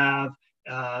that we have,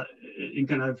 in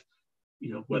kind of,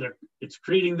 whether it's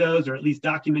creating those or at least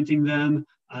documenting them,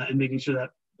 and making sure that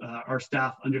our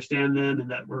staff understand them, and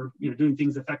that we're doing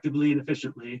things effectively and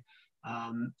efficiently,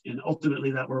 and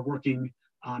ultimately that we're working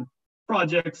on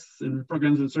projects and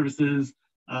programs and services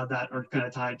that are kind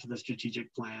of tied to the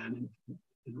strategic plan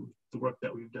and the work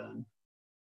that we've done.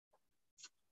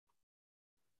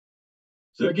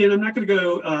 So again, I'm not going to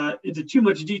go into too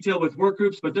much detail with work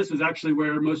groups, but this is actually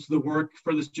where most of the work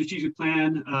for the strategic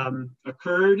plan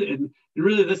occurred. And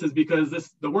really this is because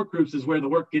the work groups is where the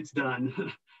work gets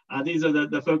done. These are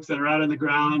the folks that are out on the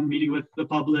ground, meeting with the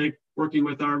public, working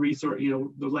with our resource,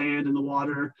 the land and the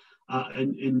water,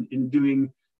 and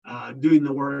doing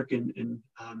the work and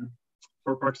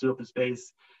for Parks and Open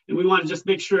Space. And we want to just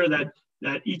make sure that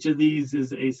each of these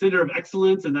is a center of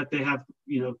excellence and that they have,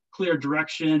 clear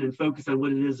direction and focus on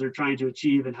what it is they're trying to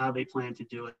achieve and how they plan to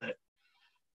do it.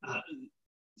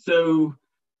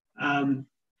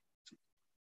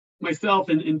 Myself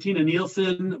and Tina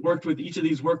Nielsen worked with each of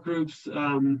these work groups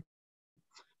over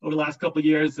the last couple of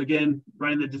years, again,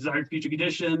 writing the desired future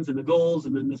conditions and the goals,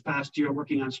 and then this past year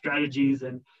working on strategies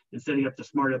and setting up the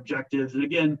SMART objectives. And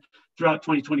again, throughout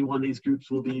 2021, these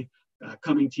groups will be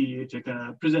coming to you to kind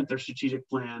of present their strategic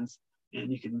plans,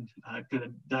 and you can kind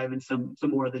of dive in some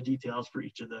more of the details for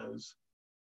each of those.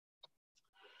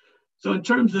 So in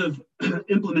terms of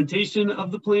implementation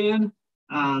of the plan,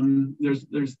 there's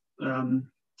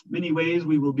many ways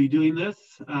we will be doing this.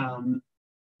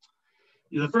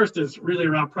 The first is really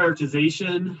around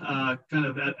prioritization, kind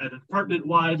of at a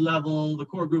department-wide level, the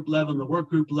core group level, and the work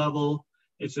group level.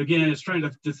 It's trying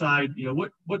to decide,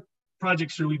 what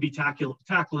projects should we be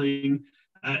tackling,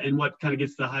 and what kind of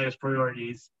gets the highest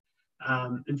priorities.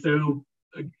 And so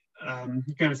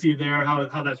you kind of see there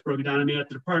how that's broken down. I mean, at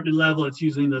the department level, it's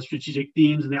using the strategic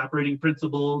themes and the operating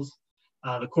principles.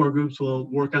 The core groups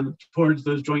will work towards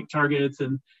those joint targets,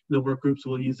 and the work groups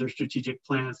will use their strategic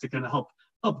plans to kind of help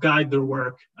guide their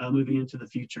work moving into the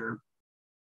future.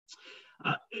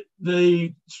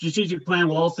 The strategic plan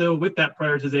will also, with that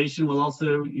prioritization, will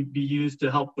also be used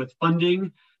to help with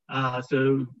funding.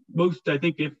 So most, I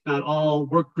think, if not all,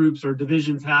 work groups or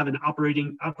divisions have an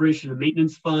operation and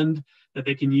maintenance fund that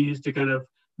they can use to kind of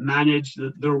manage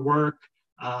their work,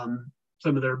 some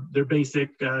of their basic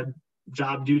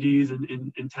job duties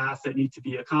and tasks that need to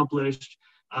be accomplished.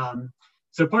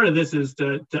 So part of this is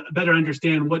to better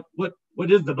understand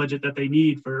what is the budget that they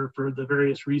need for the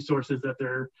various resources that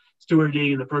they're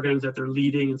stewarding and the programs that they're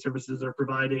leading and services they're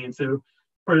providing. And so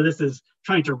part of this is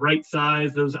trying to right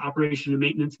size those operation and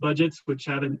maintenance budgets, which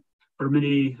haven't, for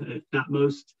many, if not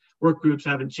most, work groups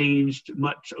haven't changed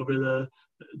much over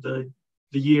the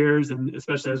years, and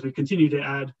especially as we continue to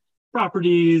add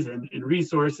properties and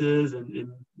resources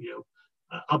and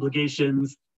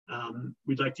obligations.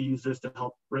 We'd like to use this to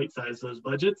help right size those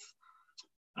budgets.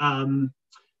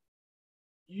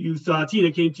 You saw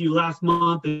Tina came to you last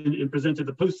month and presented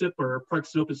the POSAC, or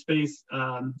Parks and Open Space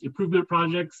improvement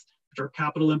projects, which are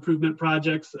capital improvement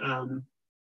projects.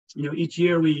 Each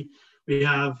year we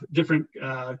have different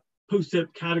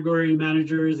POSAC category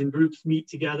managers and groups meet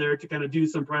together to kind of do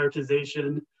some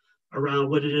prioritization around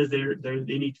what it is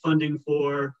they need funding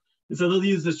for. And so they'll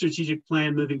use the strategic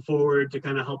plan moving forward to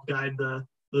kind of help guide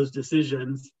those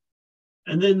decisions.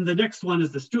 And then the next one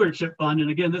is the stewardship fund. And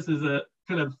again, this is a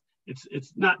kind of,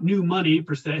 it's not new money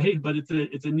per se, but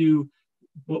it's a new,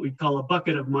 what we call a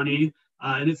bucket of money.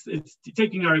 And it's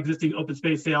taking our existing open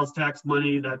space sales tax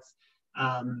money that's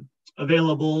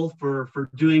available for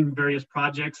doing various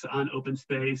projects on open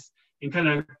space and kind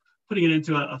of putting it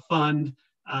into a fund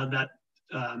that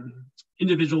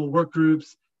individual work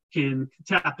groups can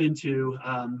tap into.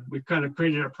 We've kind of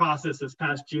created a process this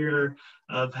past year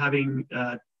of having,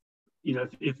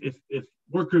 if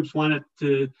work groups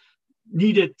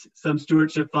needed some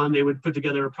stewardship fund, they would put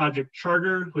together a project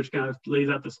charter, which kind of lays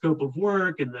out the scope of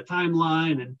work and the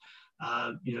timeline and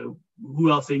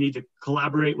who else they need to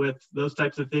collaborate with, those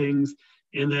types of things.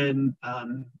 And then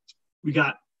we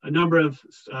got a number of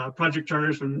project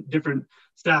charters from different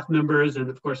staff members, and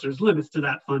of course there's limits to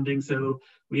that funding, so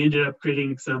we ended up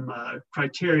creating some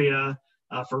criteria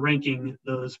for ranking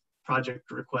those project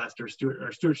requests or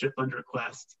stewardship fund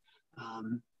requests.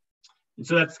 And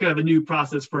so that's kind of a new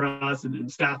process for us, and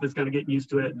staff is kind of getting used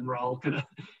to it, and we're all kind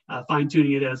of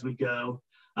fine-tuning it as we go.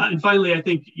 And finally, I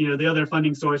think the other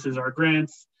funding sources are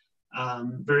grants,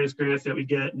 various grants that we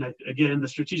get, and again, the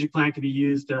strategic plan can be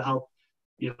used to help.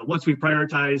 Once we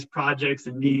prioritize projects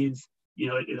and needs,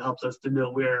 it helps us to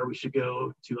know where we should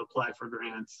go to apply for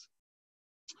grants.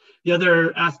 The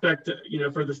other aspect,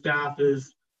 for the staff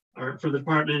or for the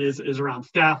department is around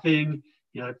staffing.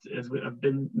 As I've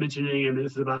been mentioning, and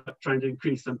this is about trying to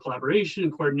increase some collaboration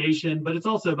and coordination, but it's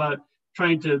also about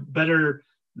trying to better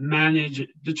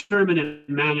determine and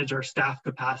manage our staff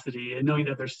capacity, and knowing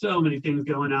that there's so many things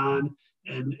going on,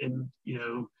 and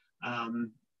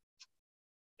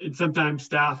sometimes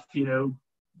staff,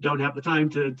 don't have the time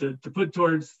to put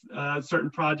towards certain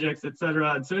projects, et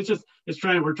cetera. And so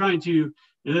we're trying to,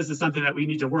 and this is something that we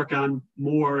need to work on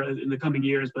more in the coming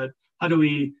years, but how do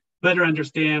we better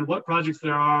understand what projects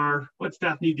there are, what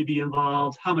staff need to be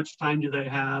involved, how much time do they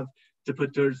have to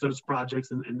put towards those projects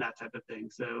and that type of thing.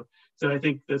 So I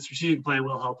think the strategic plan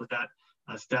will help with that,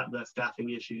 the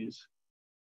staffing issues.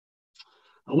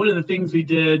 One of the things we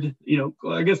did,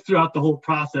 I guess throughout the whole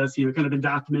process, kind of been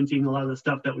documenting a lot of the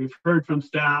stuff that we've heard from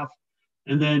staff.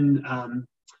 And then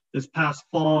this past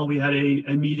fall, we had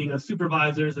a meeting of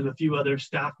supervisors and a few other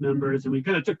staff members, and we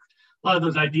kind of took a lot of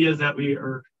those ideas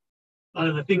a lot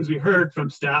of the things we heard from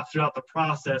staff throughout the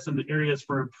process and the areas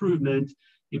for improvement.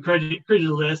 You created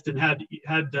a list and had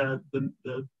the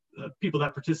people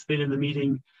that participated in the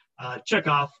meeting check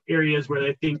off areas where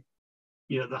they think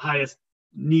the highest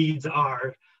needs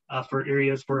are for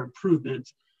areas for improvement.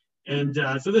 And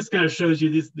so this kind of shows you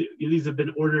these have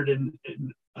been ordered in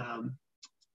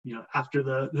after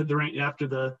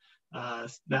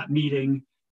that meeting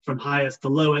from highest to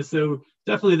lowest. So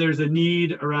definitely there's a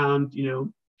need around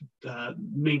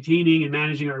maintaining and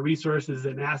managing our resources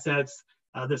and assets.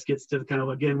 This gets to kind of,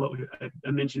 again, what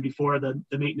I mentioned before, the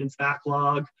maintenance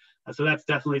backlog. So that's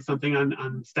definitely something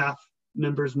on staff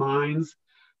members' minds.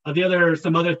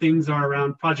 Some other things are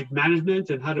around project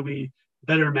management and how do we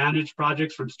better manage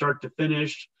projects from start to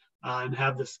finish and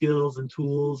have the skills and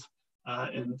tools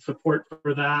and support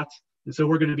for that. And so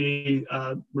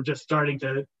we're just starting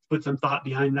to put some thought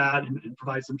behind that and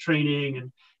provide some training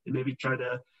and maybe try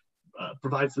to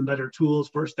provide some better tools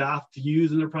for staff to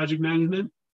use in their project management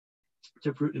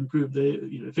to improve the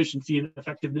efficiency and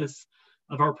effectiveness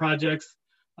of our projects.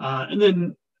 And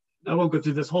then I won't go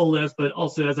through this whole list, but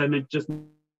also, as I just mentioned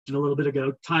a little bit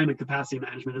ago, time and capacity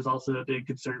management is also a big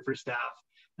concern for staff.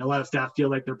 And a lot of staff feel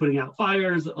like they're putting out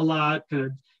fires a lot, kind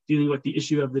of dealing with the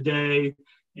issue of the day,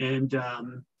 and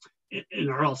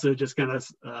are also just kind of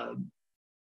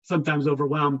sometimes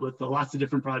overwhelmed with lots of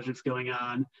different projects going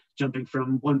on, jumping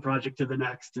from one project to the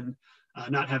next, and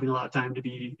not having a lot of time to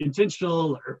be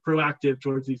intentional or proactive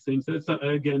towards these things. So it's,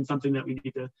 again, something that we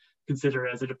need to consider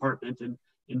as a department and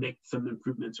make some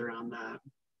improvements around that.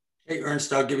 Hey,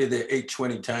 Ernst, I'll give you the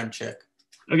 8:20 time check.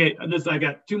 Okay, I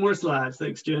got 2 more slides.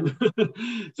 Thanks, Jim.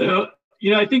 So,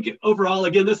 I think overall,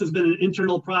 again, this has been an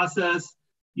internal process.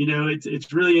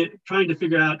 It's really trying to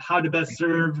figure out how to best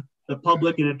serve the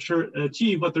public and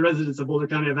achieve what the residents of Boulder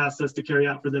County have asked us to carry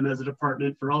out for them as a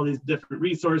department, for all these different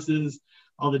resources,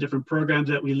 all the different programs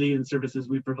that we lead and services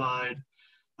we provide.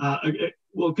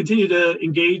 We'll continue to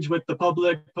engage with the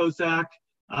public, POSAC,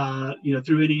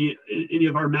 through any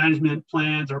of our management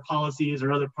plans or policies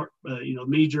or other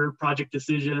major project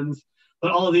decisions.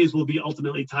 But all of these will be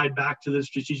ultimately tied back to the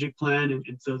strategic plan,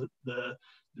 and so the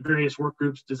various work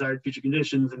groups' desired future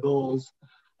conditions and goals.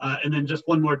 And then just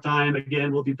one more time,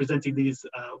 again, we'll be presenting these,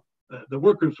 the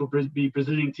work groups will be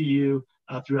presenting to you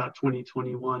throughout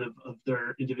 2021 of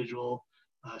their individual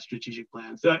strategic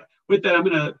plans. So with that, I'm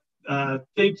gonna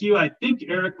thank you. I think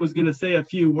Eric was gonna say a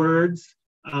few words,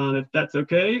 if that's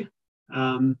okay.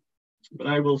 But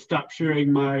I will stop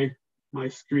sharing my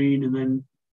screen, and then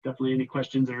definitely any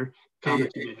questions or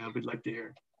comments you may have, we'd like to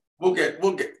hear. We'll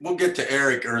get to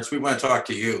Eric, Ernst. We want to talk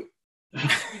to you.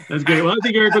 That's great. Well, I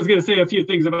think Eric was going to say a few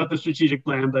things about the strategic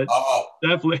plan, but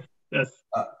definitely, yes.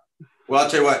 Well, I'll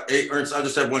tell you what, Ernst, I'll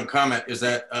just have one comment, is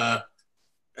that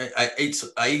I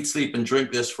eat, sleep, and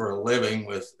drink this for a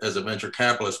living as a venture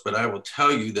capitalist, but I will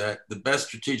tell you that the best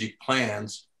strategic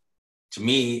plans, to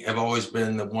me, have always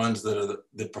been the ones that are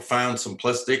the profound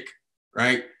simplistic,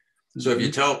 right? So if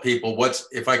you tell people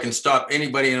if I can stop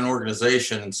anybody in an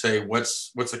organization and say,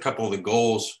 what's a couple of the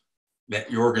goals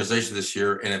that your organization this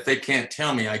year, and if they can't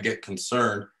tell me, I get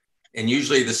concerned. And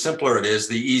usually the simpler it is,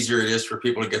 the easier it is for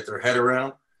people to get their head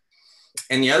around.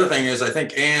 And the other thing is, I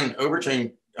think Ann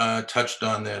Overchain touched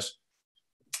on this.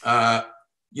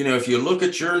 If you look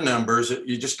at your numbers,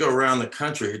 you just go around the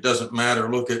country, it doesn't matter.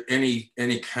 Look at any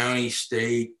county,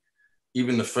 state,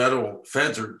 even the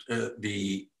feds are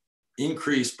the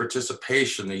increased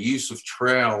participation, the use of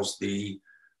trails, the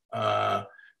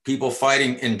people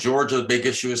fighting in Georgia. The big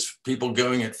issue is people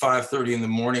going at 5:30 in the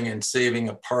morning and saving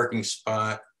a parking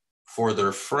spot for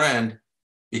their friend,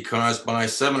 because by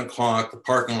 7 o'clock, the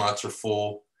parking lots are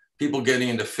full. People getting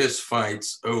into fist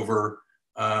fights over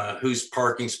whose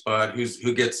parking spot,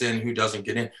 who gets in, who doesn't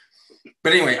get in.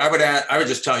 But anyway, I would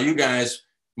just tell you guys,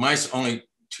 my only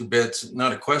 2 bits,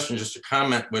 not a question, just a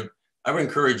comment, but I would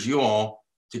encourage you all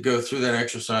to go through that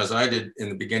exercise I did in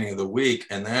the beginning of the week.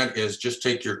 And that is just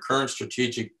take your current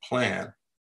strategic plan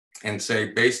and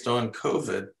say, based on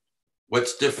COVID,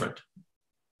 what's different?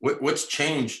 What's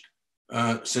changed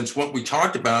since what we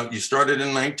talked about, you started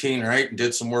in 19, right? And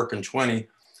did some work in 20.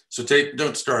 So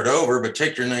don't start over, but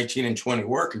take your 19 and 20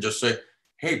 work and just say,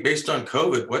 hey, based on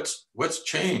COVID, what's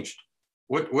changed?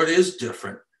 What is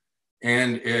different?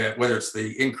 And whether it's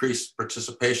the increased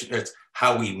participation, it's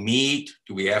how we meet.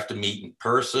 Do we have to meet in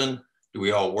person? Do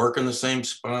we all work in the same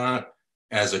spot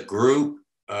as a group?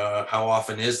 How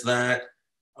often is that?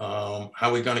 How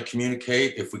are we going to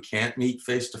communicate if we can't meet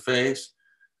face to face?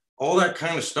 All that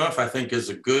kind of stuff, I think, is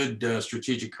a good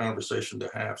strategic conversation to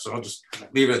have. So I'll just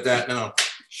leave it at that, and I'll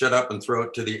shut up and throw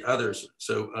it to the others.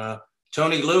 So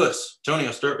Tony Lewis. Tony,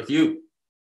 I'll start with you.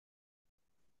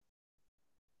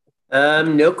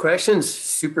 No questions,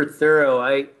 super thorough.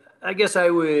 I guess I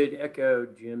would echo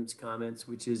Jim's comments,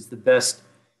 which is the best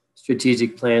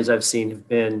strategic plans I've seen have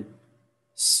been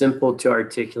simple to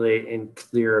articulate and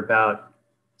clear about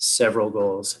several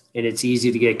goals. And it's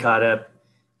easy to get caught up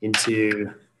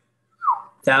into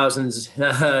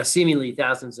seemingly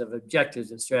thousands of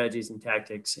objectives and strategies and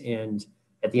tactics. And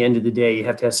at the end of the day, you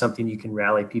have to have something you can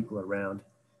rally people around.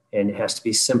 And it has to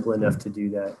be simple enough to do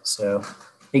that. So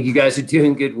I think you guys are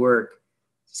doing good work.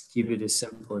 Just keep it as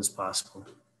simple as possible.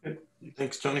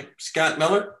 Thanks, Tony. Scott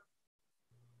Miller?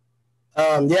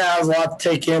 Yeah, I have a lot to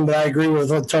take in, but I agree with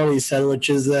what Tony said,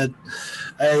 which is that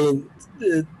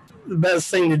the best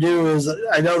thing to do is,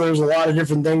 I know there's a lot of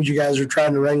different things you guys are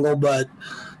trying to wrangle, but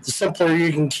the simpler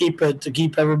you can keep it to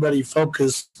keep everybody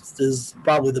focused is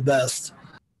probably the best.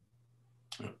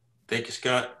 Thank you,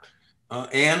 Scott.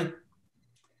 Anne?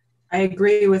 I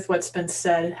agree with what's been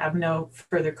said, have no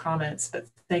further comments, but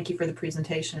thank you for the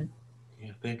presentation.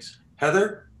 Yeah, thanks.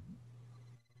 Heather?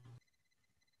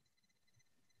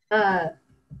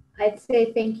 I'd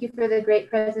say thank you for the great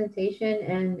presentation,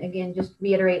 and again, just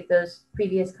reiterate those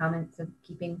previous comments of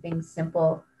keeping things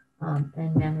simple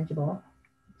and manageable.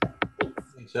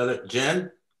 Thanks, Heather.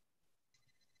 Jen?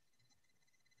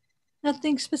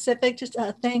 Nothing specific, just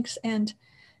thanks. And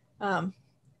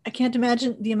I can't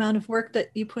imagine the amount of work that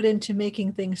you put into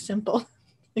making things simple.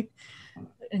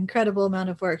 Incredible amount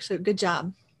of work. So good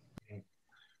job.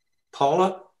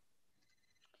 Paula?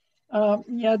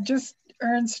 Yeah, just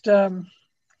Ernst,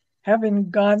 having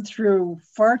gone through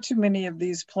far too many of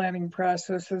these planning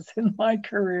processes in my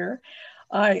career,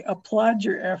 I applaud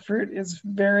your effort.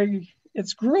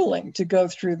 It's grueling to go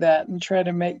through that and try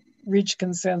to reach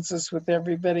consensus with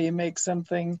everybody and make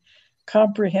something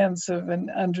comprehensive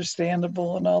and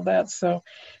understandable and all that. So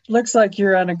it looks like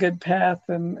you're on a good path,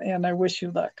 and I wish you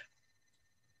luck.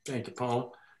 Thank you,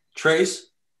 Paul. Trace?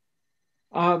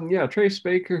 Yeah, Trace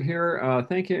Baker here.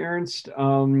 Thank you, Ernst.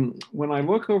 When I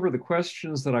look over the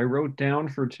questions that I wrote down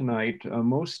for tonight,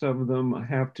 most of them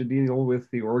have to deal with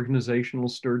the organizational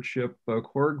stewardship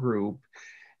core group.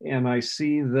 And I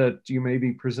see that you may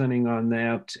be presenting on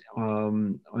that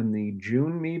on the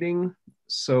June meeting.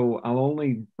 So I'll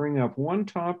only bring up one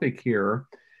topic here,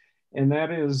 and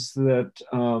that is that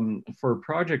for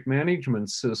project management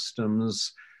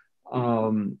systems,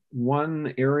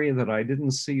 one area that I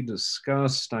didn't see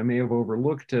discussed, I may have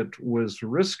overlooked it, was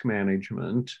risk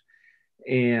management.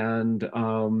 And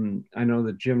I know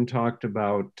that Jim talked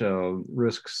about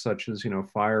risks such as,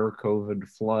 fire, COVID,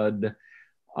 flood.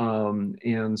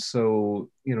 And so,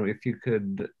 if you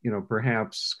could,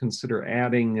 perhaps consider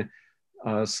adding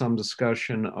some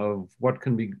discussion of what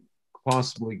can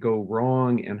possibly go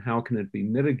wrong and how can it be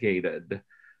mitigated.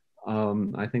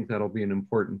 I think that'll be an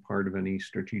important part of any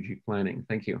strategic planning.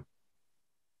 Thank you.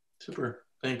 Super,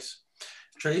 thanks.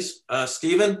 Trace,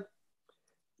 Stephen?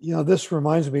 This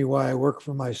reminds me why I work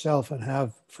for myself and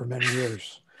have for many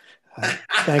years.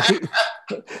 Thank you.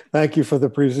 Thank you for the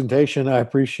presentation. I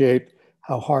appreciate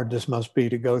how hard this must be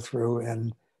to go through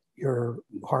and your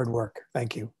hard work.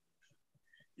 Thank you.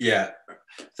 Yeah,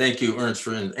 thank you, Ernst,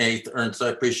 for an eighth. Ernst, I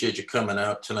appreciate you coming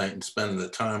out tonight and spending the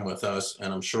time with us.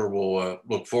 And I'm sure we'll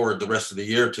look forward the rest of the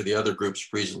year to the other group's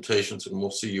presentations, and we'll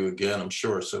see you again, I'm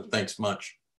sure. So thanks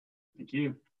much. Thank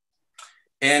you.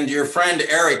 And your friend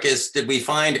Eric did we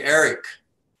find Eric?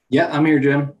 Yeah, I'm here,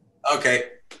 Jim. Okay.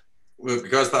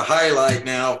 Because the highlight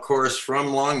now, of course, from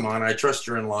Longmont. I trust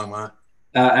you're in Longmont.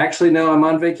 Actually, no, I'm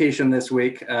on vacation this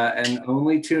week and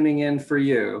only tuning in for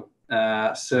you. In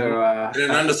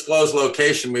an undisclosed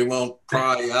location, we won't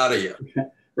pry out of you.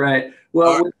 Right.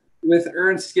 Well, with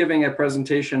Ernst giving a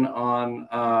presentation on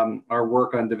our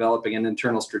work on developing an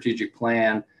internal strategic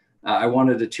plan, I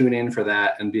wanted to tune in for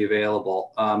that and be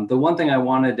available. The one thing I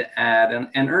wanted to add,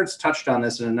 and Ernst touched on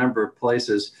this in a number of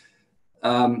places,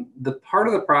 the part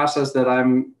of the process that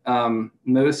I'm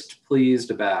most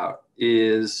pleased about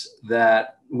is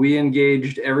that we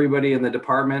engaged everybody in the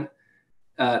department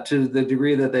to the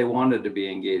degree that they wanted to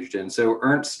be engaged in. So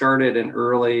Ernst started in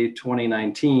early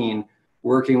 2019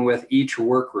 working with each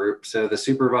work group, so the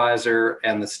supervisor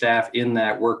and the staff in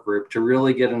that work group, to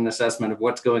really get an assessment of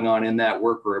what's going on in that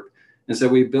work group. And so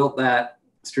we built that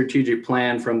strategic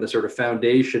plan from the sort of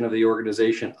foundation of the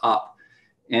organization up.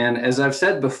 And as I've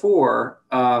said before,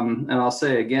 and I'll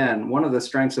say again, one of the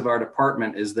strengths of our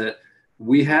department is that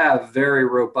we have very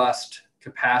robust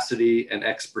capacity and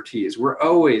expertise. We're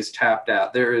always tapped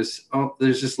out. There's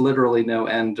just literally no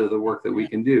end to the work that we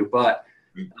can do. But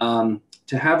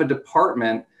to have a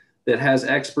department that has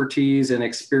expertise and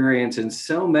experience in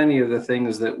so many of the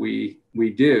things that we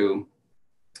do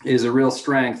is a real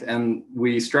strength. And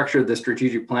we structured the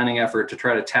strategic planning effort to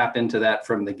try to tap into that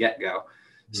from the get-go.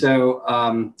 Mm-hmm.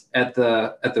 So at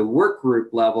the work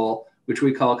group level, which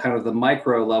we call kind of the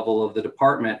micro level of the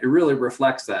department, it really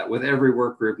reflects that, with every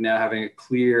work group now having a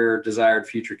clear desired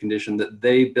future condition that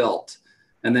they built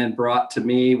and then brought to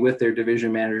me with their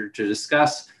division manager to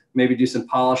discuss, maybe do some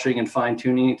polishing and fine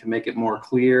tuning to make it more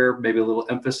clear, maybe a little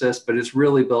emphasis, but it's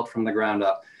really built from the ground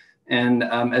up. And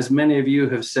as many of you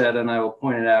have said, and I will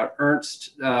point it out,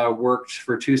 Ernst worked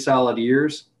for 2 solid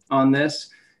years on this.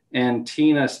 And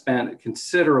Tina spent a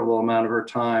considerable amount of her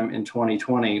time in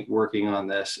 2020 working on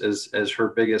this as her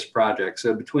biggest project.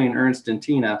 So between Ernst and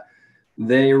Tina,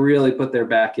 they really put their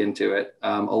back into it,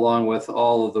 along with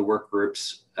all of the work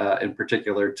groups in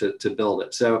particular to build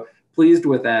it. So pleased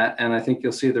with that. And I think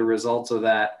you'll see the results of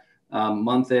that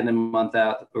month in and month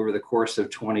out over the course of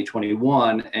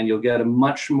 2021. And you'll get a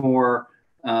much more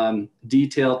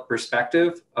detailed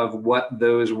perspective of what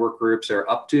those work groups are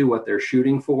up to, what they're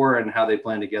shooting for, and how they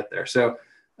plan to get there. So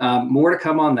more to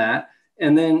come on that.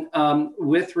 And then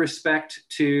with respect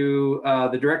to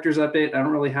the director's update, I don't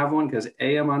really have one because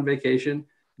A, I'm on vacation.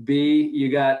 B,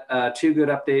 you got 2 good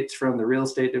updates from the real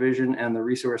estate division and the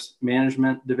resource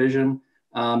management division.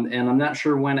 And I'm not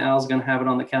sure when Al's going to have it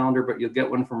on the calendar, but you'll get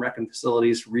one from Rec and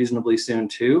Facilities reasonably soon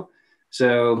too.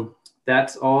 So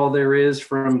that's all there is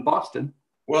from Boston.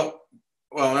 Well,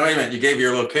 wait a minute. You gave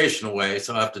your location away,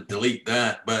 so I'll have to delete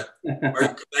that. But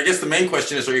I guess the main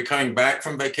question is, are you coming back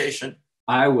from vacation?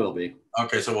 I will be.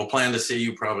 Okay, so we'll plan to see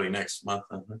you probably next month.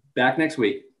 Back next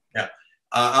week. Yeah.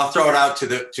 I'll throw it out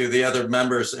to the other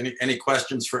members. Any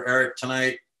questions for Eric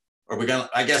tonight? Or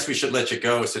I guess we should let you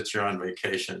go since you're on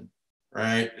vacation,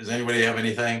 right? Does anybody have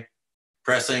anything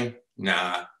pressing?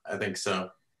 Nah, I think so.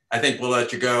 I think we'll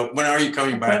let you go. When are you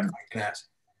coming back? I can ask.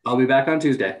 I'll be back on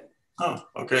Tuesday. Oh,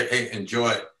 okay. Hey,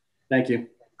 enjoy. Thank you.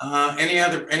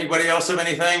 Anybody else have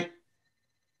anything?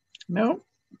 No.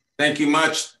 Thank you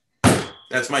much.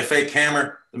 That's my fake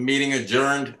hammer. The meeting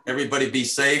adjourned. Everybody be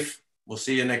safe. We'll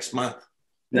see you next month.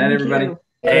 Good night, everybody.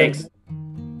 Thanks.